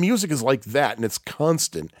the music is like that and it's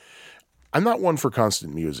constant. I'm not one for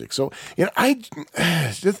constant music, so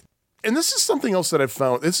and this is something else that I've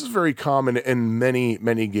found. This is very common in many,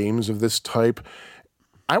 many games of this type.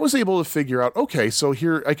 I was able to figure out, okay, so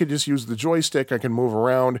here I could just use the joystick. I can move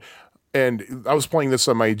around. And I was playing this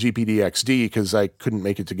on my GPD XD because I couldn't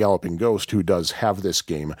make it to Galloping Ghost, who does have this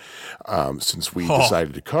game, since we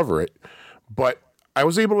decided to cover it. But I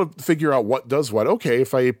was able to figure out what does what. Okay,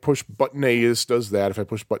 if I push button A, this does that. If I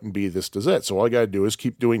push button B, this does it. So all I got to do is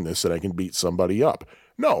keep doing this and I can beat somebody up.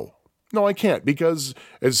 No, I can't, because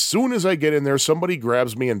as soon as I get in there, somebody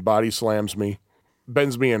grabs me and body slams me,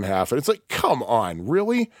 bends me in half. And it's like, come on,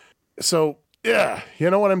 really? So, yeah, you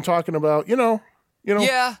know what I'm talking about? You know.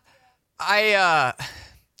 Yeah, I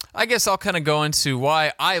guess I'll kind of go into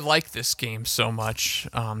why I like this game so much.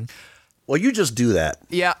 Well, you just do that.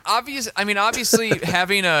 Yeah, obviously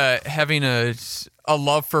having a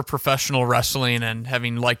love for professional wrestling and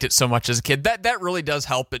having liked it so much as a kid, that really does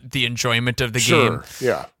help the enjoyment of the game.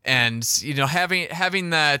 Yeah. And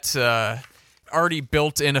having that already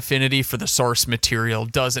built-in affinity for the source material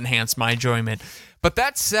does enhance my enjoyment. But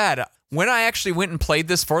that said, when I actually went and played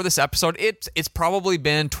this for this episode, it's probably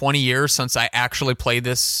been 20 years since I actually played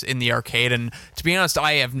this in the arcade, and to be honest,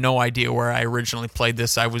 I have no idea where I originally played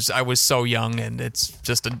this. I was so young, and it's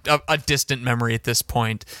just a distant memory at this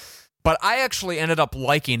point. But I actually ended up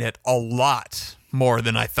liking it a lot more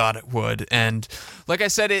than I thought it would. And like I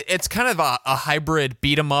said, it's kind of a hybrid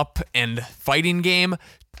beat 'em up and fighting game.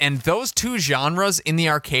 And those two genres in the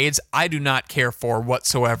arcades, I do not care for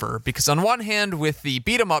whatsoever. Because on one hand, with the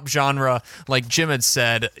beat 'em up genre, like Jim had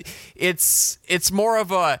said, it's more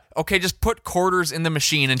of a, okay, just put quarters in the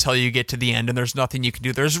machine until you get to the end, and there's nothing you can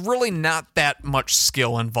do. There's really not that much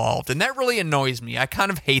skill involved. And that really annoys me. I kind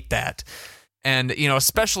of hate that. And,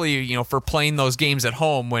 especially, for playing those games at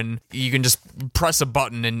home when you can just press a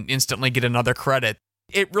button and instantly get another credit.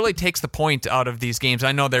 It really takes the point out of these games.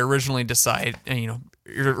 I know they're originally designed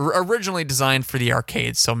for the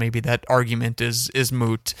arcade, so maybe that argument is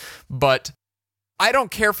moot. But I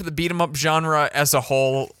don't care for the beat 'em up genre as a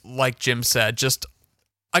whole, like Jim said. Just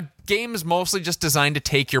a game is mostly just designed to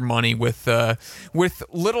take your money with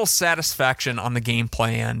little satisfaction on the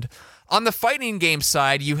gameplay end. On the fighting game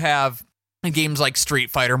side, you have games like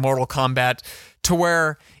Street Fighter, Mortal Kombat, to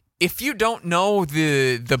where if you don't know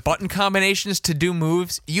the button combinations to do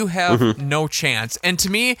moves, you have no chance. And to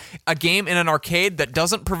me, a game in an arcade that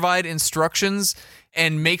doesn't provide instructions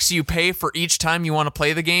and makes you pay for each time you want to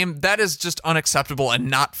play the game, that is just unacceptable and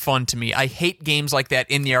not fun to me. I hate games like that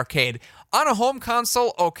in the arcade. On a home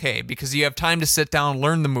console, okay, because you have time to sit down,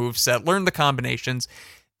 learn the moveset, learn the combinations.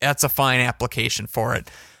 That's a fine application for it.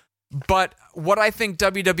 But what I think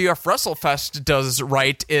WWF WrestleFest does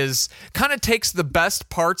right is kind of takes the best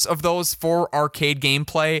parts of those for arcade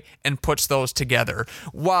gameplay and puts those together.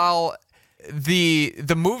 While the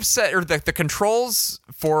moveset or the controls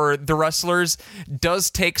for the wrestlers does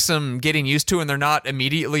take some getting used to and they're not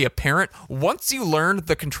immediately apparent, once you learn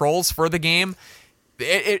the controls for the game,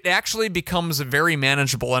 it actually becomes very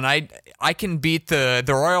manageable, and I can beat the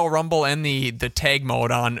Royal Rumble and the tag mode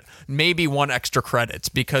on maybe one extra credit,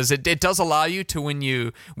 because it does allow you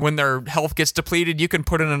to, when their health gets depleted, you can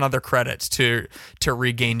put in another credit to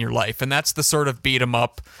regain your life, and that's the sort of beat 'em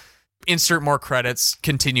up, insert more credits,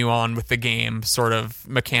 continue on with the game sort of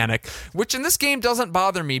mechanic, which in this game doesn't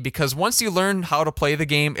bother me, because once you learn how to play the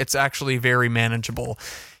game, it's actually very manageable.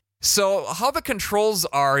 So how the controls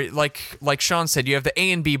are, like Sean said, you have the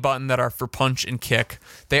A and B button that are for punch and kick.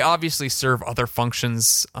 They obviously serve other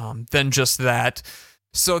functions than just that.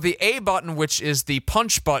 So the A button, which is the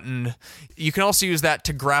punch button, you can also use that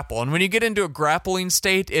to grapple. And when you get into a grappling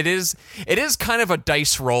state, it is kind of a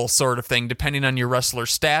dice roll sort of thing, depending on your wrestler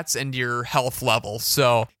stats and your health level.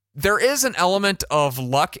 So there is an element of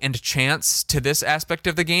luck and chance to this aspect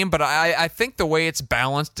of the game, but I think the way it's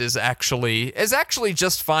balanced is actually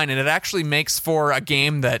just fine, and it actually makes for a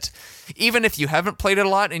game that, even if you haven't played it a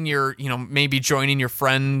lot and you're, maybe joining your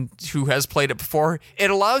friend who has played it before, it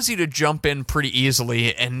allows you to jump in pretty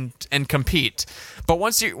easily and compete. But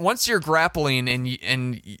once you're grappling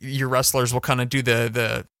and your wrestlers will kind of do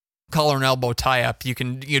the collar and elbow tie up,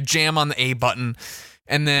 you jam on the A button.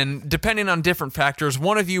 And then, depending on different factors,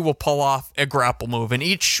 one of you will pull off a grapple move. And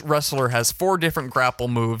each wrestler has 4 different grapple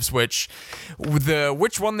moves, which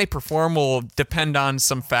one they perform will depend on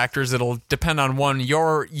some factors. It'll depend on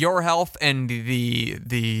your health and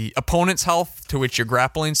the opponent's health to which you're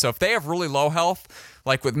grappling. So if they have really low health,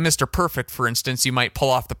 like with Mr. Perfect, for instance, you might pull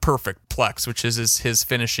off the Perfect Plex, which is his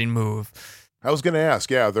finishing move. I was going to ask,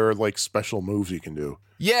 there are like special moves you can do.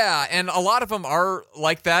 Yeah, and a lot of them are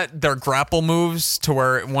like that. They're grapple moves to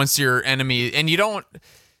where once your enemy, and you don't,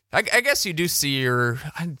 I guess you do see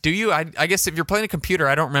do you? I guess if you're playing a computer,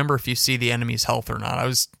 I don't remember if you see the enemy's health or not. I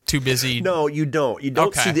was too busy. No, you don't. You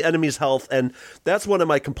don't see the enemy's health, and that's one of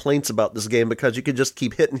my complaints about this game, because you can just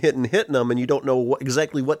keep hitting them, and you don't know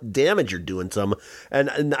exactly what damage you're doing to them.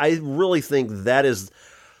 And I really think that is,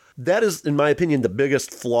 in my opinion, the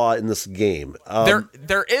biggest flaw in this game.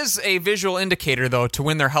 There is a visual indicator, though, to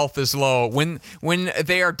when their health is low. When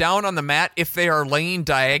they are down on the mat, if they are laying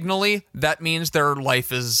diagonally, that means their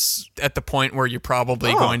life is at the point where you're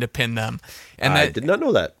probably going to pin them. And I did not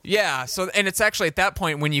know that. Yeah, and it's actually at that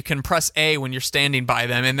point when you can press A when you're standing by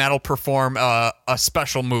them, and that'll perform a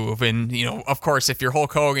special move. And, of course, if you're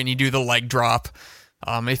Hulk Hogan, you do the leg drop.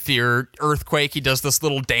 If you're Earthquake, he does this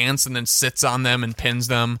little dance and then sits on them and pins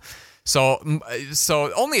them. So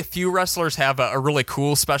only a few wrestlers have a really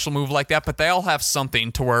cool special move like that, but they all have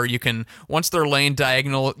something to where you can, once they're laying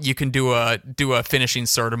diagonal, you can do a finishing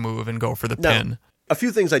sort of move and go for the pin. A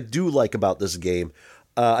few things I do like about this game.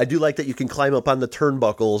 I do like that you can climb up on the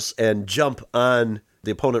turnbuckles and jump on the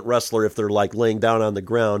opponent wrestler if they're like laying down on the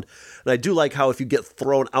ground. And I do like how if you get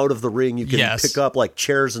thrown out of the ring, you can pick up like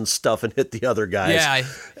chairs and stuff and hit the other guys. Yeah,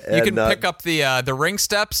 you can pick up the ring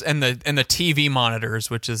steps and the TV monitors,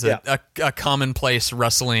 which is a commonplace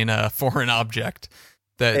wrestling foreign object.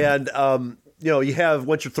 You have,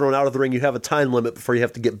 once you're thrown out of the ring, you have a time limit before you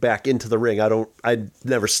have to get back into the ring. I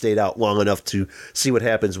never stayed out long enough to see what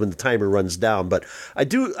happens when the timer runs down, but I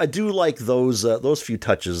do like those few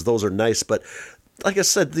touches. Those are nice, but like I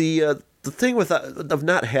said, the thing of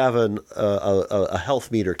not having a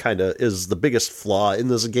health meter kind of is the biggest flaw in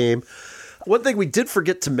this game. One thing we did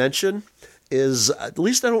forget to mention is, at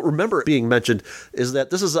least I don't remember it being mentioned, is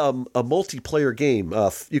that this is a multiplayer game.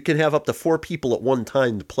 You can have up to 4 people at one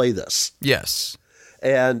time to play this. Yes.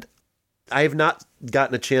 And I have not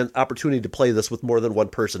gotten opportunity to play this with more than one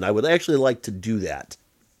person. I would actually like to do that.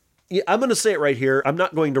 Yeah, I'm going to say it right here. I'm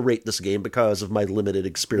not going to rate this game because of my limited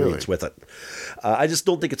experience with it. I just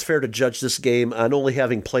don't think it's fair to judge this game on only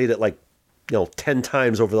having played it 10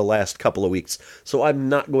 times over the last couple of weeks. So I'm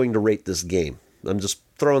not going to rate this game. I'm just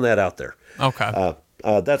throwing that out there. Okay.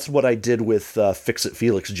 That's what I did with Fix-It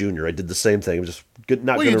Felix Jr. I did the same thing. I'm just you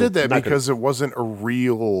did that because it wasn't a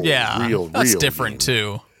real. That's different game.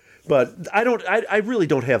 Too. But I really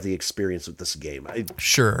don't have the experience with this game.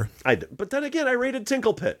 Sure. But then again, I rated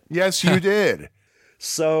Tinkle Pit. Yes, you did.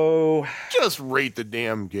 So just rate the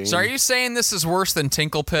damn game. So are you saying this is worse than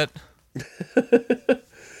Tinkle Pit?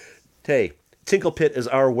 Hey, Tinkle Pit is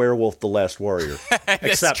our Werewolf the Last Warrior.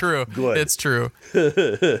 It's true. Good. It's true.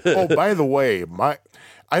 Oh, by the way,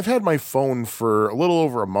 I've had my phone for a little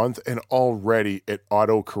over a month, and already it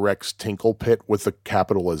auto-corrects Tinkle Pit with the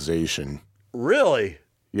capitalization. Really?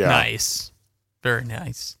 Yeah. Nice. Very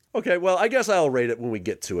nice. Okay, well, I guess I'll rate it when we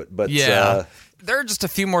get to it. But there are just a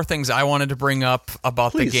few more things I wanted to bring up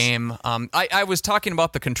about the game. I was talking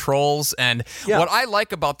about the controls, and what I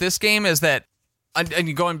like about this game is that,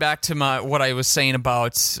 and going back to what I was saying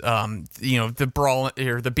about the brawl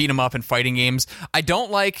or the beat 'em up and fighting games, I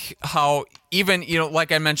don't like how even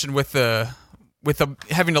like I mentioned with the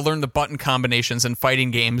having to learn the button combinations in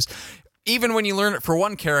fighting games. Even when you learn it for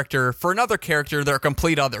one character, for another character, they're a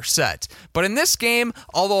complete other set. But in this game,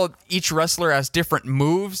 although each wrestler has different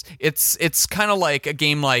moves, it's kind of like a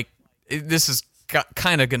game like, this is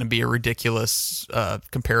kind of going to be a ridiculous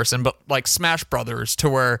comparison, but like Smash Brothers, to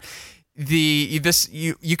where you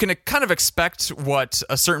can kind of expect what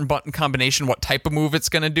a certain button combination, what type of move it's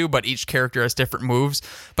going to do, but each character has different moves.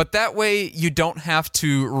 But that way you don't have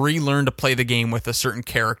to relearn to play the game with a certain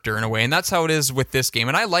character in a way, and that's how it is with this game.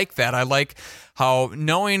 And I like that. I like how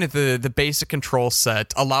knowing the basic control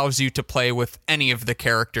set allows you to play with any of the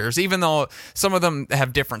characters, even though some of them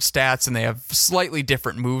have different stats and they have slightly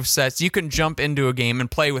different move sets. You can jump into a game and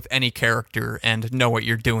play with any character and know what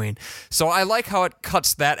you're doing. So I like how it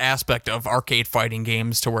cuts that aspect of arcade fighting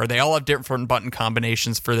games to where they all have different button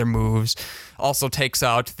combinations for their moves. Also takes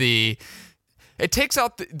out the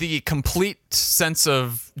complete sense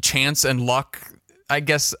of chance and luck. I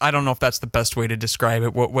guess, I don't know if that's the best way to describe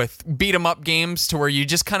it, with beat-em-up games to where you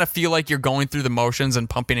just kind of feel like you're going through the motions and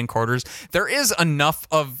pumping in quarters. There is enough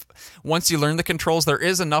of, once you learn the controls, there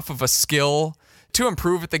is enough of a skill to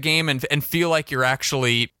improve at the game and feel like you're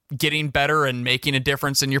actually getting better and making a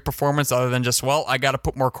difference in your performance other than just, well, I got to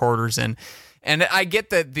put more quarters in. And I get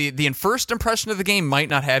that the first impression of the game might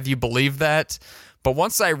not have you believe that, but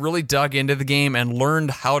once I really dug into the game and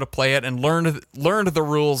learned how to play it and learned the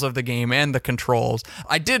rules of the game and the controls,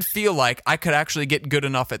 I did feel like I could actually get good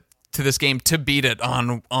enough to this game to beat it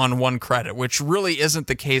on one credit, which really isn't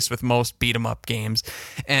the case with most beat-em-up games.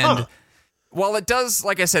 And while it does,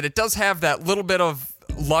 like I said, it does have that little bit of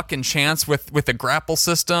luck and chance with the grapple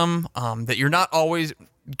system, that you're not always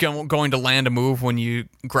going to land a move when you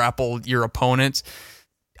grapple your opponents.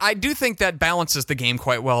 I do think that balances the game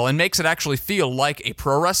quite well and makes it actually feel like a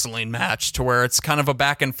pro wrestling match, to where it's kind of a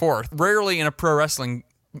back and forth. Rarely in a pro wrestling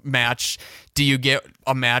match do you get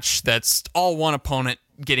a match that's all one opponent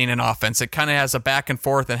getting an offense. It kind of has a back and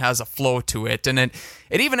forth and has a flow to it. And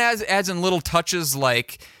it even adds in little touches,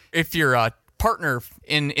 like if you're a partner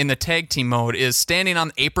in the tag team mode is standing on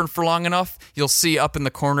the apron for long enough, you'll see up in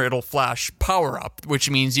the corner it'll flash power up, which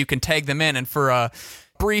means you can tag them in, and for a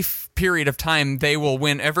brief period of time they will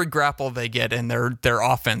win every grapple they get, and their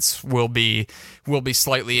offense will be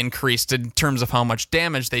slightly increased in terms of how much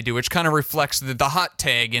damage they do, which kind of reflects the hot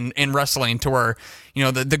tag in wrestling, to where, you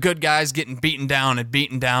know, the good guy's getting beaten down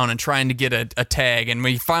and trying to get a tag, and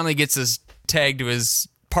when he finally gets his tag to his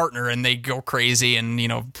partner and they go crazy and, you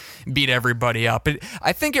know, beat everybody up.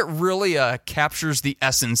 I think it really captures the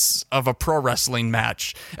essence of a pro wrestling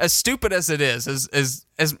match, as stupid as it is. As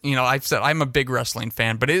you know, I've said I'm a big wrestling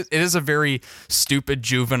fan, but it is a very stupid,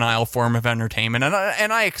 juvenile form of entertainment,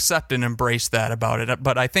 and I accept and embrace that about it.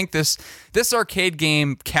 But I think this arcade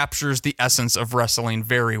game captures the essence of wrestling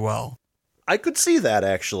very well. I could see that,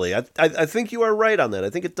 actually. I think you are right on that. I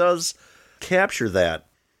think it does capture that.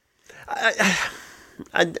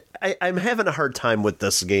 I'm having a hard time with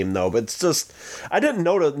this game, though. But it's just, I didn't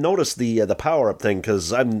notice the power up thing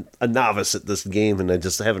because I'm a novice at this game, and I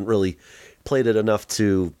just haven't really played it enough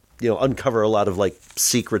to, you know, uncover a lot of like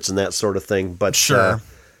secrets and that sort of thing. But sure,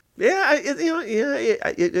 I'll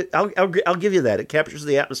give you that. It captures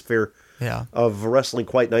the atmosphere. Yeah. Of wrestling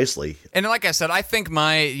quite nicely. And like I said, I think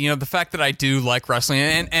the fact that I do like wrestling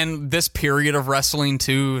and this period of wrestling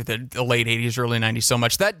too, the late 80s, early 90s so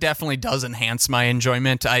much, that definitely does enhance my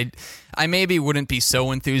enjoyment. I maybe wouldn't be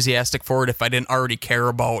so enthusiastic for it if I didn't already care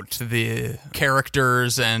about the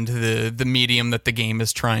characters and the medium that the game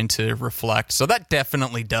is trying to reflect. So that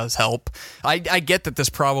definitely does help. I get that this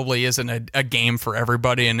probably isn't a game for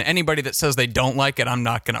everybody, and anybody that says they don't like it, I'm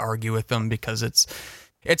not going to argue with them, because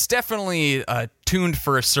it's definitely tuned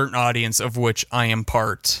for a certain audience, of which I am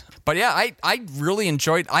part. But yeah, I really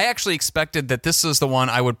enjoyed. I actually expected that this is the one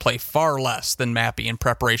I would play far less than Mappy in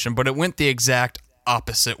preparation, but it went the exact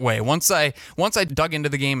opposite way. Once I dug into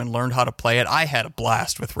the game and learned how to play it, I had a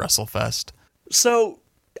blast with WrestleFest. So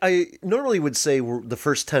I normally would say the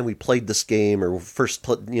first time we played this game, or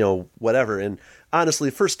whatever. And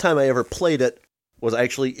honestly, the first time I ever played it was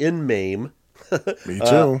actually in MAME. Me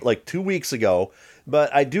too. Like 2 weeks ago.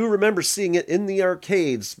 But I do remember seeing it in the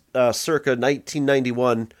arcades circa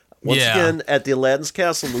 1991, once again at the Aladdin's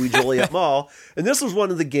Castle, Louis Joliet Mall. And this was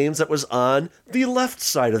one of the games that was on the left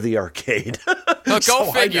side of the arcade.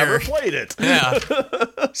 Go figure. I never played it. Yeah.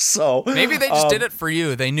 So maybe they just did it for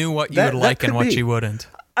you. They knew what you would like and what you wouldn't.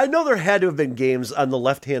 I know there had to have been games on the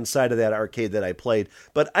left-hand side of that arcade that I played,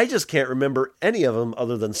 but I just can't remember any of them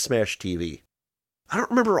other than Smash TV. I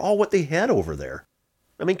don't remember all what they had over there.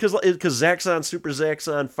 I mean, because Zaxxon, Super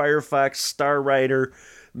Zaxxon, Firefox, Star Rider,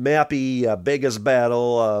 Mappy, Bega's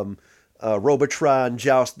Battle, Robotron,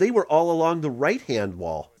 Joust, they were all along the right-hand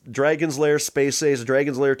wall. Dragon's Lair, Space Ace,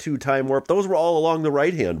 Dragon's Lair 2, Time Warp, those were all along the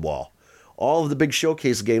right-hand wall. All of the big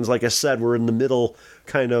showcase games, like I said, were in the middle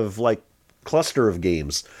kind of like cluster of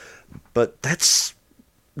games. But that's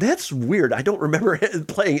weird. I don't remember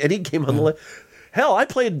playing any game on the left. Hell, I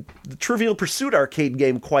played the Trivial Pursuit arcade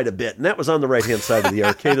game quite a bit, and that was on the right-hand side of the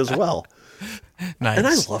arcade as well. Nice. And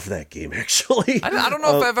I love that game, actually. I don't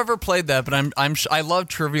know if I've ever played that, but I love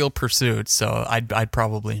Trivial Pursuit, so I'd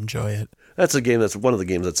probably enjoy it. That's a game that's one of the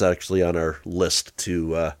games that's actually on our list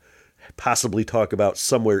to possibly talk about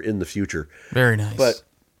somewhere in the future. Very nice. But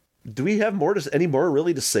do we have any more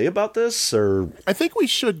really to say about this? Or I think we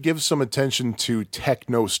should give some attention to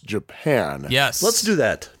Technos Japan. yes. let's do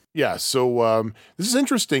that. Yeah, so this is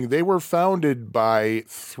interesting. They were founded by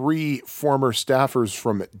 3 former staffers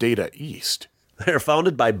from Data East. They're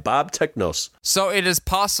founded by Bob Technos. So it is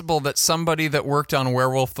possible that somebody that worked on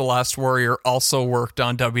Werewolf the Last Warrior also worked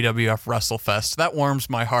on WWF WrestleFest. That warms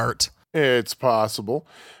my heart. It's possible.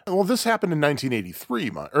 Well, this happened in 1983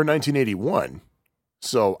 or 1981.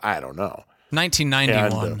 So I don't know.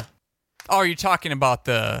 1991. And, oh, you're talking about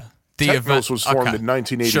the Technos event was formed in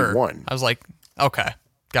 1981. Sure. I was like, okay,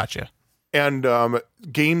 gotcha. And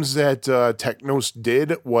games that Technos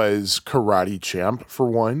did was Karate Champ, for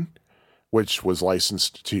one, which was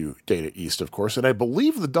licensed to Data East, of course. And I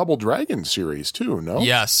believe the Double Dragon series, too, no?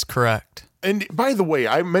 Yes, correct. And by the way,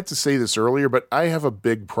 I meant to say this earlier, but I have a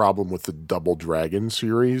big problem with the Double Dragon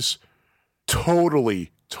series. Totally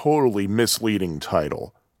misleading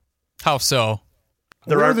title. How so?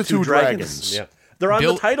 There Where are are the 2 dragons? Yeah. They're on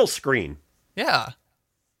the title screen. Yeah.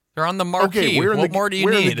 They're on the marquee. Okay, where more do you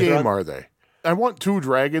where need? in the game are they? I want 2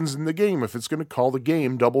 dragons in the game if it's going to call the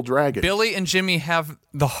game Double Dragon. Billy and Jimmy have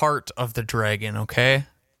the heart of the dragon, okay?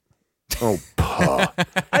 Oh, puh.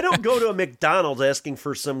 I don't go to a McDonald's asking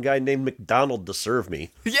for some guy named McDonald to serve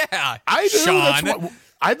me. Yeah, I do. Sean. That's what,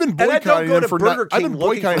 I've been And I don't boycotting go them to for Burger I've King been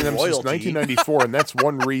looking boycotting for them since royalty. 1994, and that's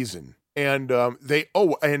one reason. And But then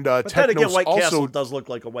again, Technos White Castle also does look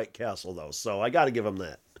like a White Castle, though, so I got to give him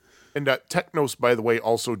that. and Technos, by the way,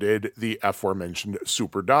 also did the aforementioned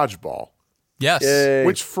Super Dodgeball, Yes.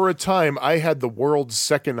 which for a time I had the world's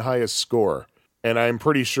 2nd highest score, and I'm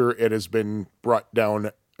pretty sure it has been brought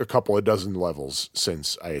down a couple of dozen levels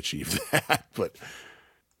since I achieved that.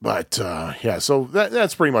 But yeah, so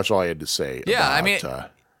that's pretty much all I had to say. Yeah, about, I mean,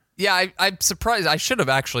 yeah, I'm surprised. I should have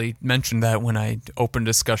actually mentioned that when I opened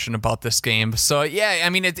discussion about this game. So yeah, I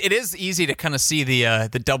mean, it is easy to kind of see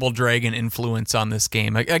the Double Dragon influence on this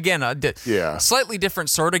game. Again, Yeah. slightly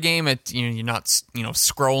different sort of game. You're not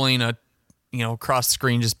scrolling across the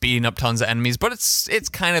screen just beating up tons of enemies, but it's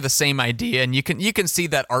kind of the same idea, and you can see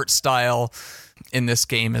that art style in this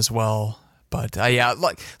game as well. But yeah,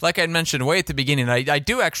 like I mentioned way at the beginning, I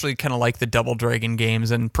do actually kind of like the Double Dragon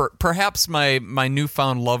games, and perhaps my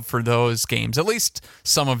newfound love for those games, at least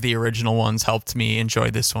some of the original ones, helped me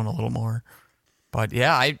enjoy this one a little more. But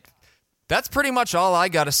yeah, that's pretty much all I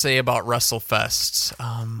got to say about WrestleFest.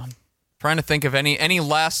 I'm trying to think of any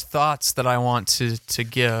last thoughts that I want to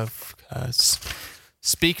give.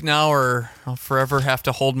 Speak now, or I'll forever have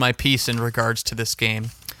to hold my peace in regards to this game.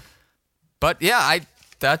 But yeah,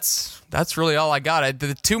 that's really all I got.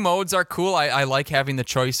 The 2 modes are cool. I like having the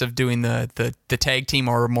choice of doing the tag team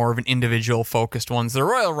or more of an individual focused ones. The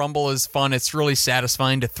Royal Rumble is fun. It's really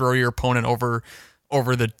satisfying to throw your opponent over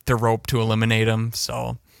the rope to eliminate them.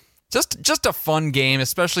 So just a fun game,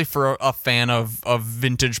 especially for a fan of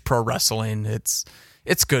vintage pro wrestling.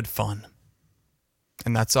 It's good fun.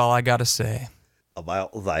 And that's all I got to say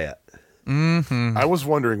About that. Mm-hmm. I was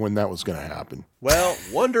wondering when that was going to happen. Well,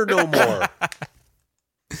 wonder no more.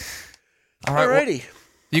 All right. Alrighty. Well,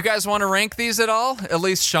 you guys want to rank these at all? At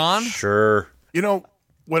least Sean? Sure. You know,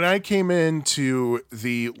 when I came into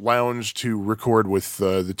the lounge to record with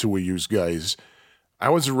the 2 of you guys, I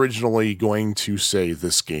was originally going to say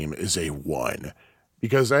this game is a 1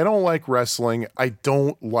 because I don't like wrestling. I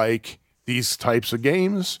don't like these types of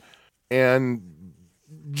games. And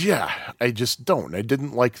yeah, I just don't. I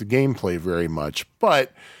didn't like the gameplay very much.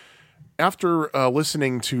 But after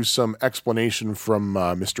listening to some explanation from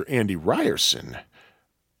Mr. Andy Ryerson,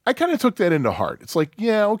 I kind of took that into heart. It's like,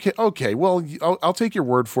 yeah, okay. Well, I'll take your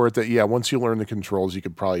word for it that, yeah, once you learn the controls, you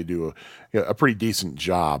could probably do a pretty decent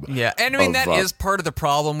job. Yeah, and I mean, that is part of the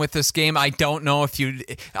problem with this game. I don't know if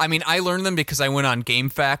I learned them because I went on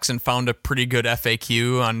GameFAQs and found a pretty good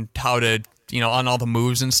FAQ on how to, on all the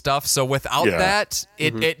moves and stuff. So without that,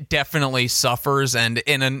 it definitely suffers. And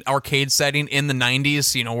in an arcade setting in the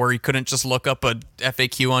 90s, where you couldn't just look up a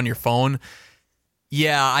FAQ on your phone,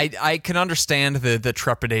 yeah, I can understand the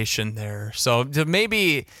trepidation there. So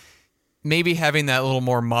maybe having that little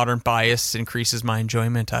more modern bias increases my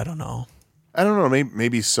enjoyment. I don't know.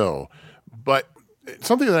 Maybe so. But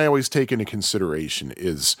something that I always take into consideration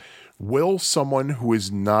is, will someone who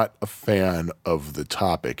is not a fan of the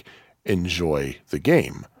topic enjoy the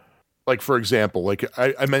game? Like, for example, like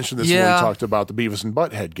I mentioned this when we talked about the Beavis and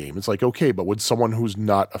Butthead game. It's like, okay, but would someone who's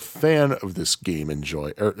not a fan of this game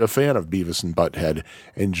enjoy, or a fan of Beavis and Butthead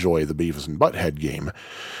enjoy the Beavis and Butthead game?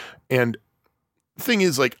 And the thing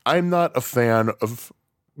is, like, I'm not a fan of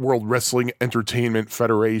World Wrestling Entertainment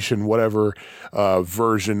Federation, whatever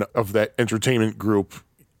version of that entertainment group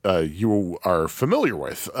you are familiar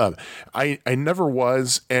with. I never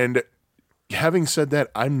was, and having said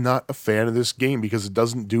that, I'm not a fan of this game because it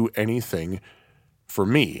doesn't do anything for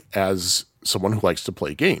me as someone who likes to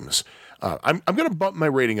play games. I'm going to bump my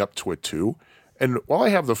rating up to a 2. And while I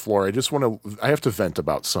have the floor, I have to vent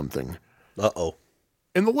about something. Uh-oh.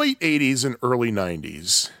 In the late 80s and early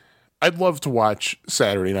 90s, I'd love to watch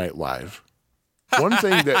Saturday Night Live. One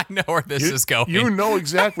thing that I know where this is going. You know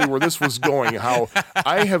exactly where this was going. How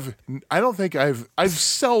I've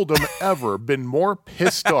seldom ever been more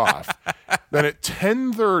pissed off than at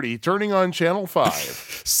 10:30 turning on Channel 5.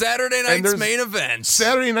 Saturday night's main event.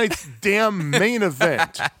 Saturday night's damn main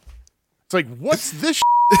event. It's like, what's this?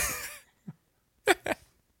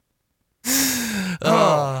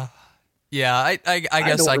 Yeah, I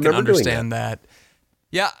guess I can understand that.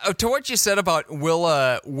 Yeah, to what you said about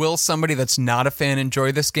will somebody that's not a fan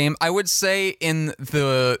enjoy this game? I would say in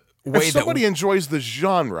the way if somebody enjoys the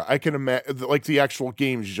genre, I can imagine, like the actual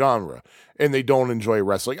game genre, and they don't enjoy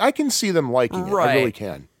wrestling, I can see them liking it. I really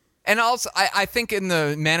can. And also, I think in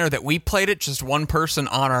the manner that we played it, just one person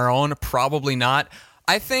on our own, probably not.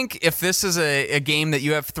 I think if this is a game that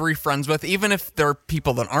you have 3 friends with, even if there are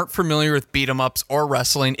people that aren't familiar with beat-em-ups or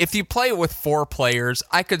wrestling, if you play it with 4 players,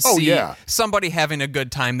 I could see somebody having a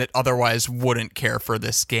good time that otherwise wouldn't care for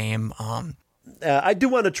this game. I do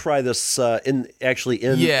want to try this in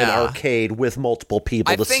an arcade with multiple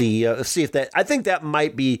people see if that. I think that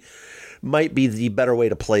might be the better way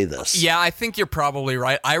to play this. Yeah, I think you're probably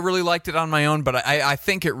right. I really liked it on my own, but I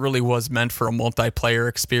think it really was meant for a multiplayer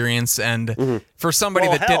experience, and for somebody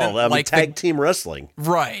like tag team wrestling.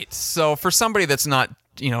 Right. So for somebody that's not,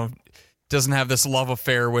 doesn't have this love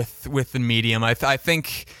affair with the medium, I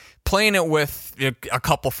think playing it with a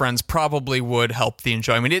couple friends probably would help the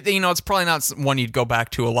enjoyment. It's probably not one you'd go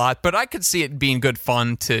back to a lot, but I could see it being good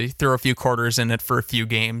fun to throw a few quarters in it for a few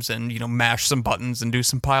games and, mash some buttons and do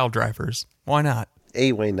some pile drivers. Why not?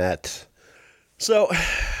 Why not? So,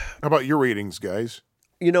 how about your ratings, guys?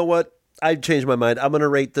 You know what? I've changed my mind. I'm going to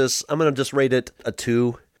rate this. I'm going to just rate it a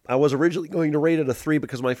 2. I was originally going to rate it a 3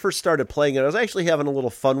 because when I first started playing it, I was actually having a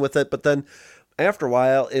little fun with it, but then after a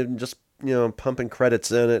while, it just pumping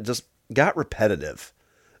credits in, it just got repetitive.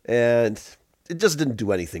 And it just didn't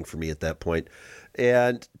do anything for me at that point.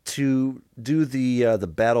 And to do the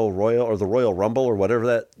Battle Royal or the Royal Rumble or whatever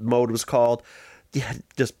that mode was called,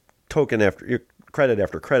 just token after credit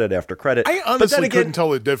after credit after credit. I honestly couldn't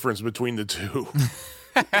tell the difference between the two.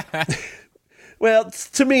 Well,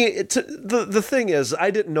 to me, the thing is, I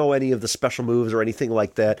didn't know any of the special moves or anything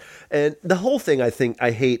like that. And the whole thing I think I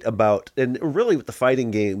hate about, and really with the fighting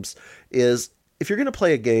games, is if you're going to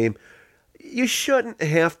play a game, you shouldn't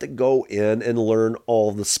have to go in and learn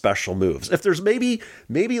all the special moves. If there's maybe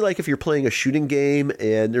like if you're playing a shooting game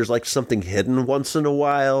and there's like something hidden once in a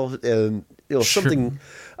while and something,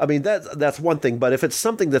 I mean that's one thing. But if it's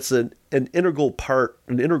something that's an integral part,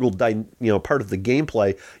 part of the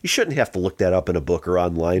gameplay, you shouldn't have to look that up in a book or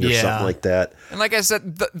online or something like that. And like I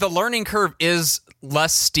said, the learning curve is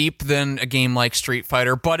less steep than a game like Street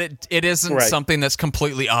Fighter, but it isn't something that's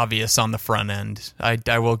completely obvious on the front end.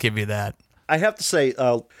 I will give you that. I have to say,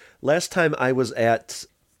 last time I was at,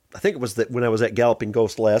 I think it was when I was at Galloping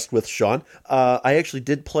Ghost last with Sean, I actually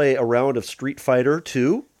did play a round of Street Fighter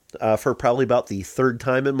 2 for probably about the 3rd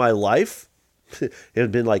time in my life. It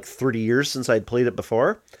had been like 30 years since I'd played it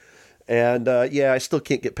before. And I still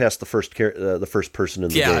can't get past the first person in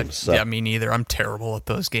the game. So. Yeah, me neither. I'm terrible at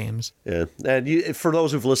those games. Yeah, and for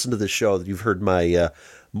those who've listened to this show, you've heard my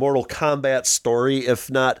Mortal Kombat story.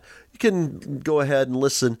 If not, you can go ahead and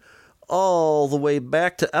listen all the way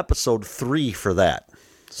back to episode 3 for that.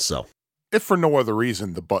 So, if for no other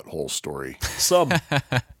reason, the butthole story. Some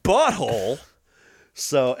butthole.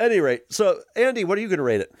 So, at any rate, Andy, what are you going to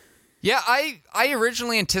rate it? Yeah, I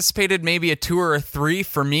originally anticipated maybe a 2 or a 3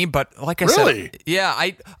 for me, but like I said,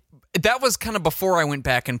 that was kind of before I went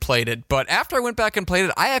back and played it. But after I went back and played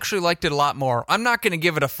it, I actually liked it a lot more. I'm not going to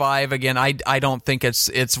give it a 5 again. I don't think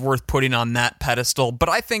it's worth putting on that pedestal. But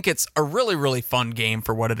I think it's a really, really fun game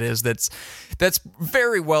for what it is. That's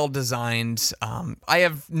very well designed. I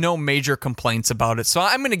have no major complaints about it. So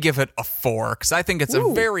I'm going to give it a 4 because I think it's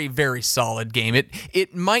a very, very solid game.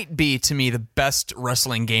 It might be, to me, the best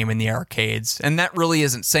wrestling game in the arcades. And that really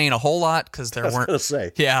isn't saying a whole lot because there weren't. I was going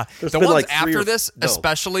to say. Yeah. The ones like after this,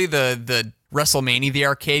 especially the the WrestleMania, the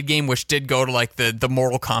arcade game, which did go to like the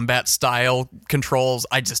Mortal Kombat style controls.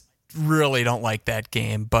 I just really don't like that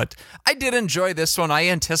game, but I did enjoy this one. I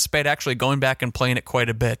anticipate actually going back and playing it quite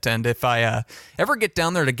a bit, and if I ever get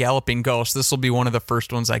down there to Galloping Ghost, this will be one of the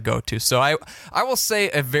first ones I go to. So I will say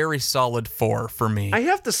a very solid 4 for me. I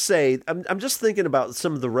have to say, I'm just thinking about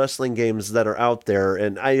some of the wrestling games that are out there,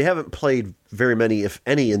 and I haven't played very many, if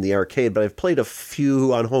any, in the arcade, but I've played a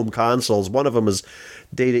few on home consoles. One of them is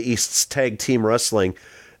Data East's Tag Team Wrestling,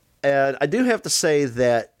 and I do have to say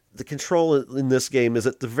that the control in this game is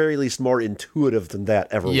at the very least more intuitive than that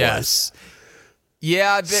ever was. Yes.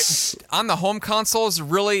 Yeah, on the home consoles,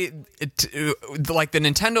 really, like the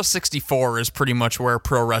Nintendo 64 is pretty much where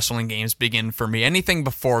pro wrestling games begin for me. Anything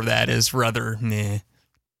before that is rather meh,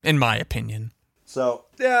 in my opinion. So,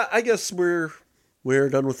 yeah, I guess we're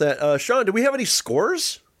done with that. Sean, do we have any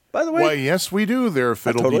scores, by the way? Why, yes, we do there,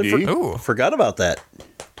 Fiddle-dee-dee. Forgot about that.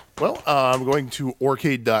 Well, I'm going to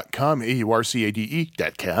Aurcade.com,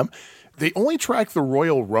 AURCADE.com. They only track the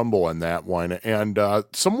Royal Rumble on that one, and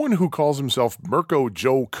someone who calls himself Mirko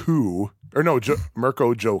Joe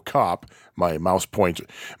Mirko Joe Cop, my mouse pointer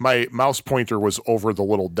was over the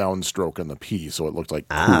little downstroke on the P, so it looked like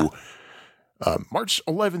Coo. March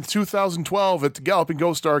 11th, 2012 at the Galloping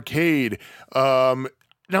Ghost Arcade.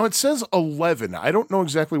 Now, it says 11. I don't know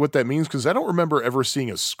exactly what that means because I don't remember ever seeing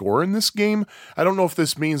a score in this game. I don't know if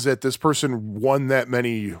this means that this person won that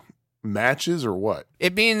many matches or what.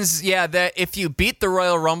 It means, yeah, that if you beat the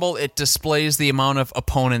Royal Rumble, it displays the amount of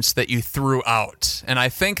opponents that you threw out. And I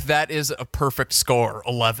think that is a perfect score,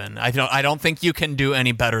 11. I don't think you can do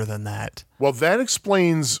any better than that. Well, that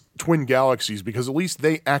explains Twin Galaxies because at least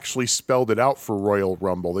they actually spelled it out for Royal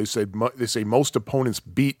Rumble. They say most opponents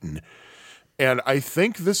beaten. And I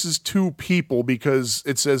think this is 2 people because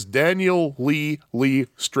it says Daniel Lee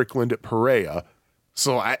Strickland Perea.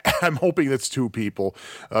 So I'm hoping that's 2 people.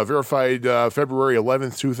 Verified February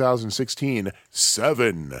 11th, 2016,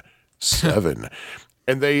 7.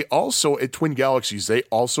 And they also, at Twin Galaxies, they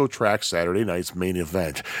also track Saturday night's main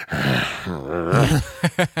event.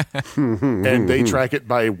 And they track it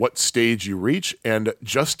by what stage you reach. And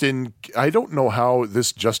Justin, I don't know how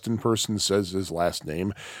this Justin person says his last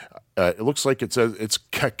name. It looks like it says it's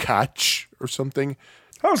Kakach or something.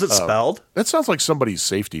 How's it spelled? That sounds like somebody's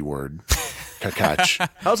safety word. Kakach.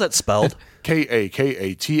 How's that spelled?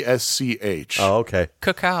 Kakatsch. Oh, okay.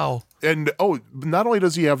 Cacao. And, not only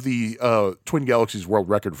does he have the Twin Galaxies world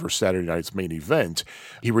record for Saturday night's main event,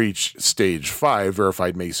 he reached stage 5,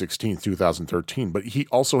 verified May 16th, 2013, but he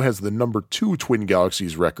also has the number 2 Twin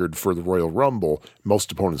Galaxies record for the Royal Rumble,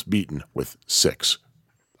 most opponents beaten, with 6.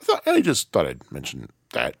 I just thought I'd mention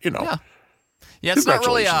that, Yeah, it's not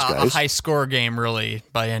really a high score game, really,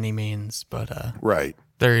 by any means, but right.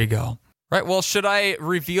 There you go. Right, well, should I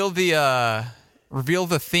reveal the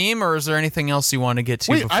theme, or is there anything else you want to get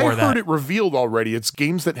to before that? I heard it revealed already. It's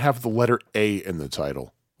games that have the letter A in the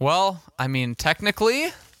title. Well, I mean,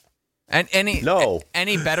 technically, any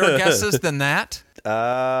better guesses than that?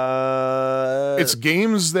 It's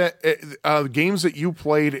games that you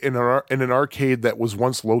played in an arcade that was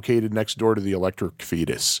once located next door to the Electric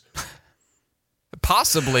Fetus.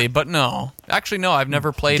 Possibly, but no. Actually, no, I've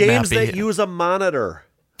never played games Mappy. that use a monitor,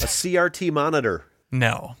 a CRT monitor.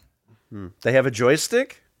 No. They have a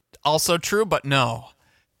joystick? Also true, but no.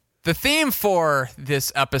 The theme for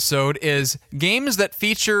this episode is games that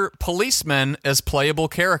feature policemen as playable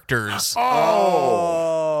characters.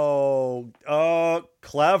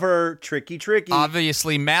 Clever. Tricky.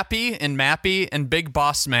 Obviously, Mappy and Big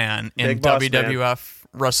Boss Man in Big Boss WWF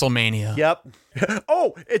WrestleMania. Yep.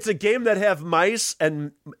 Oh, it's a game that have mice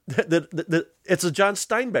and it's a John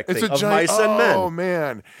Steinbeck thing of mice and men. Oh,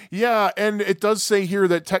 man. Yeah, and it does say here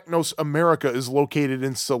that Technos America is located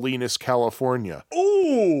in Salinas, California.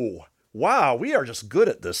 Ooh. Wow, we are just good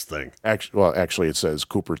at this thing. Actually, it says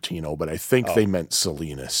Cupertino, but I think they meant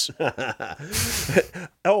Salinas.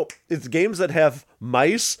 Oh, it's games that have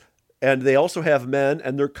mice, and they also have men,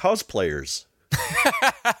 and they're cosplayers.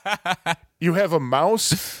 You have a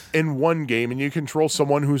mouse in one game, and you control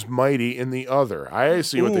someone who's mighty in the other. I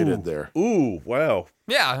see what they did there. Ooh, wow.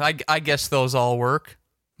 Yeah, I guess those all work,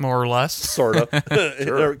 more or less. Sort of. In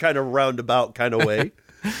a kind of roundabout kind of way.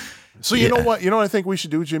 So you know what? You know what I think we should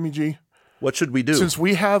do, Jimmy G? What should we do? Since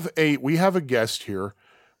we have a guest here,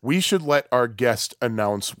 we should let our guest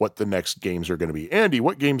announce what the next games are going to be. Andy,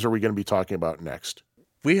 what games are we going to be talking about next?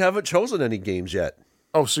 We haven't chosen any games yet.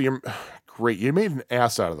 Oh, so you're great. You made an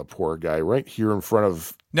ass out of the poor guy right here in front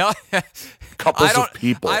of couples of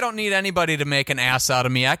people. I don't need anybody to make an ass out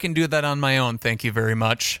of me. I can do that on my own. Thank you very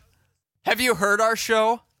much. Have you heard our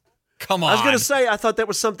show? Come on. I was going to say, I thought that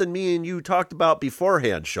was something me and you talked about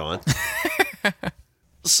beforehand, Sean.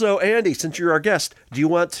 So, Andy, since you're our guest, do you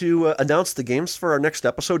want to announce the games for our next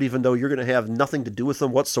episode, even though you're going to have nothing to do with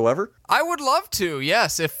them whatsoever? I would love to,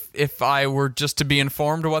 yes. If I were just to be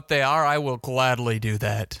informed what they are, I will gladly do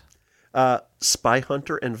that. Spy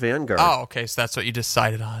Hunter and Vanguard. Oh, okay, so that's what you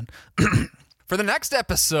decided on. For the next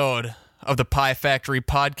episode of the Pie Factory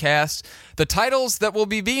podcast, the titles that will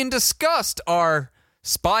be being discussed are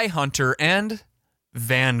Spy Hunter and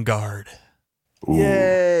Vanguard. Ooh.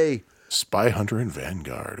 Yay! Spy Hunter and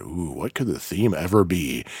Vanguard. Ooh, what could the theme ever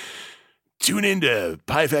be? Tune into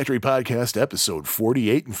Pie Factory Podcast episode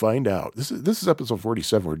 48 and find out. This is episode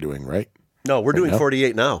 47 we're doing, right? No, we're doing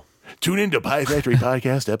 48 now. Tune into Pie Factory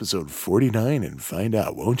Podcast episode 49 and find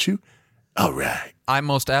out, won't you? All right. I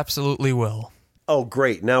most absolutely will. Oh,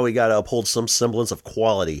 great. Now we got to uphold some semblance of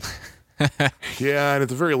quality. Yeah, and at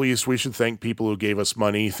the very least, we should thank people who gave us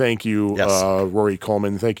money. Thank you, Yes. Rory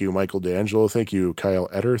Coleman. Thank you, Michael D'Angelo. Thank you, Kyle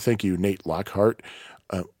Etter. Thank you, Nate Lockhart.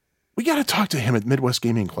 We got to talk to him at Midwest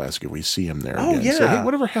Gaming Classic if we see him there. Oh, again. yeah. Say, hey,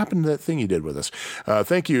 whatever happened to that thing he did with us?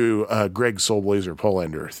 Thank you, Greg Soulblazer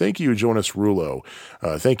Polander. Thank you, Jonas Rulo.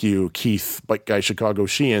 Thank you, Keith Bike Guy Chicago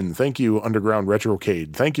Sheehan. Thank you, Underground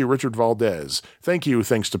Retrocade. Thank you, Richard Valdez. Thank you,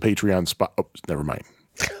 thanks to Patreon Spot. Oh, never mind.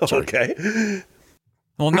 Sorry. Okay.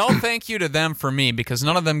 Well, no thank you to them for me, because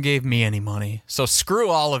none of them gave me any money. So screw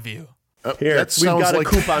all of you. Here, That we've sounds got like- a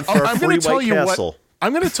coupon for I'm a gonna free tell White you what- Castle.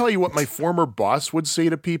 I'm going to tell you what my former boss would say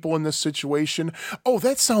to people in this situation. Oh,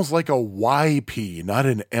 that sounds like a YP, not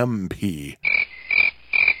an MP.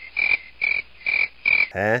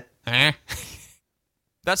 Huh? Eh?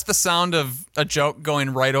 That's the sound of a joke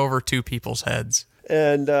going right over two people's heads.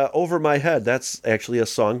 And Over My Head, that's actually a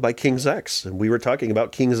song by King's X. And we were talking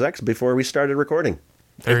about King's X before we started recording.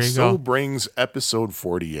 There And you so go. brings episode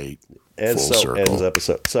 48 And full so circle. ends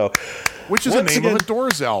episode. So, Which is the once name again, of a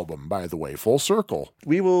Doors album, by the way, Full Circle.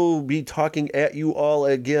 we will be talking at you all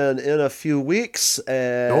again in a few weeks.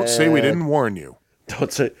 And Don't say we didn't warn you.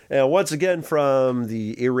 Don't say. And once again, from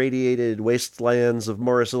the irradiated wastelands of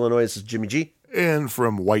Morris, Illinois, this is Jimmy G. And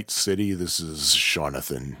from White City, this is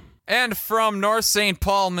Jonathan. And from North St.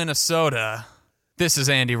 Paul, Minnesota, this is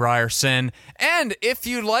Andy Ryerson. And if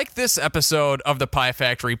you like this episode of the Pie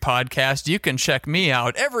Factory podcast, you can check me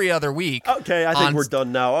out every other week. Okay, I think on- we're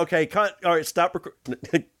done now. Okay, all right, stop.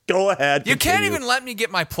 Go ahead. You can't continue. even let me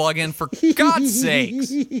get my plug in, for God's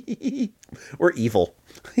sakes. We're evil.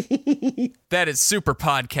 That is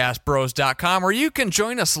superpodcastbros.com, where you can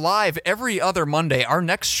join us live every other Monday. Our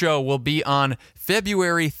next show will be on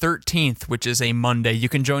February 13th, which is a Monday. You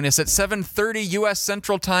can join us at 7:30 U.S.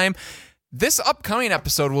 Central Time. This upcoming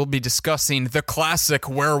episode will be discussing the classic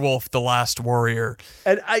Werewolf: The Last Warrior.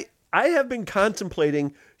 And I have been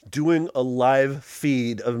contemplating doing a live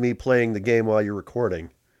feed of me playing the game while you're recording.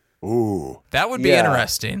 Ooh. That would be Yeah.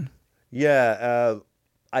 interesting. Yeah,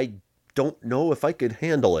 I don't know if I could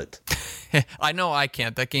handle it. I know I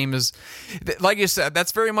can't. That game is, like you said,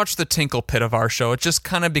 that's very much the Tinkle Pit of our show. It just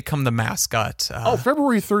kind of become the mascot.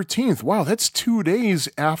 February 13th. Wow, that's 2 days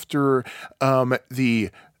after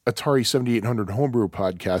the Atari 7800 Homebrew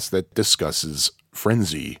podcast that discusses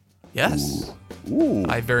Frenzy. Yes. Ooh.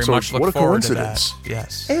 I very So much what look a forward to coincidence. that.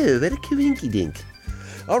 Yes. Oh, what a coinky dink.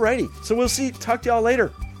 Alrighty, so we'll talk to y'all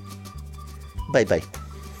later. Bye-bye.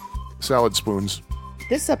 Salad spoons.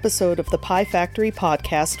 This episode of the Pie Factory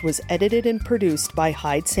podcast was edited and produced by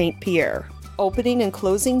Hyde St. Pierre. Opening and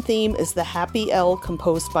closing theme is The Happy L,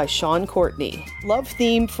 composed by Sean Courtney. Love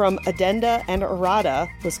theme from Addenda and Errata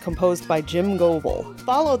was composed by Jim Goebel.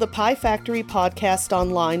 Follow the Pie Factory podcast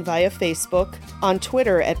online via Facebook, on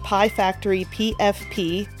Twitter at Pie Factory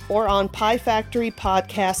PFP, or on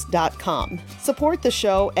piefactorypodcast.com. Support the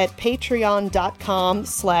show at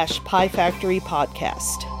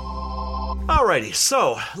patreon.com/piefactorypodcast. Alrighty,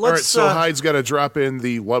 so let's... All right, so Hyde's got to drop in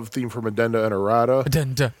the love theme from Addenda and Errata.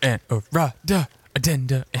 Addenda and errata.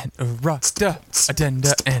 Addenda and errata.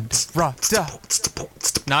 Addenda and errata.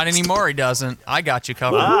 Not anymore, he doesn't. I got you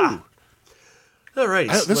covered.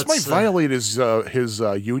 Alrighty, This might violate his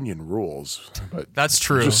union rules. But That's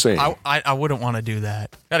true. Just saying. I wouldn't want to do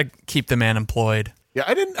that. Got to keep the man employed. yeah,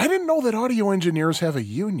 I didn't know that audio engineers have a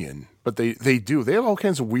union, but they do. They have all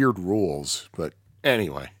kinds of weird rules. But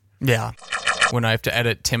anyway. Yeah. When I have to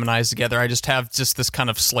edit Tim and I's together, I just have this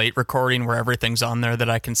kind of slate recording where everything's on there that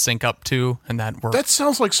I can sync up to, and that works. That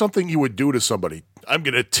sounds like something you would do to somebody. I'm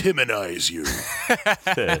going to Timonize you.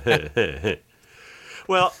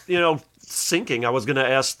 Well, syncing, I was going to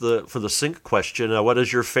ask for the sync question, what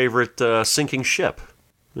is your favorite sinking ship?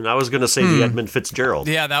 And I was going to say the Edmund Fitzgerald.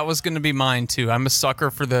 Yeah, that was going to be mine too. I'm a sucker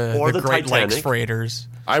for the Great Titanic. Lakes freighters.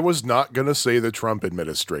 I was not going to say the Trump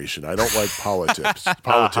administration. I don't like politics.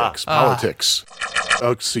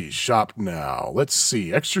 Let's see. Shop now. Let's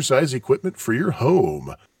see. Exercise equipment for your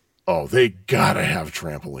home. Oh, they gotta have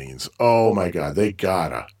trampolines. Oh my God, they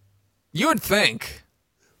gotta. You would think.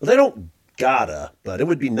 Well, they don't gotta, but it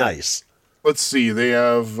would be nice. Let's see. They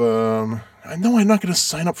have. I know I'm not going to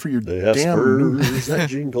sign up for your damn. Spurs that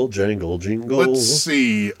jingle, jangle, jingle. Let's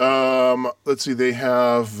see. Let's see. They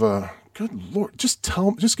have. Good Lord! Just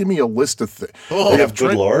give me a list of things. Oh, they have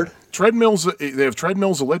good Lord. Treadmills. They have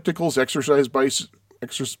treadmills, ellipticals, exercise bikes.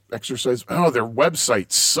 Exercise. Oh, their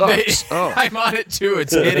website sucks. I'm on it too.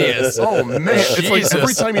 It's hideous. Oh man, it's like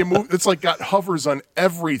every time you move, it's like got hovers on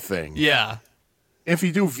everything. Yeah. If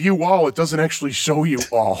you do view all, it doesn't actually show you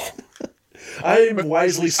all. I'm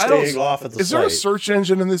wisely staying off at the site. Is there a search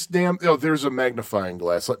engine in this damn? Oh, there's a magnifying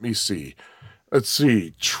glass. Let me see. Let's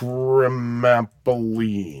see. Trampoline.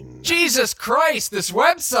 Jesus Christ, this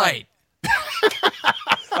website.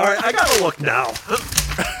 All right, I gotta look now.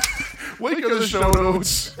 Link in the show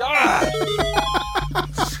notes.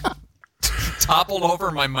 Toppled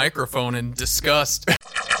over my microphone in disgust.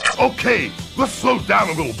 Okay, let's slow down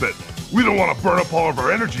a little bit. We don't want to burn up all of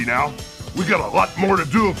our energy now. We got a lot more to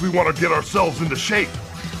do if we want to get ourselves into shape.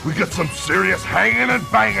 We got some serious hanging and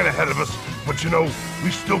banging ahead of us, but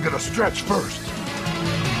we still got to stretch first.